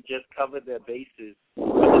actually just cover their bases. But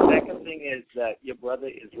the second thing is that your brother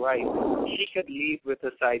is right. She could leave with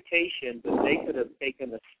a citation, but they could have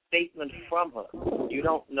taken a statement from her. You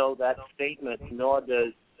don't know that statement, nor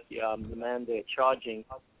does the man they're charging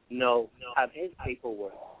have his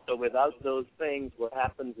paperwork. So without those things, what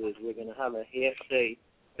happens is we're going to have a hearsay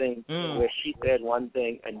thing where she said one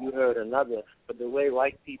thing and you heard another. But the way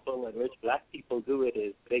white people and rich black people do it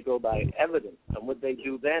is they go by evidence. And what they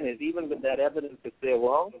do then is even with that evidence, if they're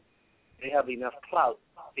wrong, they have enough clout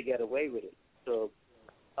to get away with it. So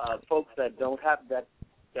folks that don't have that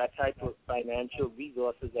type of financial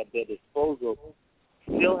resources at their disposal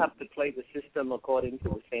still have to play the system according to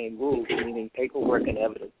the same rules, meaning paperwork and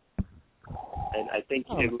evidence. And I think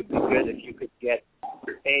it would be good if you could get,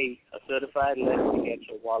 A, a certified letter to get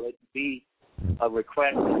your wallet, B, a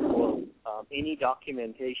request for any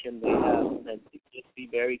documentation they have, and just be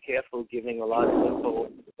very careful giving a lot of info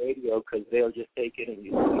on the radio because they'll just take it and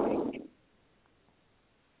use it.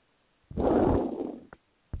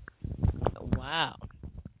 Wow.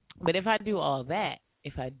 But if I do all that,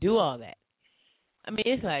 I mean,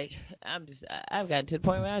 it's like I've gotten to the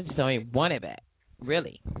point where I just don't even want it back.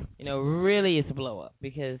 Really, really, it's a blow up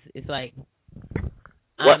because it's like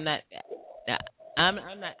I'm not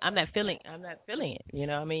feeling it.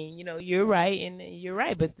 I mean, you're right and you're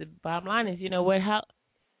right, but the bottom line is,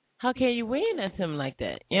 how can you win at something like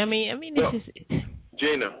that? I mean, it's just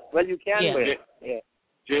Gina. Well, you can win. Yeah.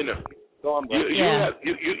 Gina. Go on, bro.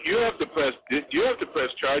 You have to press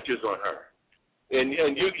charges on her. And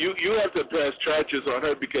you have to press charges on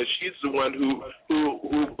her because she's the one who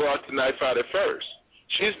brought the knife out at first.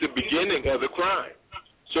 She's the beginning of the crime.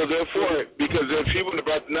 So therefore, because if she wouldn't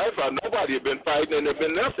have brought the knife out, nobody had been fighting and there'd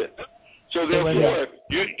been nothing. So therefore,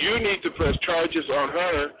 you need to press charges on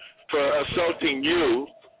her for assaulting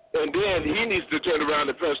you, and then he needs to turn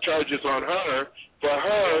around and press charges on her for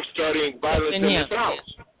her starting violence in his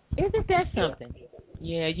house. Isn't that something?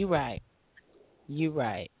 Yeah, you're right.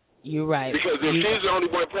 Because if she's the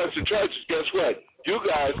only one pressing charges, guess what? You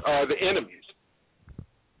guys are the enemies.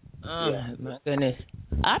 Oh, my goodness.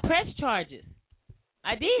 I pressed charges.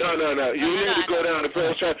 I did. No. You need to go down and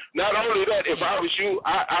press charges. Not only that, if I was you,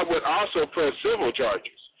 I would also press civil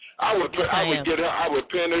charges. I would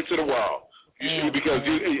pin her to the wall. You see, because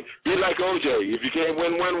you're like OJ. If you can't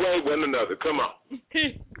win one way, win another. Come on.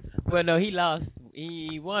 Well, no, he lost.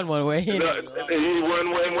 He won one way. He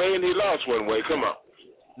won one way and he lost one way. Come on.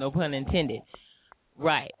 No pun intended.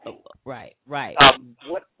 Right.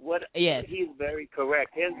 Yes. He's very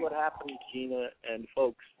correct. Here's what happens, Gina and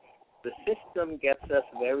folks. The system gets us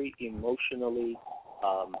very emotionally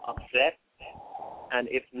upset, and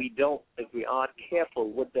if we aren't careful,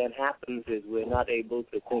 what then happens is we're not able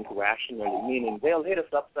to think rationally, meaning they'll hit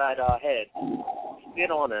us upside our head, spit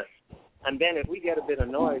on us, and then if we get a bit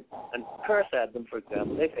annoyed and curse at them, for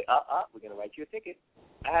example, they say, we're going to write you a ticket.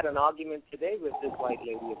 I had an argument today with this white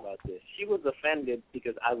lady about this. She was offended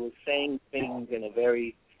because I was saying things in a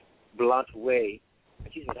very blunt way.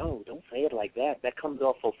 And she said, don't say it like that. That comes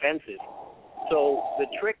off offensive. So the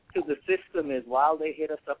trick to the system is while they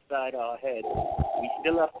hit us upside our head, we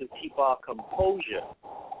still have to keep our composure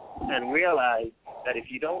and realize that if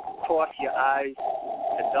you don't cross your eyes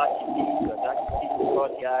and dot your T's or dot your T's and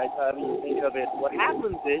cross your eyes, however you think of it, what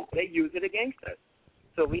happens is they use it against us.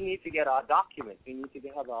 So we need to get our documents. We need to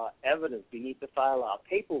have our evidence. We need to file our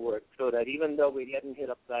paperwork so that even though we're getting hit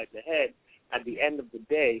upside the head, at the end of the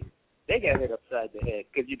day, they get hit upside the head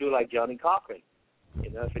because you do like Johnny Cochran.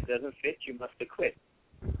 If it doesn't fit, you must acquit.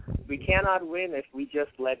 We cannot win if we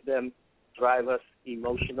just let them drive us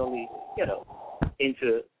emotionally,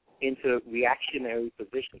 into reactionary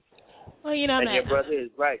positions. Well, your brother is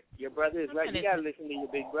right. You got to listen to your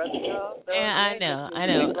big brother. I know.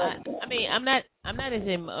 I mean, I'm not as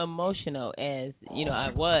emotional as I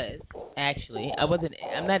was actually.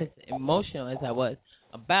 I'm not as emotional as I was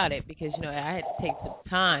about it because I had to take some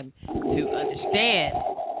time to understand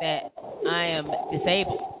that I am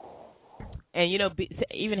disabled, and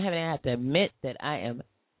even having to have to admit that I am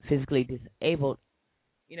physically disabled.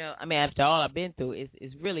 After all I've been through,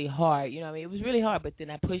 it's really hard. It was really hard, but then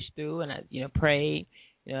I pushed through and I, prayed.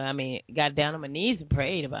 Got down on my knees and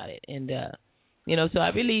prayed about it, and so I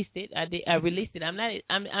released it. I released it.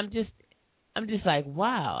 I'm just like,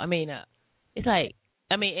 wow. It's like,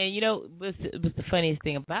 and what's the funniest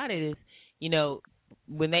thing about it is,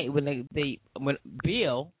 when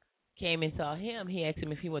Bill came and saw him, he asked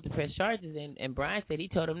him if he wanted to press charges, and Brian said he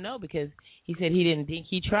told him no because he said he didn't think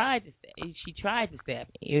she tried to stab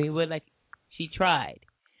me. He was like, she tried.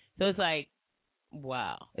 So it's like,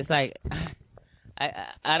 wow. It's like,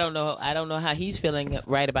 I don't know how he's feeling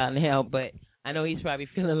right about now, but I know he's probably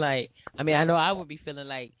feeling like, I know I would be feeling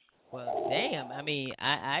like, well, damn.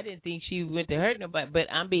 I didn't think she went to hurt nobody, but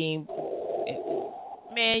I'm being,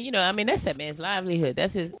 man, that's that man's livelihood.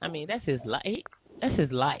 That's his life. That's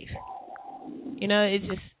his life. It's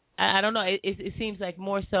just, I don't know. It seems like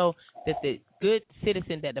more so that the good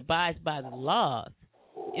citizen that abides by the laws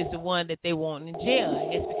is the one that they want in jail.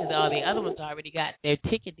 I guess because all the other ones already got their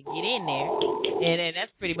ticket to get in there, and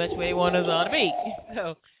that's pretty much where they want us all to be.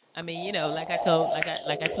 So, I mean, like I told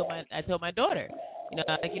my daughter, what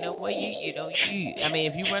I mean,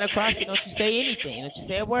 if you run across it, don't you say anything, don't you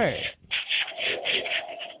say a word.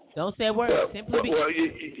 Don't say a word. Simply well,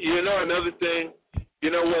 another thing,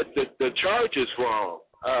 you know what? The charge is wrong.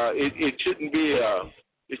 It shouldn't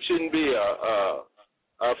be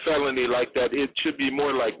a felony like that. It should be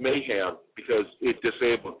more like mayhem because it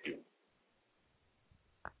disabled you.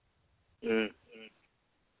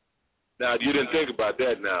 Now, you didn't think about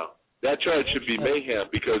that. Now that charge should be mayhem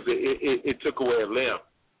because it took away a limb.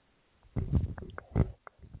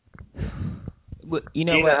 Well,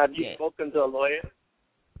 Gina, have you spoken to a lawyer?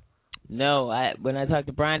 No, when I talked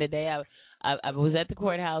to Brian today, I was at the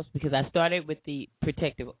courthouse because I started with the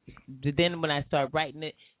protective. Then when I started writing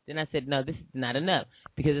it, then I said, no, this is not enough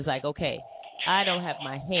because it's like, okay, I don't have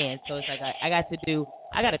my hands, so it's like I got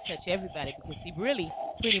to touch everybody because really,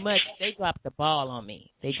 pretty much, they dropped the ball on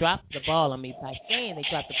me. They dropped the ball on me. By saying they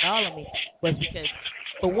dropped the ball on me was because,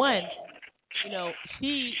 for one,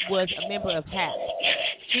 she was a member of HAP.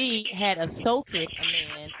 She had assaulted a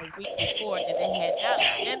man a week before, and they had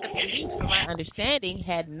knowledge. And the police, from my understanding,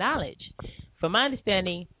 had knowledge. From my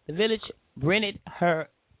understanding, the village rented her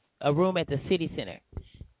a room at the city center.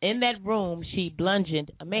 In that room, she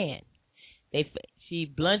bludgeoned a man. She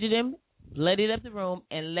bludgeoned him, bloodied up the room,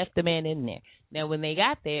 and left the man in there. Now, when they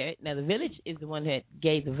got there, the village is the one that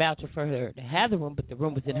gave the voucher for her to have the room, but the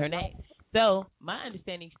room was in her name. So, my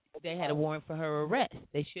understanding, they had a warrant for her arrest.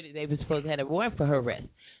 They were supposed to have a warrant for her arrest.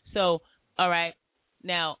 So, all right,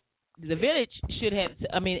 now, the village should have,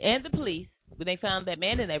 and the police, when they found that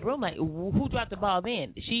man in that room, like, who dropped the ball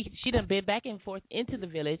then? She done been back and forth into the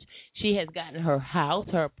village. She has gotten her house,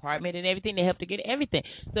 her apartment, and everything. They helped her get everything.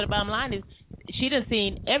 So, the bottom line is, she done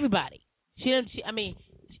seen everybody. She done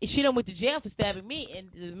went to jail for stabbing me, and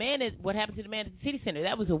what happened to the man at the city center?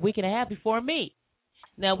 That was a week and a half before me.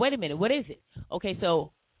 Now, wait a minute. What is it? Okay,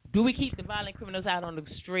 so do we keep the violent criminals out on the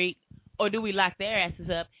street, or do we lock their asses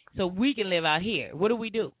up so we can live out here? What do we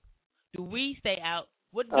do? Do we stay out?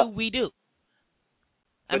 What do we do?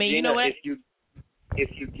 I mean, Gina, you know what? If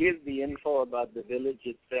you give the info about the village,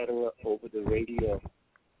 etc., over the radio,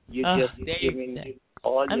 you're just giving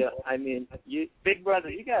all your. Big brother,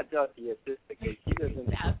 you got to talk to your sister because she doesn't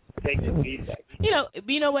take the feedback.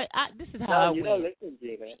 You know what? This is how I win. You don't listen,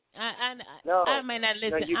 Gina. I may not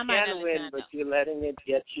listen. No, you can win, but you're letting it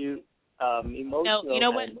get you emotional. No, you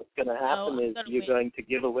know what? And what's going to happen is you're going to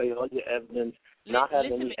give away all your evidence, not have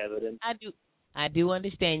any evidence. I do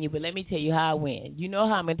understand you, but let me tell you how I win. You know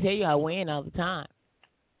how I'm going to tell you I win all the time.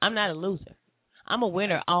 I'm not a loser. I'm a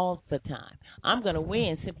winner all the time. I'm going to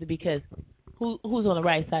win simply because who's on the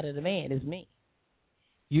right side of the man is me.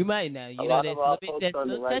 You might know. A lot of our folks on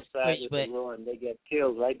the right side of the law, and they get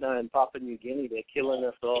killed. Right now in Papua New Guinea, they're killing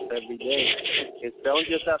us off every day. It don't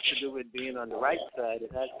just have to do with being on the right side.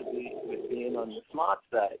 It has to be with being on the smart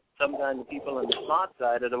side. Sometimes the people on the smart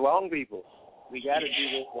side are the wrong people. We got to do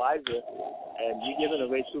this wiser, and you're giving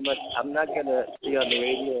away too much. I'm not going to be on the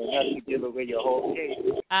radio and have you give away your whole case.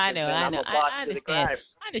 I know. I understand.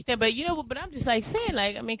 But I'm just like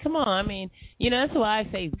saying, come on. That's why I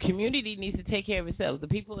say community needs to take care of itself. The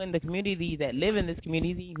people in the community that live in this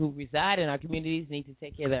community, who reside in our communities, need to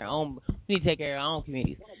take care of their own. We need to take care of our own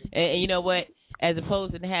communities. And you know what? As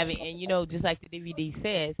opposed to having, just like the DVD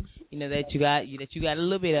says, that you got a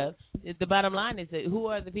little bit of. The bottom line is that who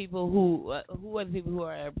are the people who are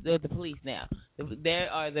the police now? There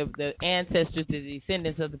are the ancestors, the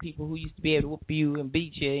descendants of the people who used to be able to whoop you and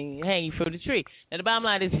beat you and hang you from the tree. Now the bottom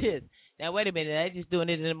line is this. Now wait a minute, they're just doing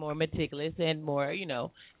it in a more meticulous and more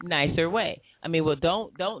nicer way.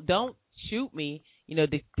 Don't shoot me,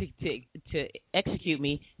 to execute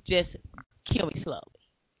me. Just kill me slowly.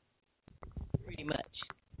 Pretty much.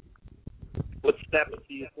 What steps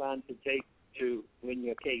do you plan to take to win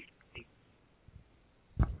your case?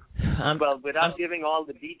 Without giving all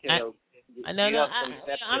the details.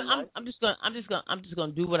 I'm just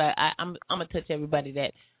gonna do what I'm gonna touch everybody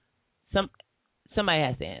that somebody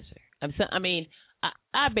has to answer.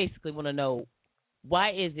 I basically want to know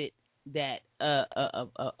why is it that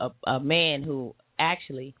a man who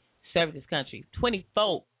actually served this country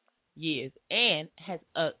 24 years and has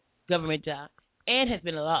a government job and has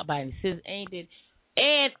been a law-abiding citizen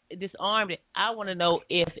and disarmed. I want to know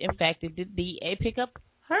if, in fact, did the DA pick up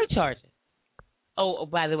her charges? Oh,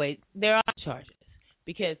 by the way, there are charges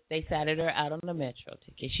because they cited her out on the Metro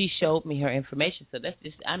ticket. She showed me her information, so that's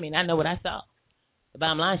just. I know what I saw. The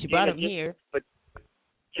bottom line, she brought him here. But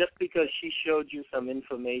just because she showed you some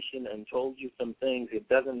information and told you some things, it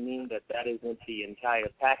doesn't mean that that isn't the entire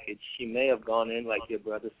package. She may have gone in, like your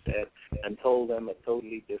brother said, and told them a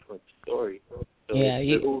totally different story. So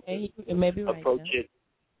you may be right. Approach it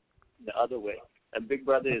the other way. And Big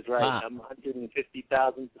Brother is right. Wow. I'm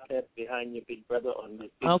 150,000% behind your Big Brother on this.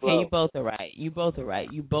 Okay, you both are right. You both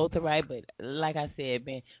are right. But like I said,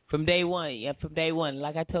 man, from day one,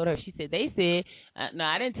 like I told her, she said, they said, no,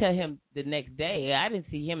 I didn't tell him the next day. I didn't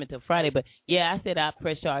see him until Friday. But, yeah, I said I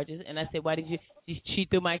pressed charges. And I said, why did you, she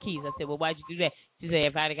threw my keys. I said, well, why'd you do that? She said,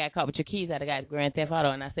 if I'd have got caught with your keys, I'd have got Grand Theft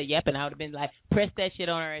Auto. And I said, yep, and I would have been like, press that shit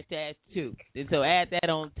on her ass too. And so add that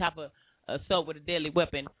on top of assault with a deadly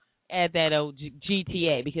weapon. Add that old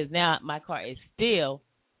GTA, because now my car is still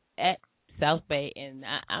at South Bay, and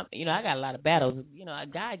I got a lot of battles.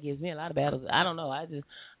 God gives me a lot of battles. I don't know. I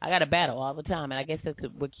got a battle all the time, and I guess that's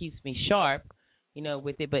what keeps me sharp,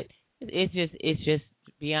 with it. But it's just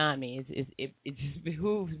beyond me. It just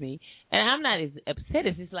behooves me, and I'm not as upset.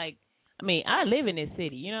 It's just like, I live in this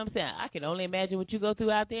city. You know what I'm saying? I can only imagine what you go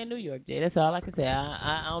through out there in New York, Jay. That's all I can say.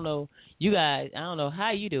 I don't know you guys. I don't know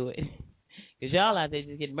how you do it. Because y'all out there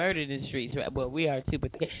just getting murdered in the streets, right? Well, we are too.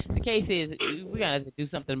 But the case is, we got to do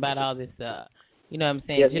something about all this, you know what I'm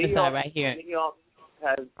saying, genocide right here. New York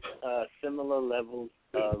has similar levels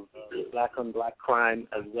of black-on-black crime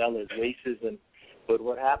as well as racism. But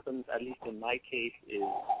what happens, at least in my case, is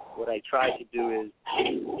what I try to do is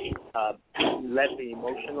let the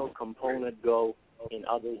emotional component go in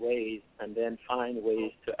other ways and then find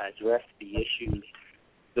ways to address the issues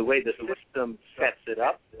the way the system sets it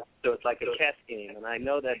up. So it's like a chess game, and I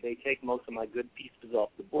know that they take most of my good pieces off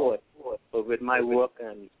the board, but with my rook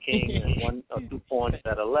and king and 1 or 2 pawns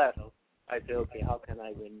that are left, I say, okay, how can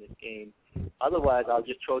I win this game? Otherwise, I'll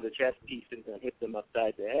just throw the chess pieces and hit them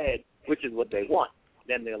upside the head, which is what they want.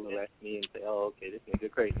 Then they'll arrest me and say, oh, okay, this nigga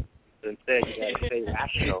crazy. So instead, you got to stay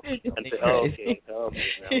rational and say, oh, okay, now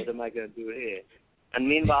what am I going to do here? And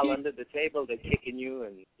meanwhile, under the table, they're kicking you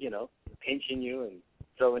and, pinching you and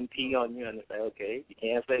throwing pee on you, and it's like, okay, you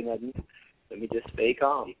can't say nothing. Let me just stay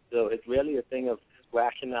calm. So it's really a thing of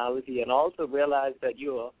rationality, and also realize that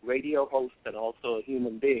you're a radio host and also a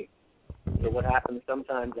human being. So what happens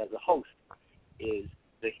sometimes as a host is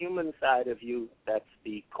the human side of you, that's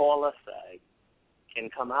the caller side, can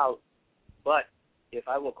come out. But if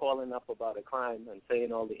I were calling up about a crime and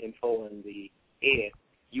saying all the info in the air,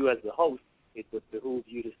 you as the host, it would behoove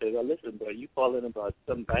you to say, well, listen, bro, you calling about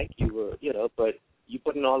some bank you were, but you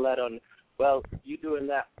putting all that on, well, you doing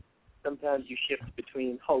that. Sometimes you shift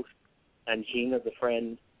between host and Gina, the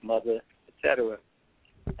friend, mother, etc.,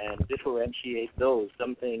 and differentiate those.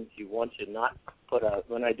 Some things you want to not put out.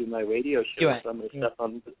 When I do my radio show, right. Some of the stuff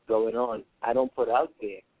I'm going on, I don't put out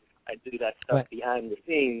there. I do that stuff behind the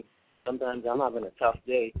scenes. Sometimes I'm having a tough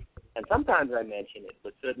day, and sometimes I mention it,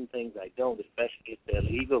 but certain things I don't, especially if they're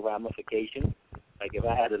legal ramifications. Like if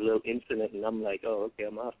I had a little incident and I'm like, oh, okay,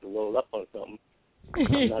 I'm going to have to roll up on something.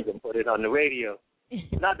 I'm not going to put it on the radio.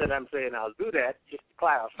 Not that I'm saying I'll do that, just to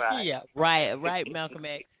clarify. Yeah, right, Malcolm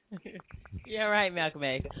X. Yeah, right, Malcolm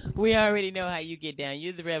X. We already know how you get down.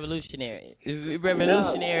 You're the revolutionary.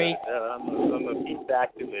 Revolutionary. No, I'm a peace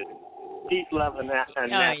activist. Peace, love, and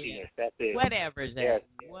happiness. That's it. Whatever, Zach. Yes.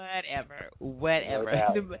 Whatever. So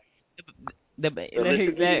listen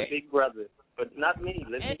to your big brother, but not me.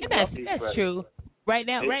 Listen to my big brother. That's true. Right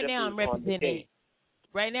now, I'm representing.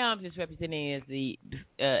 Right now, I'm just representing as the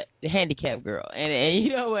handicapped girl, and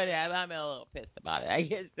you know what? I'm a little pissed about it. I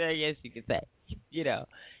guess you could say,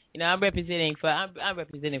 I'm representing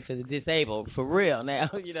for the disabled for real now.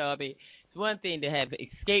 It's one thing to have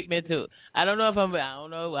escape mental. I don't know.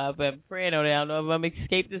 I've been praying on it. I don't know if I'm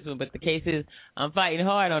escape this one, but the case is I'm fighting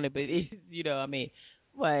hard on it. But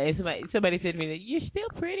somebody said to me, "You're still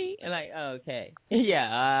pretty," and like, oh, okay, yeah,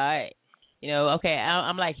 all right. Okay,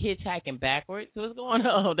 I'm like hitchhiking backwards. What's going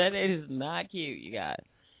on? That is not cute, you guys.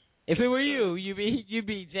 If it were you'd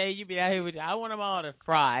be Jay, you'd be out here with. I want them all to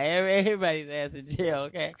fry. Everybody's ass in jail.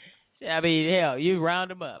 Okay, hell, you round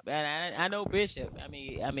them up. And I know Bishop.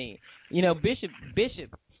 Bishop.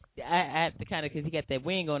 I have to kind of because he got that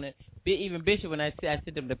wing on it. Even Bishop, when I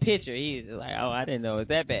sent him the picture, he was like, "Oh, I didn't know it was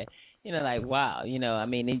that bad." Like wow.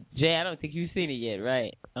 Jay, I don't think you've seen it yet,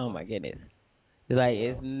 right? Oh my goodness.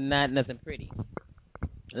 It's not nothing pretty.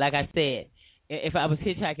 Like I said, if I was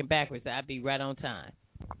hitchhiking backwards, I'd be right on time.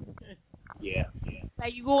 Yeah.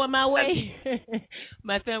 Like you going my way?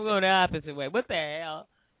 My son going the opposite way. What the hell?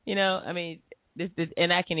 This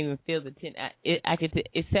and I can even feel the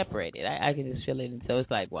it's separated. I can just feel it, and so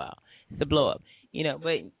it's like wow, it's a blow up.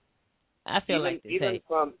 But I feel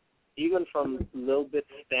even from a little bit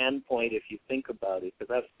standpoint, if you think about it,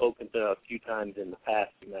 because I've spoken to her a few times in the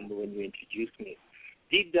past, remember when you introduced me,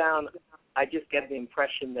 deep down, I just get the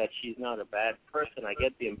impression that she's not a bad person. I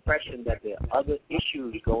get the impression that there are other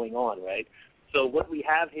issues going on, right? So what we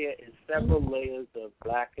have here is several layers of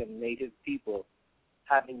black and native people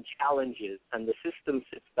having challenges, and the system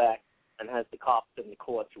sits back and has the cops and the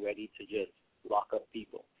courts ready to just lock up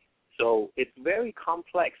people. So it's very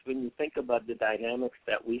complex when you think about the dynamics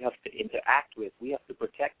that we have to interact with. We have to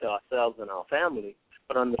protect ourselves and our family.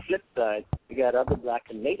 But on the flip side, we got other black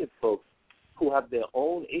and native folks who have their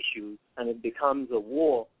own issues, and it becomes a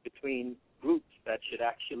war between groups that should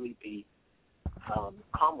actually be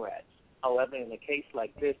comrades. However, in a case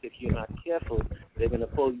like this, if you're not careful, they're going to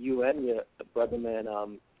pull you and your brother man,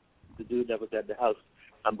 the dude that was at the house,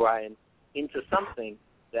 Brian, into something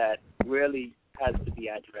that really has to be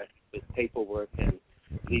addressed with paperwork and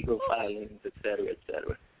legal filings, et cetera,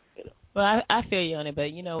 you know. Well, I feel you on it,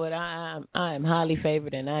 but you know what? I am highly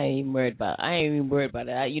favored, and I ain't even worried about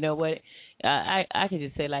it. You know what? I could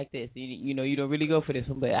just say like this. You know, you don't really go for this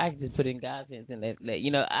one, but I can just put it in God's hands and let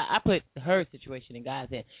you know. I put her situation in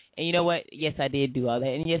God's hands, and you know what? Yes, I did do all that,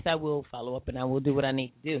 and yes, I will follow up, and I will do what I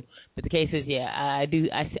need to do. But the case is, yeah, I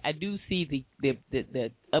do see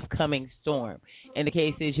the upcoming storm, and the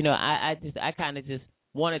case is, you know, I kind of just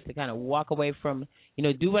wanted to kind of walk away from, you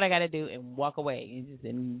know, do what I got to do and walk away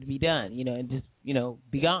and be done, you know, and just, you know,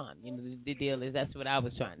 be gone. You know, the deal is that's what I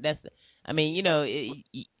was trying. You know,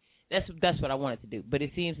 that's what I wanted to do. But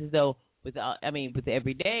it seems as though with the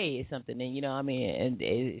everyday is something, and you know, I mean, and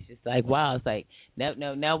it's just like wow, it's like now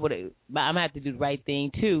what I'm gonna have to do the right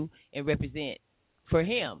thing too and represent for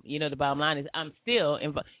him. You know, the bottom line is I'm still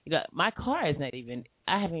involved. You know, my car is not even.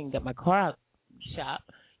 I haven't even got my car out shop.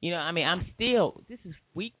 You know, I mean, I'm still, this is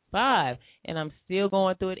week 5, and I'm still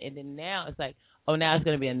going through it, and then now it's like, oh, now it's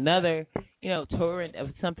going to be another, you know, torrent of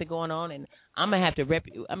something going on, and I'm going to have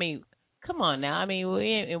to I mean, come on now. I mean,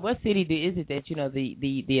 in what city is it that, you know,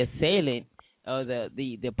 the assailant or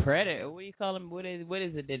the predator, what do you call him, what is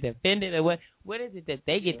it, the defendant, or what is it that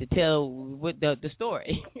they get to tell what the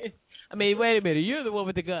story? I mean, wait a minute, you're the one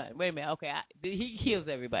with the gun. Wait a minute, okay, he kills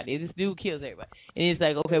everybody. This dude kills everybody. And it's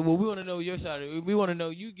like, okay, well, we want to know your side. We want to know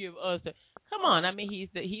you give us come on, I mean,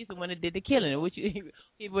 he's the one that did the killing. What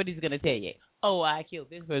he's going to tell you? Oh, I killed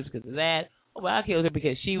this person because of that. Oh, well, I killed her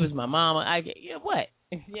because she was my mama. You know, what?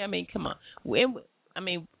 Yeah, I mean, come on. I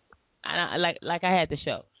mean, like I had to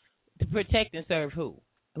show. To protect and serve who?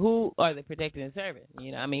 Who are the protected and serving?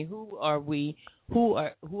 You know, I mean, who are we? Who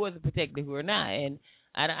are the protected? Who are not? And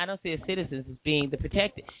I don't see the citizens as being the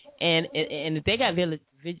protected. And if they got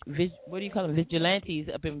what do you call them, vigilantes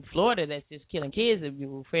up in Florida that's just killing kids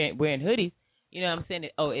and wearing hoodies, you know what I'm saying?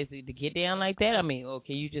 Oh, is it to get down like that? I mean,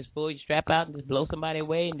 can you just pull your strap out and just blow somebody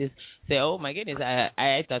away and just say, oh, my goodness,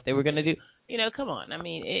 I thought they were going to do, you know, come on. I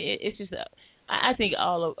mean, it's just, I think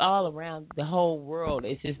all around the whole world,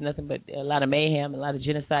 it's just nothing but a lot of mayhem, a lot of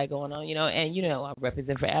genocide going on, you know, and, you know, I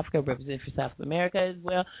represent for Africa, I represent for South America as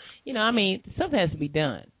well. You know, I mean, something has to be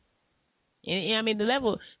done. And I mean,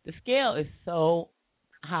 the scale is so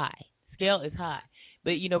high. Scale is high.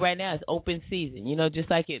 But, you know, right now it's open season. You know, just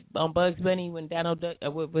like it on Bugs Bunny when Donald Duck,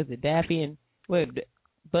 what was it, Daffy and,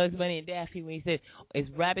 Bugs Bunny and Daffy when he said, it's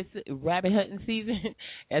rabbit hunting season.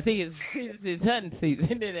 I think it's hunting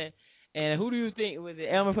season. And who do you think, was it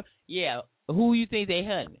Elmer? Yeah, who you think they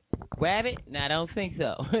hunting? Rabbit? No, I don't think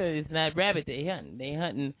so. It's not rabbit they hunting. They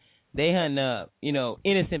hunting, you know,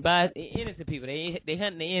 innocent people. They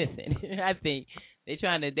hunting the innocent. I think they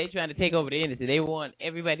trying to take over the innocent. They want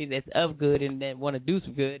everybody that's of good and that want to do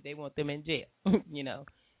some good. They want them in jail. you know,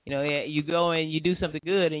 you go and you do something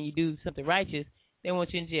good and you do something righteous. They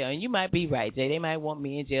want you in jail, and you might be right, Jay. They might want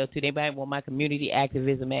me in jail too. They might want my community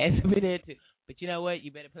activism ass to be there too. But you know what?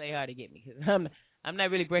 You better play hard to get me, because I'm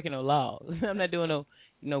not really breaking no laws. I'm not doing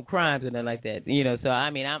no crimes or nothing like that. You know, so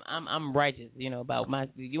I mean, I'm righteous. You know, about my.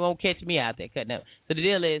 You won't catch me out there cutting up. So the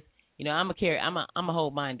deal is, you know, I'm a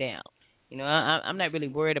hold mine down. You know, I'm not really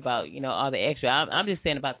worried about, you know, all the extra. I'm just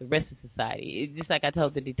saying about the rest of society. It's just like I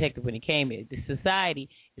told the detective when he came here. The society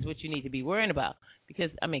is what you need to be worrying about. Because,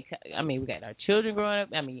 I mean, we got our children growing up.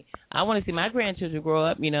 I mean, I want to see my grandchildren grow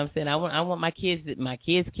up. You know what I'm saying? I want my kids to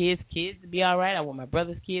be all right. I want my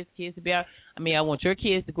brother's kids to be all right. I mean, I want your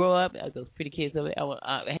kids to grow up, those pretty kids over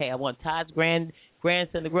there. I want Todd's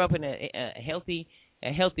grandson to grow up in a healthy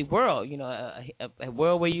world. You know, a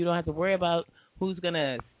world where you don't have to worry about who's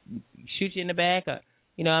gonna shoot you in the back, or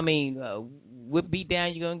you know, I mean, what beat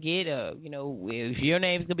down you're gonna get, you know, if your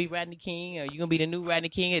name's gonna be Rodney King, or you're gonna be the new Rodney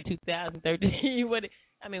King in 2013.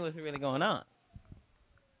 What's really going on?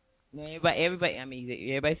 Everybody. I mean,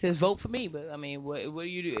 everybody says vote for me, but I mean, what do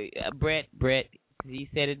you do? Brett, he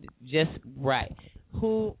said it just right.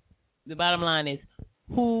 The bottom line is,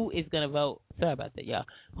 who is gonna vote? Sorry about that, y'all.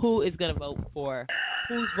 Who is gonna vote for?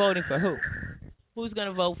 Who's voting for who? Who's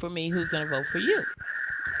gonna vote for me? Who's gonna vote for you?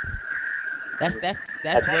 That's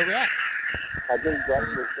where we're at. I think Brett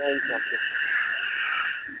was saying something.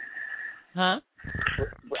 Huh?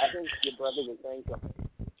 I think your brother was saying something.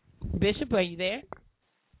 Bishop, are you there?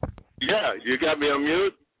 Yeah, you got me on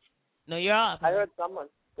mute? No, you're off. I heard someone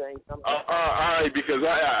saying something. All right, because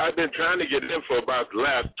I've been trying to get in for about the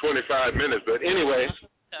last 25 minutes. But anyway,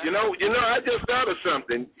 you know, I just thought of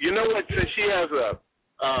something. You know what? Since she has a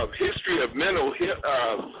history of mental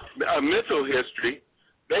history,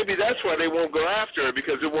 maybe that's why they won't go after her,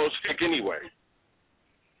 because it won't stick anyway.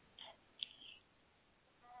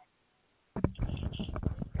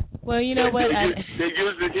 Well, you know what? They're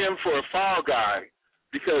using him for a fall guy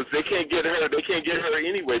because they can't get her. They can't get her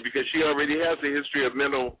anyway because she already has a history of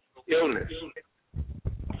mental illness.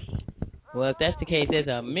 Well, if that's the case, there's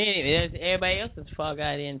everybody else is fall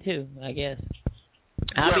guy then too, I guess.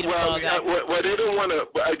 I'll be the fall guy. Well, they don't want to.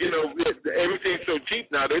 You know, everything's so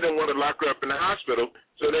cheap now. They don't want to lock her up in the hospital,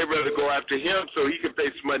 so they rather go after him so he can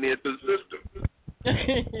pay some money into the system.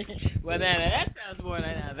 Well, that sounds more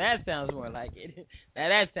like that sounds more like it.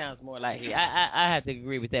 That sounds more like it. I have to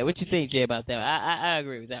agree with that. What you think, Jay, about that? I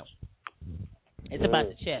agree with that one. It's about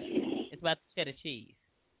the cheddar. It's about the cheddar cheese.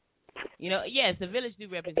 You know, yes, the village do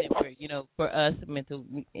represent for us mental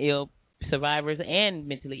ill survivors and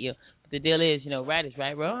mentally ill. But the deal is, right is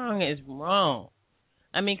right, wrong is wrong.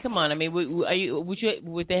 I mean, come on. I mean,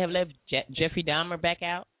 would they have left Jeffrey Dahmer back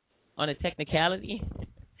out on a technicality?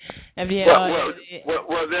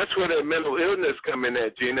 Well, that's where the mental illness come in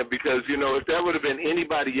at, Gina, because, if that would have been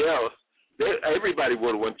anybody else, everybody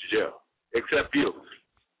would have went to jail, except you.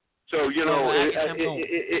 So,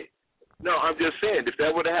 no, I'm just saying, if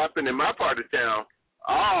that would have happened in my part of town,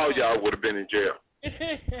 all y'all would have been in jail.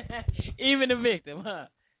 Even the victim, huh?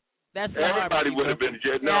 That's everybody would have been in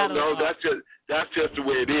jail. No, that's just the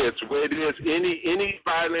way it is. The way it is, any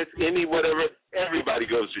violence, any whatever, everybody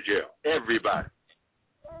goes to jail. Everybody.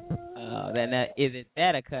 Oh, isn't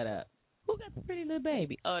that a cut up? Who got the pretty little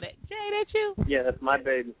baby? Oh, Jay, that you? Yeah, that's my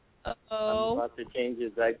baby. Oh. I'm about to change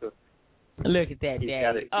his diaper. Look at that,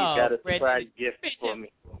 Daddy. He's got a surprise gift for me.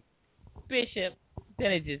 Bishop,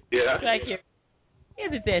 then it just like here.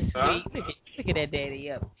 Isn't that sweet? Huh? Look at that daddy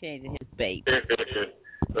up changing his baby.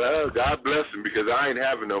 Well, God bless him, because I ain't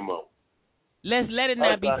having no more. Let it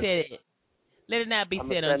not be said. Let it not be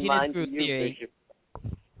said on GENA'S GROOVE THEORY.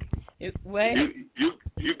 What?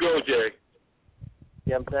 You go, Jay.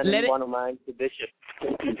 Yeah, I'm sending one of mine to Bishop.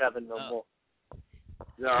 He's having no more.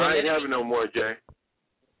 No, I ain't having no more, Jay.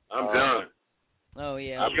 I'm done. Oh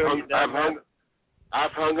yeah.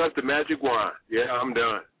 I've hung up the magic wand. Yeah, I'm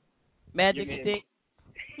done. Magic stick?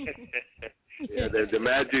 Yeah, the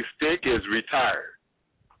magic stick is retired.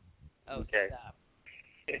 Okay. Stop.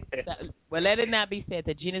 Well, let it not be said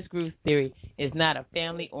that GENA'S GROOVE THEORY is not a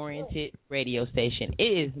family-oriented radio station. It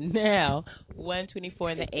is now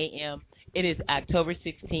 1:24 in the a.m. It is October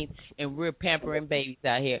 16th, and we're pampering babies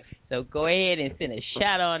out here. So go ahead and send a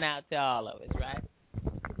shout on out to all of us, right?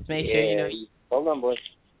 Just make sure Hold on, boy.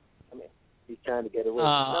 He's trying to get away.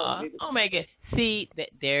 Oh my God! See,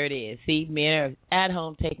 there it is. See, men are at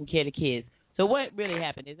home taking care of the kids. So what really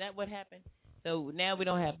happened? Is that what happened? So now we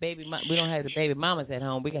don't have the baby mamas at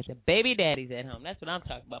home. We got the baby daddies at home. That's what I'm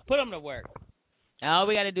talking about. Put them to work. All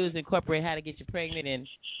we got to do is incorporate how to get you pregnant and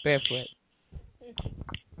barefoot.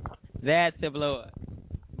 That's a blow up.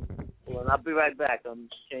 Well, I'll be right back. I'm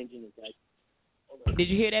changing his diaper. Did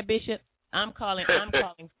you hear that, Bishop? I'm calling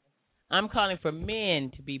for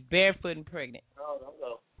men to be barefoot and pregnant. No, don't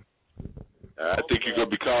go. I think you're gonna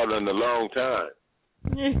be calling a long time.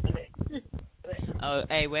 Oh,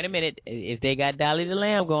 hey, wait a minute. If they got Dolly the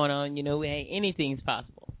Lamb going on, anything's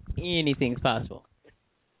possible. Anything's possible.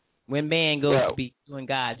 When man goes to be doing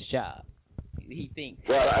God's job, he thinks.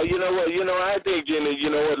 Well, you know what? I think, Jenny,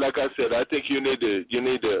 like I said, I think you need to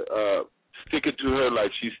stick it to her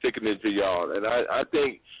like she's sticking it to y'all. And I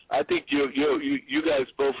think you guys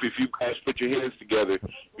both, if you guys put your heads together,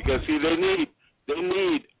 because see, they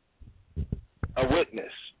need a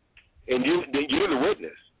witness, and you're the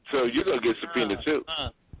witness. So you're going to get subpoenaed, too.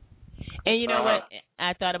 And you know what?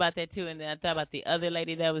 I thought about that, too. And then I thought about the other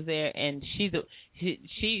lady that was there. And she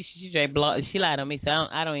straight she lied on me. So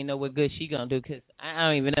I don't even know what good she going to do, because I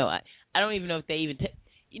don't even know. I don't even know if they even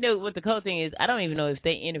what the cool thing is, I don't even know if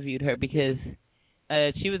they interviewed her, because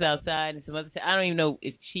she was outside and some other stuff. I don't even know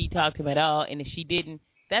if she talked to him at all. And if she didn't,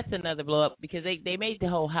 that's another blow up because they made the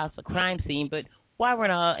whole house a crime scene. But why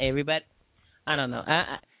weren't everybody? I don't know.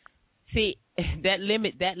 I see that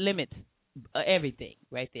limits everything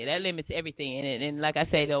right there. That limits everything. And like I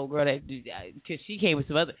say, the old girl that because she came with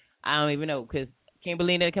some other, I don't even know because can't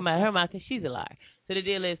believe that come out of her mouth because she's a liar. So the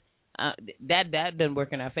deal is that doesn't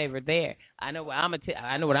work in our favor there. I know what I'm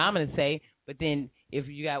gonna say, but then if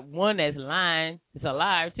you got one that's lying, it's a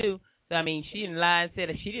liar too. So I mean, she didn't lie and said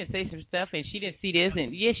that she didn't say some stuff and she didn't see this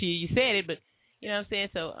and yes, you said it, but you know what I'm saying.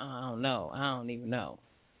 So I don't know. I don't even know.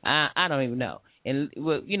 I don't even know. And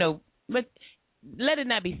well, but let it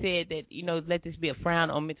not be said that let this be a frown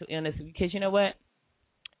on mental illness because you know what,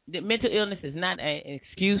 the mental illness is not an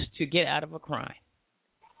excuse to get out of a crime.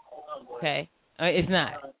 Okay, it's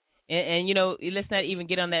not. And let's not even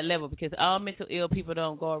get on that level because all mental ill people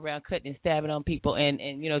don't go around cutting and stabbing on people and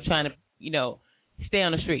trying to stay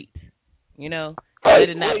on the streets. Let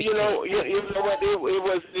it not be you know what? It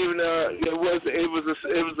was even it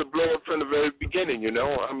was a blow up from the very beginning.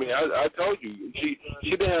 I mean, I told you she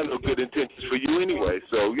didn't have no good intentions for you anyway.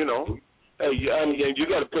 So hey, I mean, you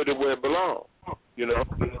got to put it where it belongs.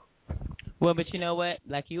 Well, but you know what?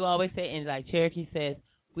 Like you always say, and like Cherokee says,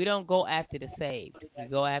 we don't go after the saved. We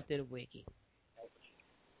go after the wicked.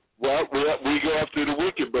 Well, we go after the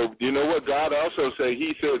wicked, but you know what? God also said,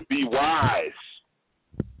 He says, be wise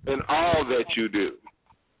in all that you do.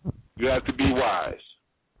 You have to be wise.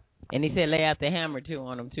 And He said, lay out the hammer too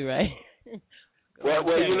on them too, right?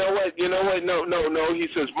 well, you know what? No. He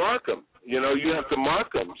says, mark them. You have to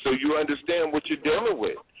mark them so you understand what you're dealing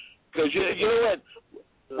with. Because you know what?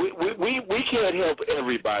 We can't help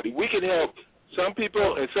everybody. We can help some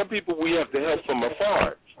people, and some people we have to help from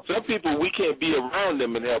afar. Some people we can't be around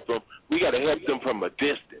them and help them. We got to help them from a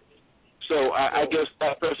distance. So I guess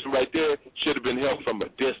that person right there should have been helped from a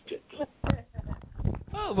distance.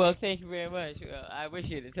 Oh, well, thank you very much. Well, I wish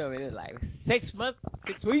you'd have told me this like 6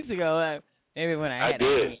 weeks ago. Maybe when I had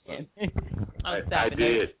it. I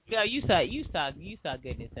did. No, you saw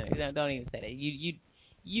goodness in it. Don't even say that.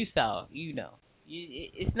 You saw.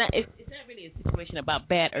 It's not really a situation about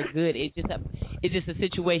bad or good. It's just a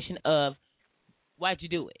situation of why'd you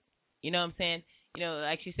do it. You know what I'm saying?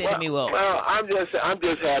 Like she said to me, well, I'm just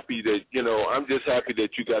happy that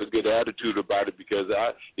you got a good attitude about it because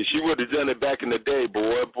if she would have done it back in the day,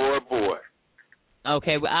 boy.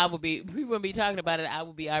 Okay, well we wouldn't be talking about it. I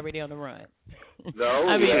would be already on the run.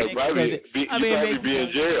 No, you probably be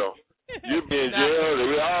in jail. You'd be in jail.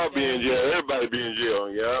 We all be in jail. Everybody be in jail.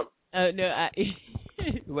 Yeah. No,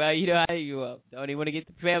 well, how you don't even want to get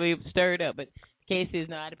the family stirred up, but the case is,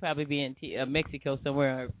 no, I'd probably be in Mexico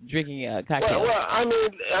somewhere drinking cocktails. Well, I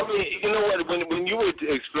mean, you know what? When you were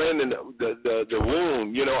explaining the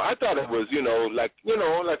wound, I thought it was, like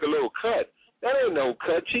a little cut. That ain't no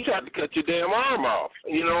cut. She tried to cut your damn arm off,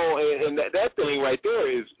 and that thing right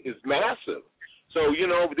there is massive. So,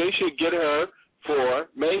 they should get her for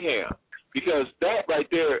mayhem because that right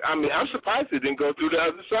there, I mean, I'm surprised it didn't go through the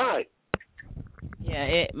other side.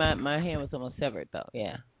 Yeah, my hand was almost severed though.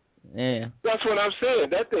 Yeah. That's what I'm saying.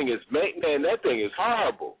 That thing is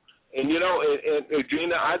horrible. And and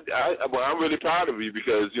Gina, I'm really proud of you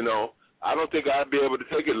because I don't think I'd be able to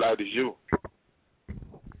take it light as you.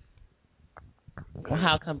 Well,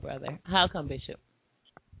 how come, brother? How come, Bishop?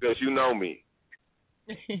 Because you know me.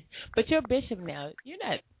 But you're Bishop now.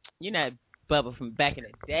 You're not Bubba from back in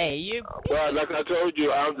the day. Well, like I told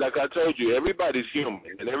you, everybody's human,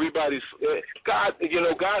 and everybody's God.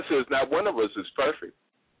 God says not one of us is perfect.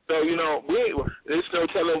 So there's no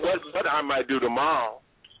telling what I might do tomorrow,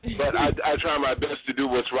 but I try my best to do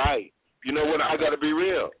what's right. You know what? I got to be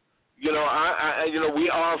real. We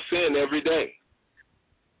all sin every day.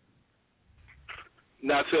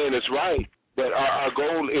 Not saying it's right, but our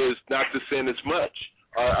goal is not to sin as much.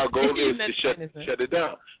 Our goal is to shut it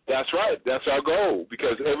down. That's right. That's our goal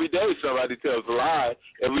because every day somebody tells a lie.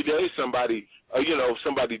 Every day somebody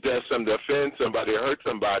does something to offend somebody or hurt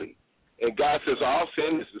somebody. And God says all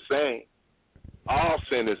sin is the same. All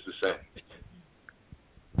sin is the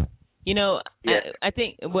same. Yeah. I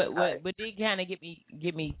think what did kind of get me through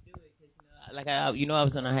it because I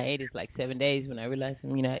was on a hiatus like 7 days when I realized I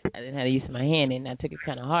didn't have to use my hand and I took it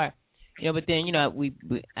kind of hard. But then we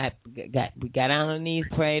got on our knees,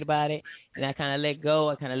 prayed about it, and I kind of let go.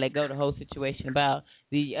 I kind of let go of the whole situation about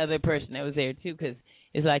the other person that was there too, because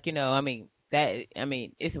it's like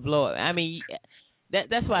it's a blow up. I mean.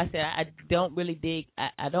 That's why I said I don't really dig.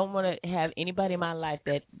 I don't want to have anybody in my life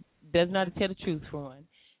that does not tell the truth for one,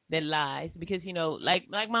 that lies. Because,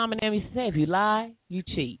 like Mom and them used to say, if you lie, you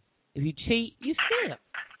cheat. If you cheat, you steal.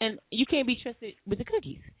 And you can't be trusted with the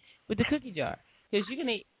cookies, with the cookie jar. Because you're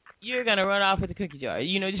going to you're gonna run off with the cookie jar.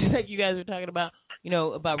 You know, just like you guys were talking about,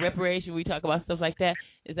 about reparation. We talk about stuff like that.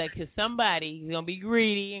 It's like, because somebody is gonna be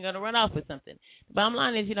greedy and gonna run off with something. The bottom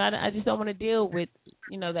line is, I just don't want to deal with,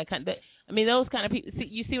 that kind of. Those kind of people.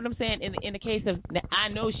 You see what I'm saying? In the case of, I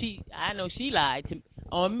know she lied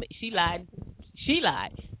She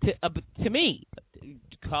lied to me.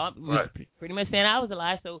 Right. Pretty much saying I was a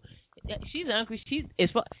liar. So she's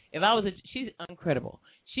uncredible.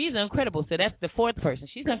 She's uncredible. So that's the fourth person.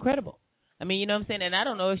 She's uncredible. You know what I'm saying? And I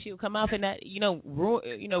don't know if she would come off and that,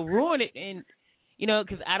 ruin it, and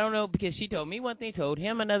because I don't know, because she told me one thing, told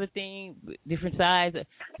him another thing, different sides.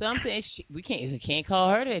 So I'm saying we can't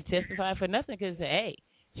call her to testify for nothing, because hey,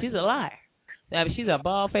 she's a liar. She's a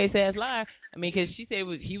bald-faced ass liar. Because she said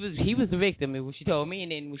he was the victim, when she told me,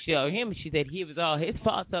 and then when she told him, she said he was all his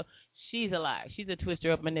fault. So she's a liar. She's a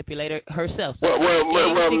twister up manipulator herself. So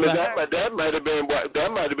that might have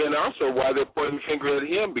been also why they're pointing the finger at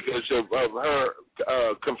him, because of her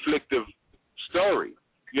conflictive story.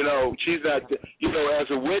 She's not. As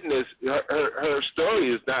a witness, her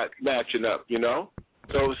story is not matching up. So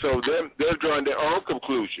they're drawing their own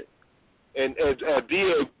conclusion. And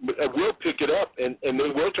DA will pick it up, and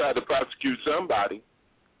they will try to prosecute somebody,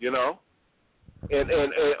 And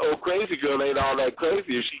crazy girl ain't all that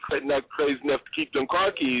crazy. If she's not crazy enough to keep them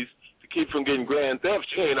car keys, to keep from getting grand theft,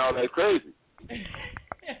 she ain't all that crazy.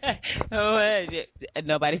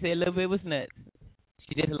 Nobody said a little bit was nuts.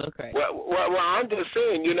 She did a little crazy. Well, I'm just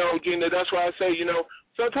saying, Gina. That's why I say,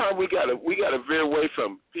 sometimes we gotta veer away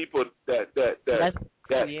from people that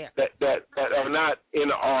are not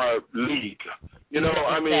in our league. When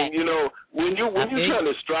you're trying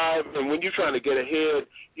to strive and when you're trying to get ahead,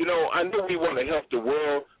 I know we want to help the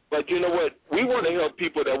world, but you know what? We want to help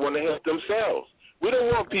people that want to help themselves. We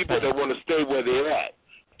don't want people that want to stay where they're at.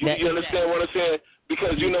 You understand what I'm saying?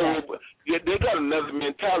 Because, they got another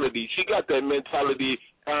mentality. She got that mentality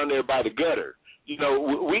down there by the gutter. We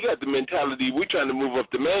got the mentality, we're trying to move up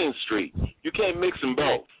the main street. You can't mix them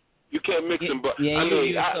both. You can't mix them both. Yeah,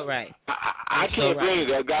 you're so right. I can't bring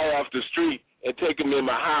that guy off the street and take him in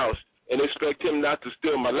my house and expect him not to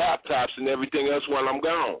steal my laptops and everything else while I'm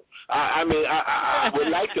gone. I would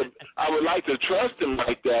like to trust him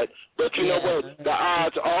like that, but you know what? The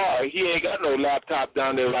odds are he ain't got no laptop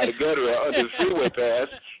down there by the gutter or under the freeway pass,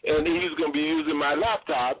 and he's going to be using my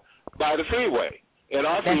laptop by the freeway. And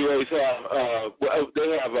our freeways have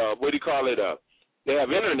they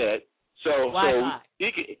have internet, so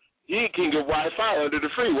he can get Wi-Fi under the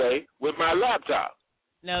freeway with my laptop.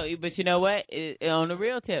 No, but you know what? On the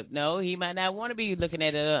real tip, no, he might not want to be looking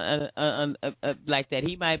at it like that.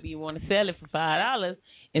 He might want to sell it for $5,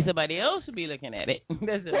 and somebody else would be looking at it.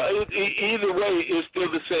 Either way, it's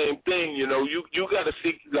still the same thing. You got to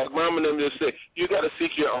seek, like Mom and them just said, you got to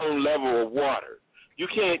seek your own level of water. You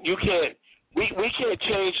can't. We can't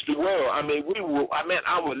change the world. I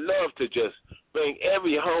would love to just bring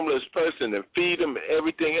every homeless person and feed them and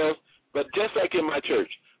everything else. But just like in my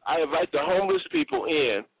church, I invite the homeless people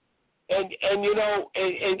in, and they don't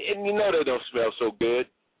smell so good.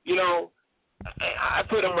 I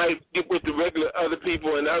put them right with the regular other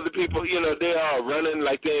people, and other people, they all running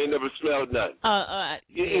like they ain't never smelled nothing. That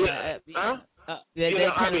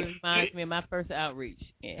kind of reminds me of my first outreach.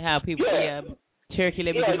 How people, Cherokee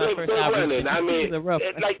Liberty did my first outreach.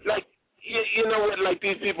 Like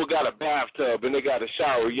these people got a bathtub and they got a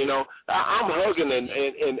shower. I'm hugging and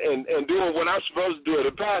doing what I'm supposed to do as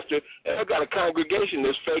a pastor, and I got a congregation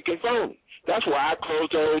that's fake and phony. That's why I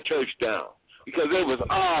closed the whole church down, because they was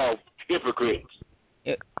all hypocrites.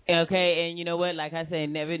 Okay, and you know what? Like I say,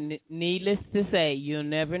 needless to say, you'll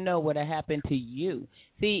never know what'll happen to you.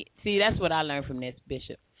 See, that's what I learned from this,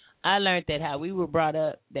 Bishop. I learned that how we were brought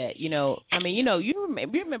up, that you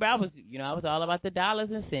remember I was all about the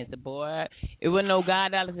dollars and cents. Boy, it wasn't no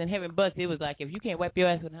God dollars in heaven bucks. It was like, if you can't wipe your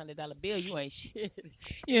ass with $100 bill, you ain't shit.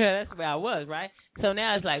 That's where I was, right? So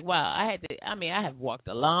now it's like, wow, I have walked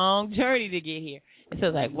a long journey to get here. And so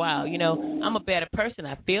it's like, wow, I'm a better person.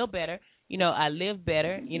 I feel better. I live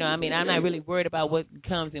better. I'm not really worried about what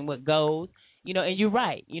comes and what goes. And you're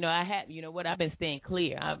right. I've been staying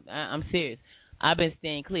clear. I'm serious. I've been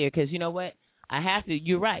staying clear, because you know what? I have to.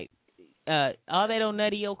 You're right. All that old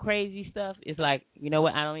nutty, old crazy stuff is like, I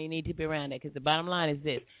don't even need to be around that, because the bottom line is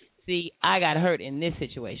this. See, I got hurt in this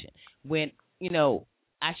situation when,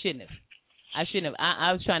 I shouldn't have. I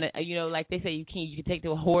was trying to, like they say, you can take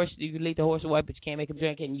the horse, you can lead the horse away, but you can't make him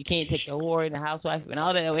drink it, and you can't take the whore and the housewife and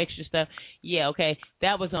all that extra stuff. Yeah, okay,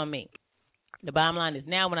 that was on me. The bottom line is,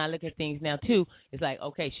 now when I look at things now too, it's like,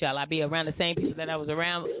 okay, shall I be around the same people that I was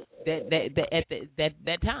around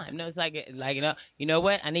that time. No, it's like you know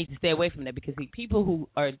what? I need to stay away from that because people who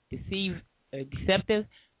are deceptive,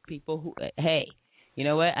 people who hey, you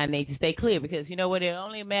know what? I need to stay clear because you know what? It's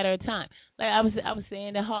only a matter of time. Like I was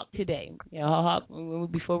saying to Hawk today, Hawk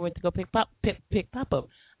before we went to go pick Pop up.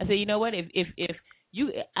 I said, you know what? If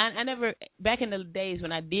I never back in the days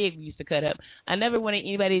when I used to cut up, I never wanted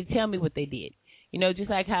anybody to tell me what they did. Just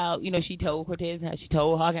like how, she told Cortez, how she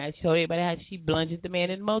told Hawk, how she told everybody how she blunged the man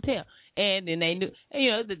in the motel. And then they knew,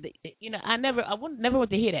 I never want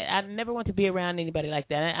to hear that. I never want to be around anybody like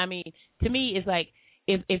that. I mean, to me, it's like,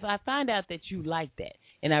 if I find out that you like that,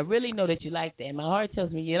 and I really know that you like that, and my heart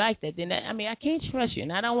tells me you like that, then, I can't trust you.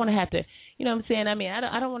 And I don't want to have to, you know what I'm saying?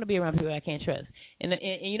 I don't want to be around people I can't trust. And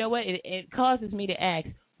you know what? It causes me to ask,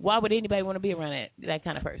 why would anybody want to be around that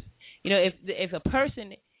kind of person? If a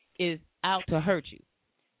person is out to hurt you.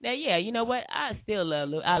 Now, yeah, you know what? I still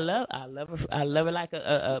love her. I love her like like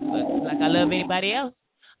I love anybody else.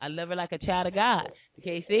 I love her like a child of God. The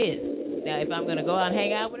case is, now if I'm gonna go out and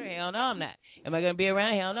hang out with her, hell no, I'm not. Am I gonna be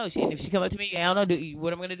around? Hell no. If she come up to me, hell no.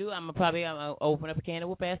 What I'm gonna do? I'm gonna open up a can of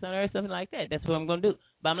whoop ass on her or something like that. That's what I'm gonna do.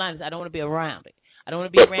 Bottom line is, I don't want to be around it. I don't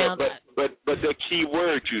want to be around. But the key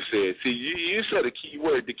word you said. See, you said a key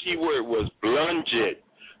word. The key word was blunge.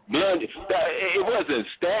 Blunge. It wasn't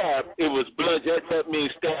stab. It was blunge. That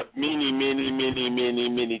means stab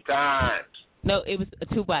many times. No, it was a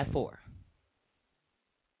 2x4.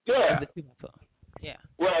 Yeah. It was a 2x4. Yeah.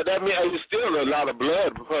 Well, that means it's still a lot of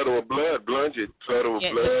blood. Puddle of blood, blunge it. Puddle of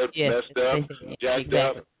blood, messed up, jacked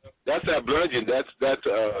up. That's not blunging.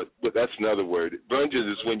 That's another word.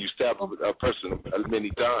 Blunging is when you stab a person many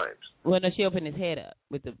times. Well, no, she opened his head up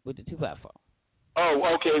with the 2x4. Oh,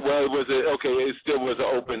 okay. Well, it still was an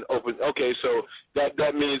open. Okay, so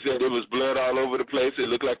that means that it was blood all over the place. It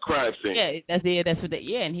looked like a crime scene. Yeah, that's what.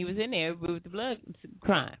 And he was in there with the blood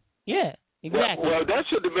crime. Yeah, exactly. Well, that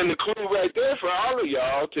should have been the clue right there for all of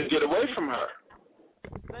y'all to get away from her.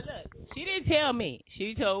 But look, she didn't tell me.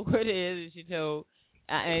 She told Cortez. She told.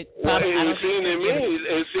 It seemed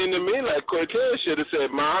to me like Cortez should have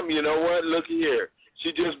said, "Mom, you know what? Look here.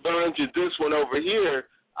 She just burned this one over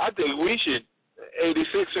here. I think we should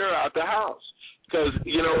 86 her out the house, because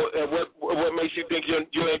what makes you think you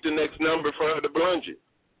ain't the next number for her to plunge it?"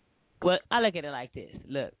 Well, I look at it like this.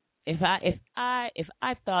 Look, if I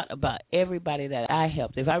thought about everybody that I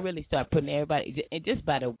helped, if I really start putting everybody, and just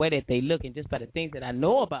by the way that they look, and just by the things that I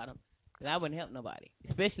know about them, then I wouldn't help nobody,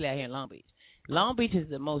 especially out here in Long Beach. Long Beach is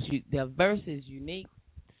the most diverse, unique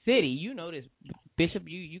city. You know this, Bishop.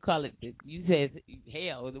 You call it. You said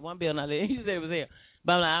hell. The one bill out there, you said it was hell.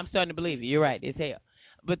 But I'm starting to believe it. You're right. It's hell.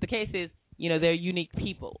 But the case is, they're unique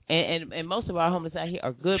people, and most of our homeless out here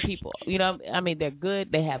are good people. They're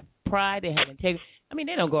good. They have pride. They have integrity.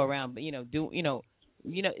 They don't go around, this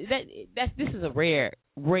is a rare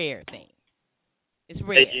thing. It's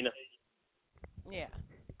rare. Hey, Gina. Yeah.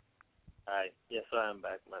 Hi. Yes, I'm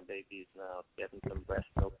back. My baby's now getting some breast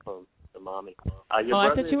milk from the mommy. I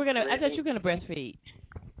thought you were gonna breastfeed.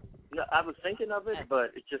 No, I was thinking of it,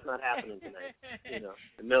 but it's just not happening tonight.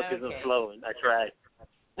 The milk isn't flowing. I tried.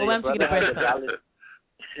 Well,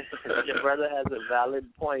 your brother has a valid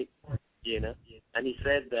point, Gina, and he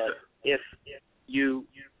said that if you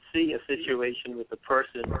see a situation with a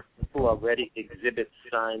person who already exhibits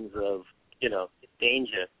signs of,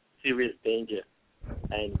 danger, serious danger,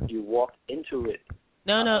 and you walk into it.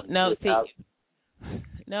 No,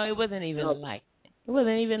 it wasn't even like. It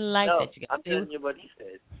wasn't even like that. I'm telling you what he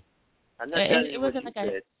said. I'm not telling you what you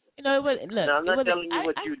said. It wasn't. Look, I'm not telling you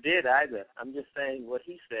what you did either. I'm just saying what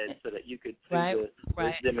he said so that you could see the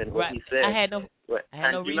wisdom in what he said. I had no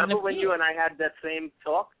remember when you and I had that same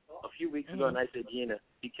talk a few weeks ago, and I said, Gina,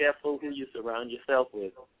 be careful who you surround yourself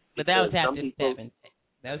with. But that was after 7.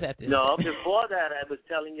 That was after. No, before that, I was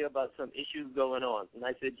telling you about some issues going on, and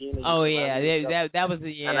I said, Gina. Oh yeah, that was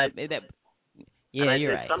the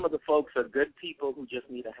you're right. Some of the folks are good people who just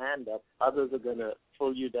need a hand up. Others are gonna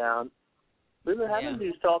pull you down. We were having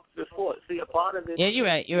these talks before. See, a part of it. Yeah, you're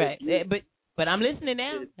right. You're right. But I'm listening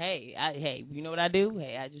now. Hey, you know what I do?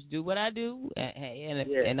 Hey, I just do what I do.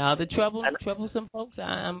 And all the troublesome folks,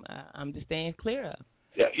 I'm just staying clear of.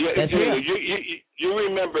 Yeah. You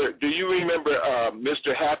remember? Do you remember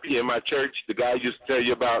Mr. Happy in my church? The guy I used to tell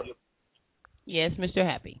you about. Yes, Mr.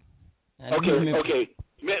 Happy. Okay.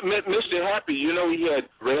 Mr. Happy, he had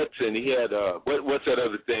Reds and he had what's that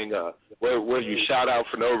other thing where you shout out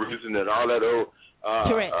for no reason and all that old.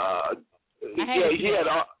 He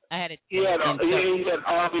had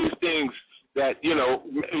all these things that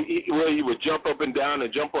where he would jump up and down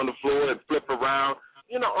and jump on the floor and flip around.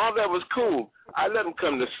 all that was cool. I let him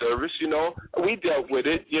come to service, We dealt with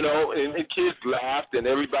it, and the kids laughed and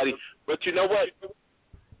everybody. But you know what?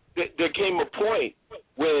 There came a point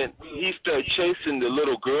when he started chasing the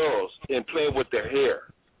little girls and playing with their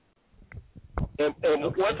hair. And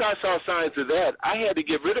once I saw signs of that, I had to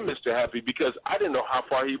get rid of Mr. Happy because I didn't know how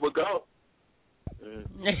far he would go.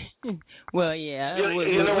 Well, yeah.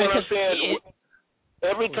 You know what I'm saying?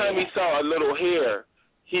 Every time he saw a little hair,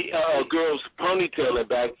 a girl's ponytail in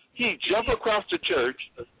back, he'd jump across the church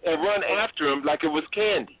and run after him like it was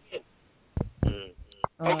candy.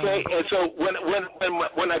 Okay, and so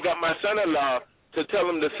when I got my son-in-law to tell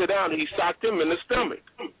him to sit down, he socked him in the stomach.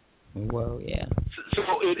 Whoa, yeah. So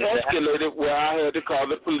it escalated where I had to call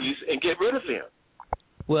the police and get rid of him.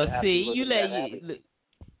 Well, see,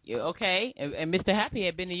 okay, and Mr. Happy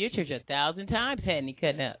had been to your church 1,000 times, hadn't he?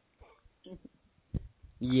 Cutting up.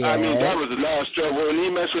 Yeah. I mean, that was the last straw. When he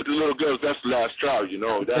messed with the little girls, that's the last straw,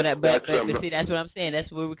 But see, that's what I'm saying.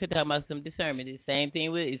 That's where we could talk about some discernment. The same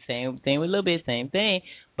thing with a little bit, same thing.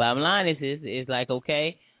 Bottom line is like,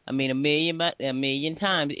 okay, I mean, a million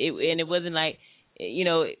times. It wasn't like,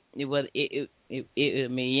 it was a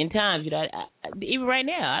million times. Even right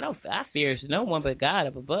now, I fear no one but God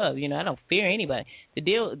up above. I don't fear anybody. The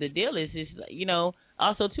deal is just,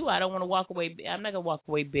 also too, I don't want to walk away. I'm not gonna walk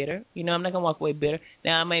away bitter. I'm not gonna walk away bitter.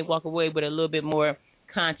 Now I might walk away with a little bit more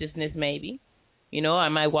consciousness, maybe. I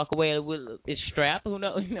might walk away with a strap. Who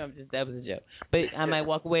knows? That was a joke. But I might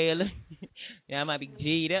walk away a little. I might be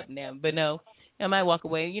G'd up now, but no. I might walk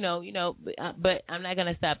away, but I'm not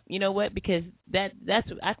gonna stop. You know what? Because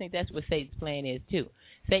I think that's what Satan's plan is too.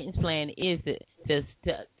 Satan's plan is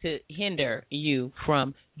to hinder you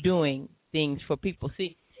from doing things for people.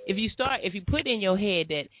 See, if you put in your head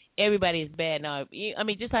that everybody is bad now, I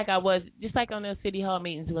mean, just like on those city hall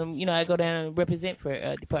meetings when I go down and represent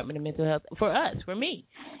for Department of Mental Health for me.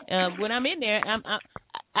 When I'm in there,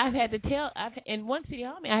 I've had to tell. In one city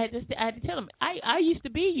hall meeting, I had to tell them I used to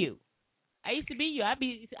be you. I used to be you. I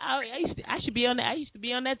used to be on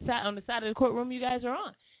that side, on the side of the courtroom you guys are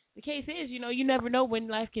on. The case is, you never know when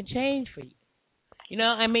life can change for you.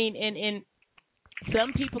 I mean, and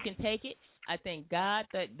some people can take it. I thank God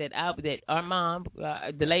that our mom,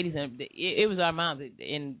 the ladies, it was our mom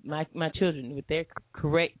and my children with their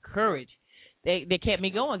correct courage. They kept me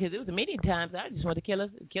going because it was many times I just wanted to kill us.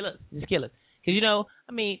 Because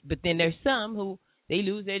I mean, but then there's some who. They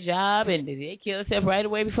lose their job and they kill themselves right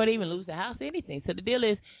away before they even lose the house or anything. So the deal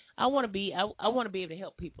is, I want to be able to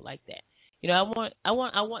help people like that. I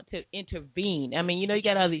want to intervene. I mean, you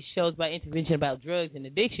got all these shows about intervention about drugs and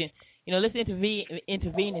addiction. Let's intervene in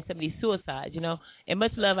some of these suicides. And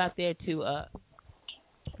much love out there to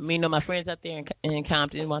my friends out there in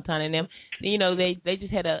Compton, Montana, and them. They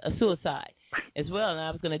just had a suicide as well, and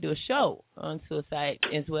I was going to do a show on suicide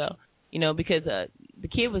as well. Because the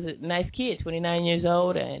kid was a nice kid, 29 years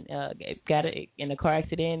old, and got in a car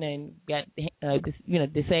accident and got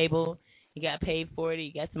disabled. He got paid for it.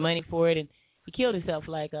 He got some money for it, and he killed himself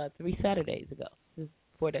like 4 Saturdays ago.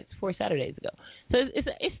 So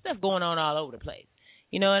it's stuff going on all over the place.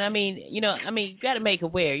 And I mean, you got to make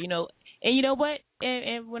aware. And you know what?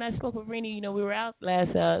 And when I spoke with Renee, we were out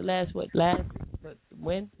last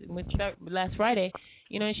Friday.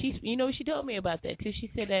 And she told me about that too. She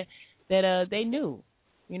said that they knew,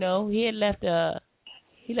 he had left a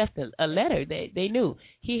letter. They knew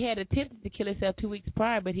he had attempted to kill himself 2 weeks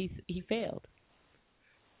prior, but he failed.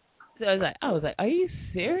 So I was like, are you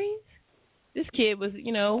serious? This kid was,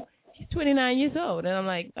 he's 29 years old, and I'm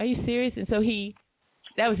like, are you serious? And so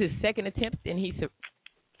that was his second attempt, and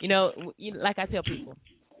like I tell people,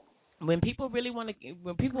 when people want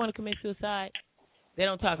to commit suicide, they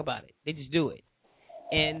don't talk about it. They just do it.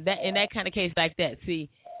 And that in that kind of case like that, see.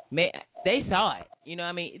 They saw it,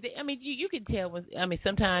 you can tell.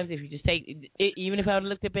 Sometimes if you just take, even if I would have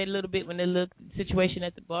looked up at it a little bit when they looked situation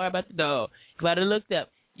at the bar about the dog, if I would have looked up,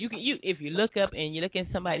 if you look up and you look in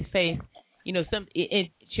somebody's face,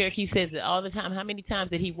 Cherokee says it all the time. How many times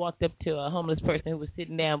did he walked up to a homeless person who was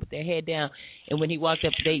sitting down with their head down, and when he walked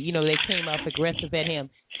up, they came off aggressive at him,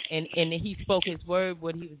 and he spoke his word,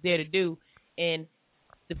 what he was there to do, and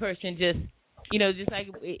the person just. Just like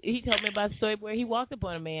he told me about a story where he walked up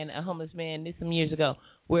on a homeless man, some years ago,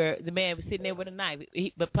 where the man was sitting there with a knife.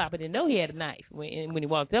 But Papa didn't know he had a knife. When he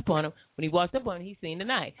walked up on him, he seen the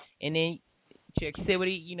knife. And then Cherokee said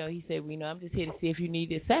he said, I'm just here to see if you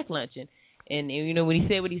need a sack lunch. And when he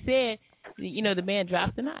said what he said, the man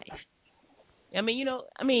dropped the knife. I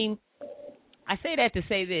say that to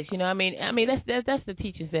say this, that's the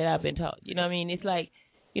teachers that I've been taught. It's like,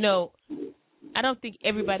 I don't think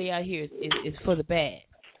everybody out here is for the bad.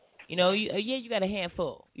 You know, you got a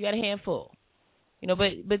handful. You got a handful. You know,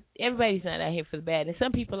 but everybody's not out here for the bad. And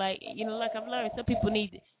some people, like, you know, like I've learned, some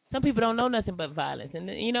people don't know nothing but violence. And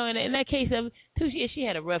you know, in that case of too, she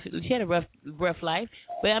had a rough life.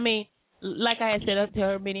 But I mean, like I had said up to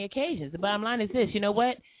her many occasions, the bottom line is this. You know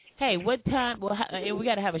what? Hey, what time? Well, and we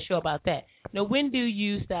got to have a show about that. You know, when do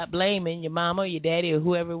you stop blaming your mama or your daddy or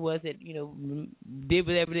whoever it was that, you know, did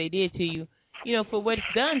whatever they did to you, you know, for what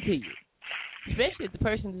it's done to you? Especially if the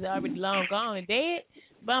person is already long gone and dead.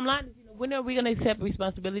 Bottom line is, you know, when are we going to accept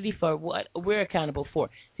responsibility for what we're accountable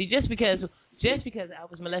for? See, just because I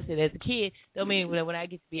was molested as a kid, don't mean when I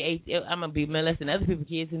get to be 8, I'm gonna be molesting other people's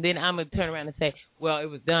kids, and then I'm gonna turn around and say, well, it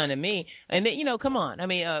was done to me. And then, you know, come on. I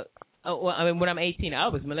mean, when I'm 18, I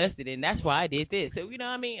was molested, and that's why I did this. So, you know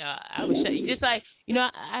what I mean? I was just like, you know,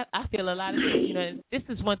 I feel a lot of this. You know, this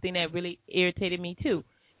is one thing that really irritated me too,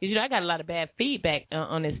 because, you know, I got a lot of bad feedback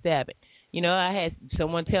on this stabbing. You know, I had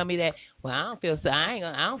someone tell me that, well, I don't feel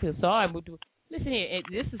sorry. Listen here,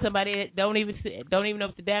 this is somebody that don't even know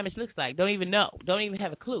what the damage looks like. Don't even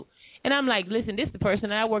have a clue. And I'm like, listen, this is the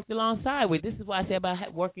person that I worked alongside with. This is why I say about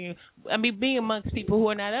being amongst people who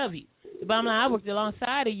are not of you. The bottom line, I worked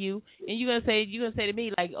alongside of you, and you're gonna say to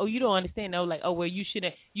me like, oh, you don't understand, though, like, oh, well, you should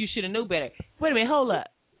have knew better. Wait a minute, hold up.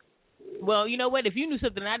 Well, you know what? If you knew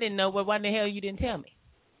something I didn't know, well, why in the hell you didn't tell me?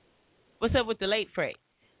 What's up with the late freight?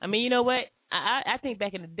 I mean, you know what? I think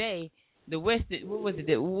back in the day, the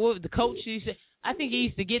coach used to, I think he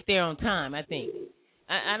used to get there on time. I think.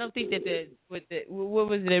 I don't think that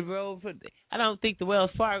I don't think the Wells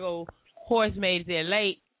Fargo horse made it there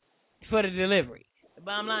late for the delivery. The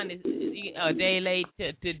bottom line is a day late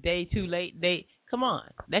to day too late. Come on,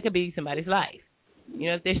 that could be somebody's life. You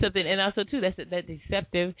know, if there's something, and also too, that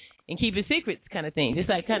deceptive and keeping secrets kind of thing. Just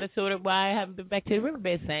like kind of sort of why I haven't been back to the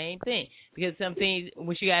riverbed. Same thing. Because some things,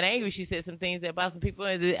 when she got angry, she said some things about some people.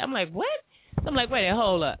 I'm like, what? I'm like, wait,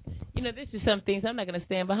 hold up. You know, this is some things I'm not going to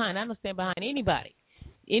stand behind. I don't stand behind anybody,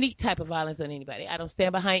 any type of violence on anybody. I don't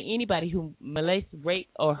stand behind anybody who molests, rape,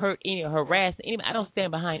 or hurt any or harass anybody. I don't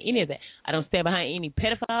stand behind any of that. I don't stand behind any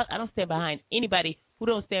pedophiles. I don't stand behind anybody who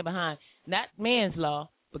don't stand behind not man's law,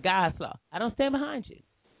 but God's law. I don't stand behind you.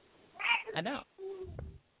 I don't.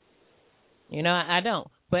 You know, I don't.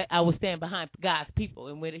 But I will stand behind God's people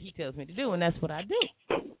and what He tells me to do, and that's what I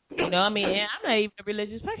do. You know, I mean, and I'm not even a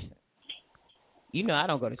religious person. You know, I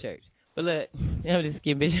don't go to church. But look, I'm just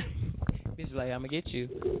kidding, bitch. Like, I'm gonna get you.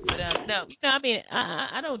 But no, you know, I mean,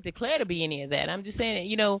 I don't declare to be any of that. I'm just saying that,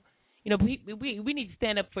 you know, we need to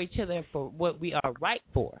stand up for each other for what we are right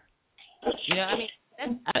for. You know, I mean.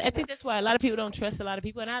 I think that's why a lot of people don't trust a lot of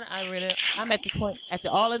people, and I'm at the point after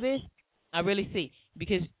all of this, I really see,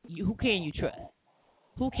 because who can you trust?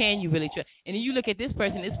 Who can you really trust? And then you look at this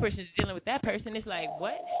person is dealing with that person. It's like,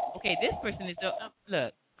 what? Okay, this person is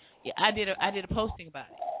look. Yeah, I did a posting about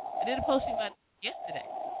it. I did a posting about it yesterday.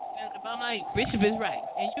 You know, the bottom line, Bishop is right,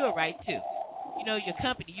 and you're right too. You know, your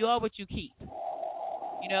company, you are what you keep.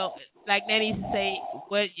 You know, like Nanny used to say,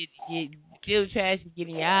 what you deal with trash, you get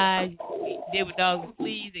in your eyes. You deal with dogs with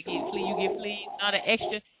fleas, you get fleas, all that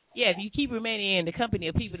extra. Yeah, if you keep remaining in the company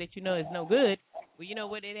of people that you know is no good, well, you know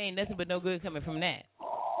what? It ain't nothing but no good coming from that.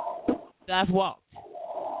 So I've walked.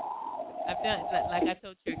 I've done, like I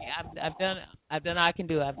told Turkey, I've done all I can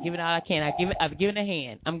do. I've given all I can. I've given a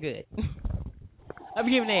hand. I'm good. I've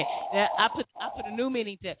given a hand. Now, I put a new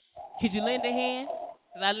meaning to, could you lend a hand?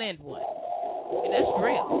 Because I lend one. And that's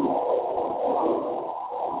real.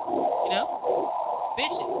 You know?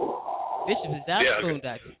 Bishop is down the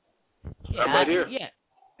boondocks. Yeah, I'm right here. Yeah.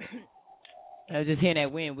 I was just hearing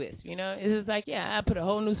that wind wisp. You know, it's just like, yeah, I put a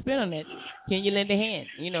whole new spin on that. Can you lend a hand?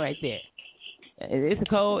 You know, right there. It's a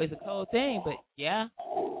cold thing, but yeah.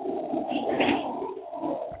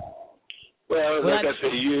 Well, like I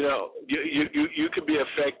said, you know, you can be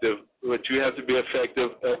effective, but you have to be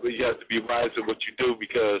effective. But you have to be wise in what you do,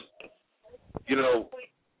 because, you know,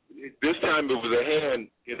 this time it was a hand.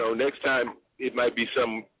 You know, next time it might be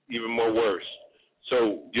something even more worse.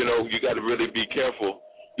 So, you know, you got to really be careful.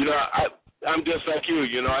 You know, I'm just like you.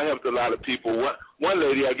 You know, I helped a lot of people. One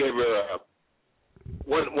lady, I gave her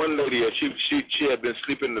one lady. She had been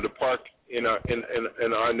sleeping in the park in our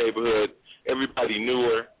neighborhood. Everybody knew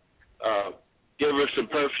her. Gave her some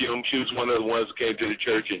perfume. She was one of the ones who came to the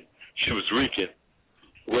church, and she was reeking.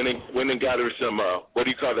 Went and got her some what do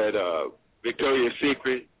you call that? Victoria's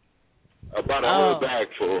Secret. About a whole bag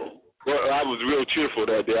full. Well, I was real cheerful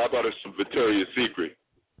that day. I bought her some Victoria's Secret,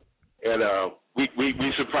 and we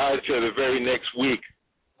surprised her the very next week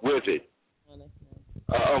with it.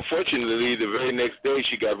 Unfortunately, the very next day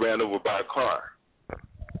she got ran over by a car.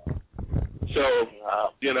 So,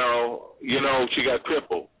 you know, she got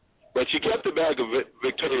crippled. But she kept the bag of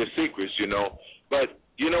Victoria's Secrets, you know. But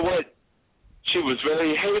you know what? She was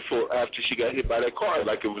very hateful after she got hit by that car,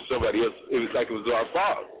 like it was somebody else. It was like it was our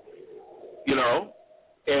fault, you know.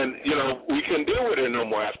 And, you know, we couldn't deal with her no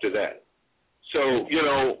more after that. So, you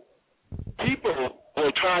know, people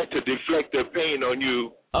will try to deflect their pain on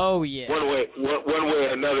you. Oh, yeah. One way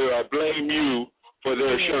or another, or blame you for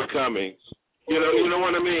their shortcomings. You know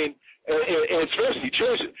what I mean? And especially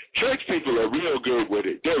church people are real good with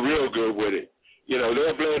it. They're real good with it. You know,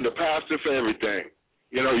 they'll blame the pastor for everything.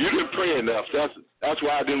 You know, you didn't pray enough. That's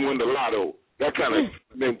why I didn't win the lotto. That kind of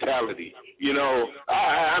mentality. You know,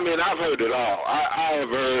 I mean, I've heard it all. I have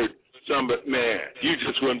heard some, but man, you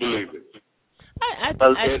just wouldn't believe it. I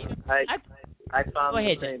found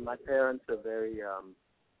the same. My parents are very,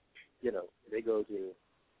 you know,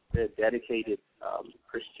 they're dedicated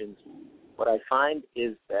Christians. What I find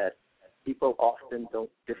is that people often don't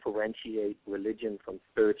differentiate religion from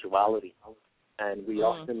spirituality. And we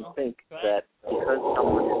often think that because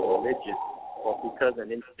someone is religious or because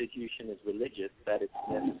an institution is religious, that it's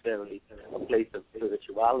necessarily a place of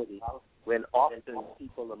spirituality, when often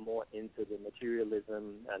people are more into the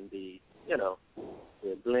materialism and the, you know,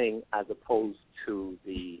 the bling as opposed to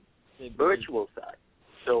the spiritual side.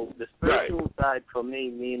 So the spiritual side for me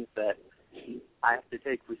means that I have to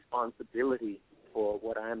take responsibility for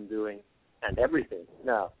what I'm doing and everything.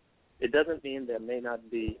 Now, it doesn't mean there may not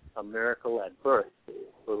be a miracle at birth,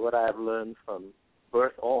 but what I've learned from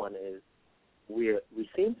birth on is we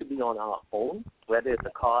seem to be on our own, whether it's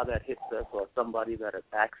a car that hits us or somebody that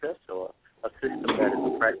attacks us or a system that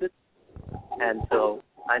is oppressive. And so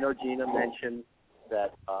I know Gina mentioned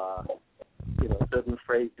that, you know, certain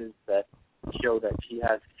phrases that show that she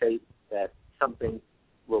has faith that something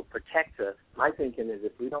will protect us. My thinking is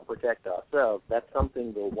if we don't protect ourselves, that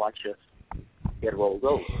something will watch us get rolled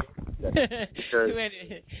over.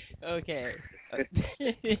 Okay.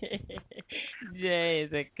 Jay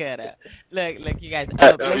is a cutout. Look, you guys.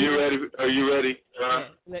 Are you ready? Are you ready?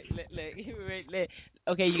 Look.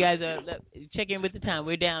 Okay, you guys check in with the time.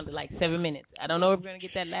 We're down to like 7 minutes. I don't know if we're gonna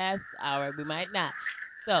get that last hour. We might not.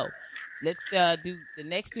 So let's do the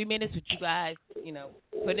next 3 minutes with you guys. You know,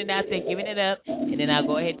 putting it out there, giving it up, and then I'll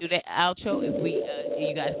go ahead and do the outro. If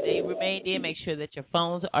you guys stay remain there, make sure that your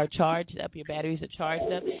phones are charged up, your batteries are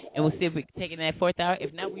charged up, and we'll see if we can take it in that fourth hour.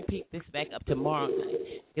 If not, we pick this back up tomorrow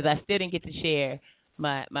night because I still didn't get to share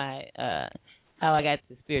my how I got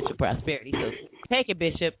to spiritual prosperity. So take it,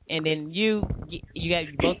 Bishop, and then you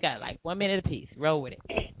both got like 1 minute apiece. Roll with it.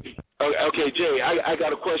 Okay, Jay, I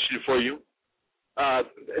got a question for you.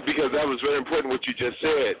 Because that was very important what you just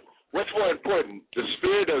said. What's more important, the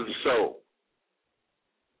spirit or the soul?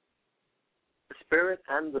 The spirit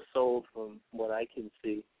and the soul, from what I can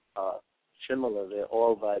see, are similar. They're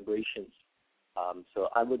all vibrations. So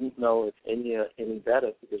I wouldn't know if any are any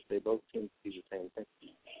better because they both seem to be the same thing.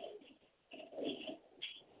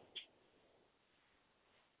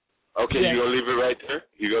 Okay, yeah. You gonna leave it right there?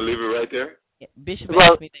 You gonna leave it right there? Bishop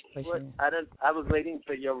asked me that question. I was waiting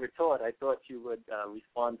for your retort. I thought you would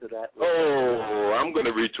respond to that. I'm going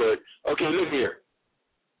to retort. Okay, look here.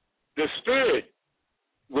 The spirit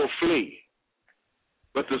will flee,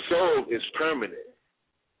 but the soul is permanent.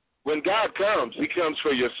 When God comes, he comes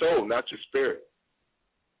for your soul, not your spirit.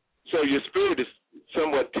 So your spirit is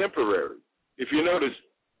somewhat temporary. If you notice,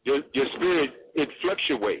 your spirit, it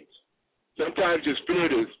fluctuates. Sometimes your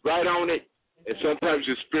spirit is right on it, and sometimes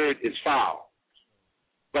your spirit is foul.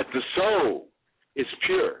 But the soul is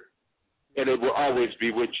pure, and it will always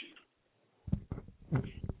be with you.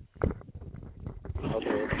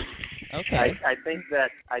 Okay. I think that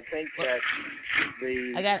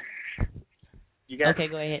the. Okay,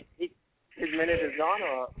 go ahead. His minute is gone,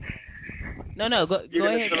 or. No. Go You're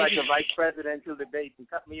ahead. You're like a vice presidential debate and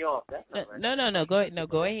cut me off. That's not right. No. Go ahead. No,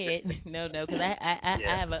 go ahead. No, because I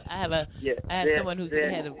have someone who's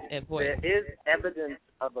had a voice. There is evidence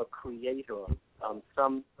of a creator.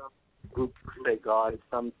 Some groups say God,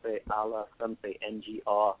 some say Allah, some say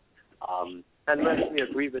NGR. And whether we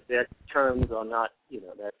agree with their terms or not, you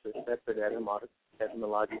know, that's a separate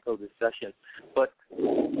etymological discussion. But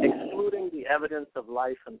excluding the evidence of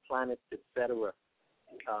life and planets, etc.,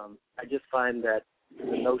 I just find that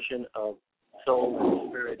the notion of soul and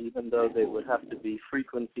spirit, even though they would have to be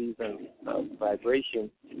frequencies and vibrations,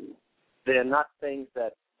 they're not things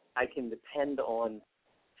that I can depend on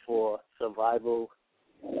for survival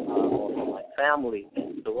or for my family.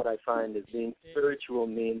 So what I find is being spiritual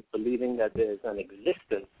means believing that there is an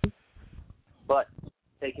existence, but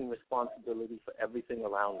taking responsibility for everything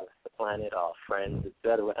around us, the planet, our friends,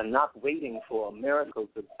 etc., and not waiting for a miracle,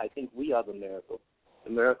 because I think we are the miracle. The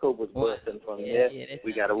miracle was birthed, and from there,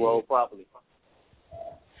 we got to roll properly.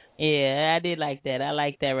 Yeah, I did like that. I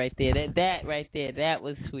like that right there. That right there, that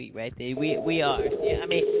was sweet right there. We are. Yeah, I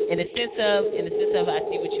mean, in the sense of, I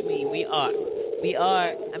see what you mean. We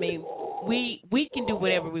are. I mean, we can do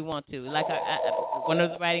whatever we want to. Like one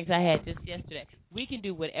of the writings I had just yesterday. We can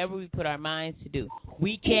do whatever we put our minds to do.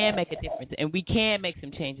 We can make a difference, and we can make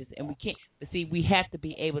some changes, and we can. But see, we have to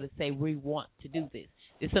be able to say we want to do this.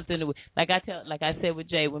 It's something that like I said with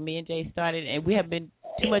Jay, when me and Jay started, and we haven't been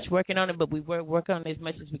too much working on it, but we work on it as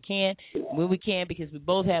much as we can when we can, because we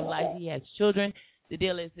both have lives. He has children. The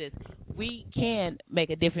deal is this: we can make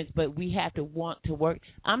a difference, but we have to want to work.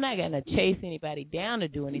 I'm not gonna chase anybody down to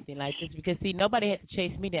do anything like this, because see, nobody had to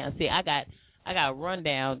chase me down. See, I got run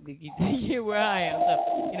down here where I am.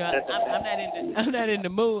 So, you know, I'm not in the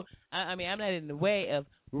mood. I mean, I'm not in the way of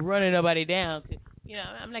running nobody down. You know,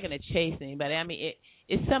 I'm not gonna chase anybody. I mean,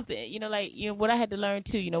 it's something, you know, like, you know, what I had to learn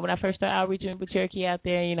too, you know, when I first started outreaching with Cherokee out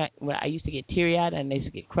there, you know, when I used to get teary-eyed and I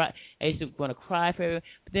used to want to cry for everyone.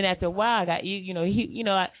 But then after a while, I got, he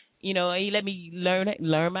let me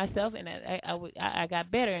learn myself, and I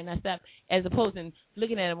got better, and I stopped, as opposed to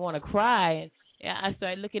looking at him want to cry, and I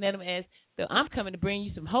started looking at him as, I'm coming to bring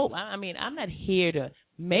you some hope. I mean, I'm not here to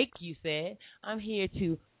make you sad. I'm here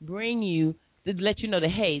to bring you, to let you know that,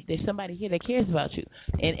 hey, there's somebody here that cares about you,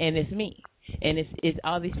 and it's me. And it's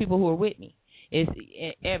all these people who are with me.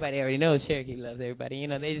 Everybody already knows Cherokee loves everybody. You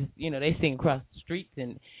know, they sing across the streets,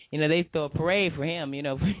 and you know, they throw a parade for him. You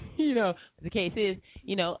know, the case is,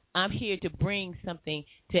 you know, I'm here to bring something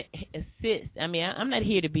to assist. I mean, I'm not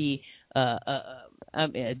here to be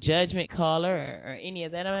a judgment caller or any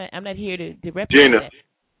of that. I'm not here to represent Gina. that.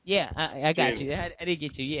 Yeah, I got you. I did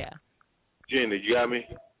get you. Yeah. Gina, you got me?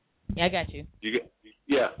 Yeah, I got you.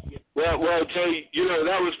 Yeah. Well, Jay, you know,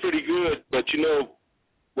 that was pretty good, but you know,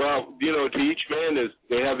 to each man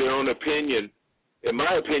they have their own opinion. And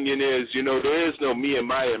my opinion is, you know, there is no me and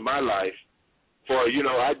my in my life. For, you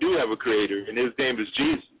know, I do have a creator, and his name is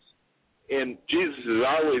Jesus. And Jesus has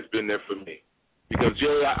always been there for me. Because,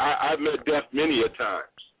 Jay, I've met death many a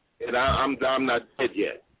times, and I'm not dead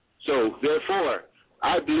yet. So, therefore,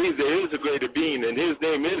 I believe there is a greater being, and his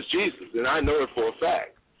name is Jesus, and I know it for a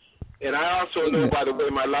fact. And I also know by the way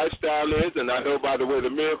my lifestyle is, and I know by the way the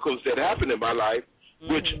miracles that happen in my life,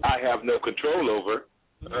 which I have no control over.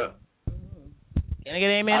 Can I get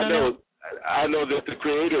an amen on that? I know that the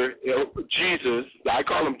Creator, you know, Jesus, I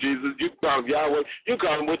call him Jesus, you call him Yahweh, you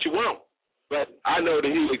call him what you want. But I know that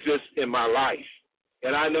he exists in my life.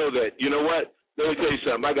 And I know that, you know what? Let me tell you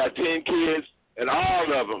something. I got 10 kids, and all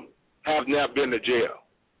of them have not been to jail.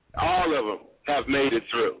 All of them have made it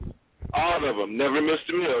through. All of them never missed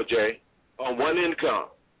a meal, Jay, on one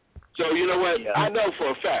income. So you know what? Yeah. I know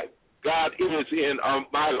for a fact God is in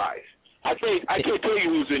my life. I can't tell you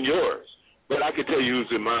who's in yours, but I can tell you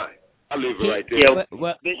who's in mine. I'll leave it right there. Yeah,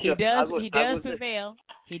 well, Bishop, he does prevail.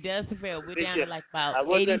 He does prevail. We're Bishop, down to like about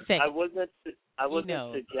 80 seconds. I wasn't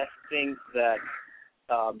suggesting that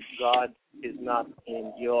God is not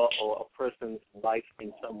in your or a person's life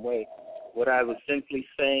in some way. What I was simply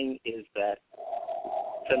saying is that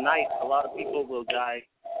tonight a lot of people will die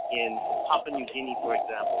in Papua New Guinea, for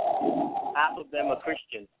example. Half of them are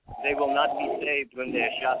Christians. They will not be saved when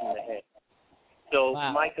they're shot in the head. So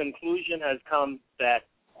my conclusion has come that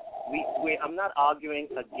I'm not arguing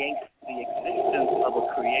against the existence of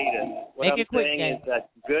a creator. What I'm saying is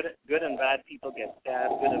that good and bad people get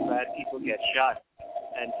stabbed, good and bad people get shot.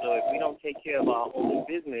 And so if we don't take care of our own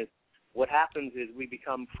business, what happens is we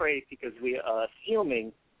become prey because we are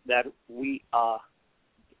assuming that we are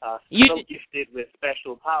so gifted with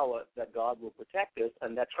special power that God will protect us,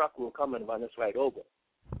 and that truck will come and run us right over.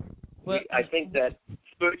 I think that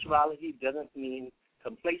spirituality doesn't mean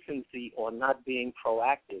complacency or not being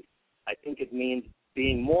proactive. I think it means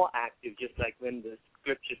being more active, just like when the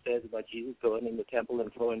scripture says about Jesus going in the temple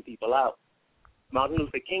and throwing people out. Martin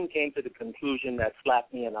Luther King came to the conclusion that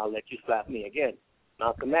slap me and I'll let you slap me again.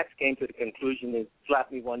 Malcolm X came to the conclusion that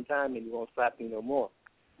slap me one time and you won't slap me no more.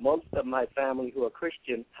 Most of my family who are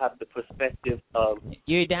Christian have the perspective of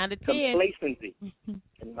you're down to complacency.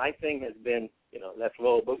 And my thing has been, let's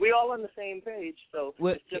roll. But we're all on the same page, so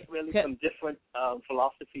it's just really some different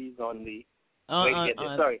philosophies on the way to get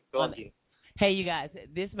there. Sorry, go on, Gene. Hey, you guys,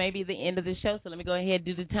 this may be the end of the show, so let me go ahead and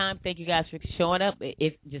do the time. Thank you guys for showing up.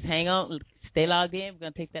 Just hang on, stay logged in. We're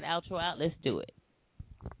going to take that outro out. Let's do it.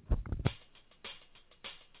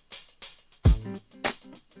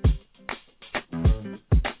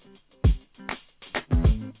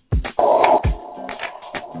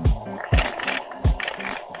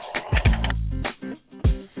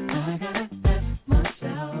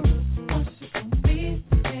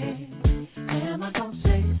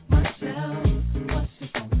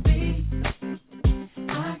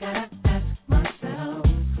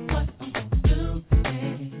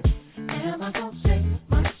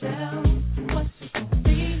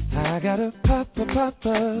 gotta pop,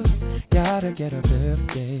 gotta get a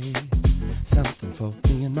birthday. Something for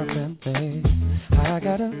me and my family. I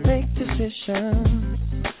gotta make decisions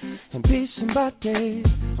and be somebody.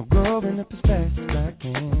 I'm growing up as fast as I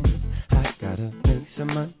can. I gotta make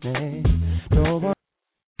some money. No one.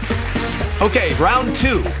 Okay, round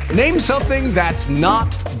two. Name something that's not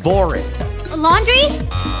boring. A laundry?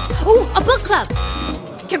 Ooh, a book club.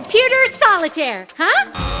 Computer solitaire,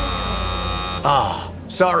 huh? Ah,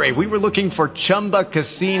 sorry, we were looking for Chumba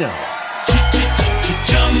Casino.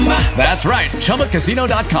 That's right,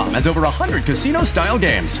 ChumbaCasino.com has over 100 casino-style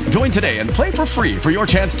games. Join today and play for free for your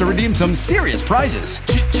chance to redeem some serious prizes.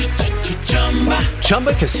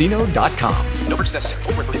 ChumbaCasino.com. No purchase necessary.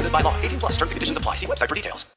 Void where prohibited by law. 18 plus. Terms and conditions apply. See website for details.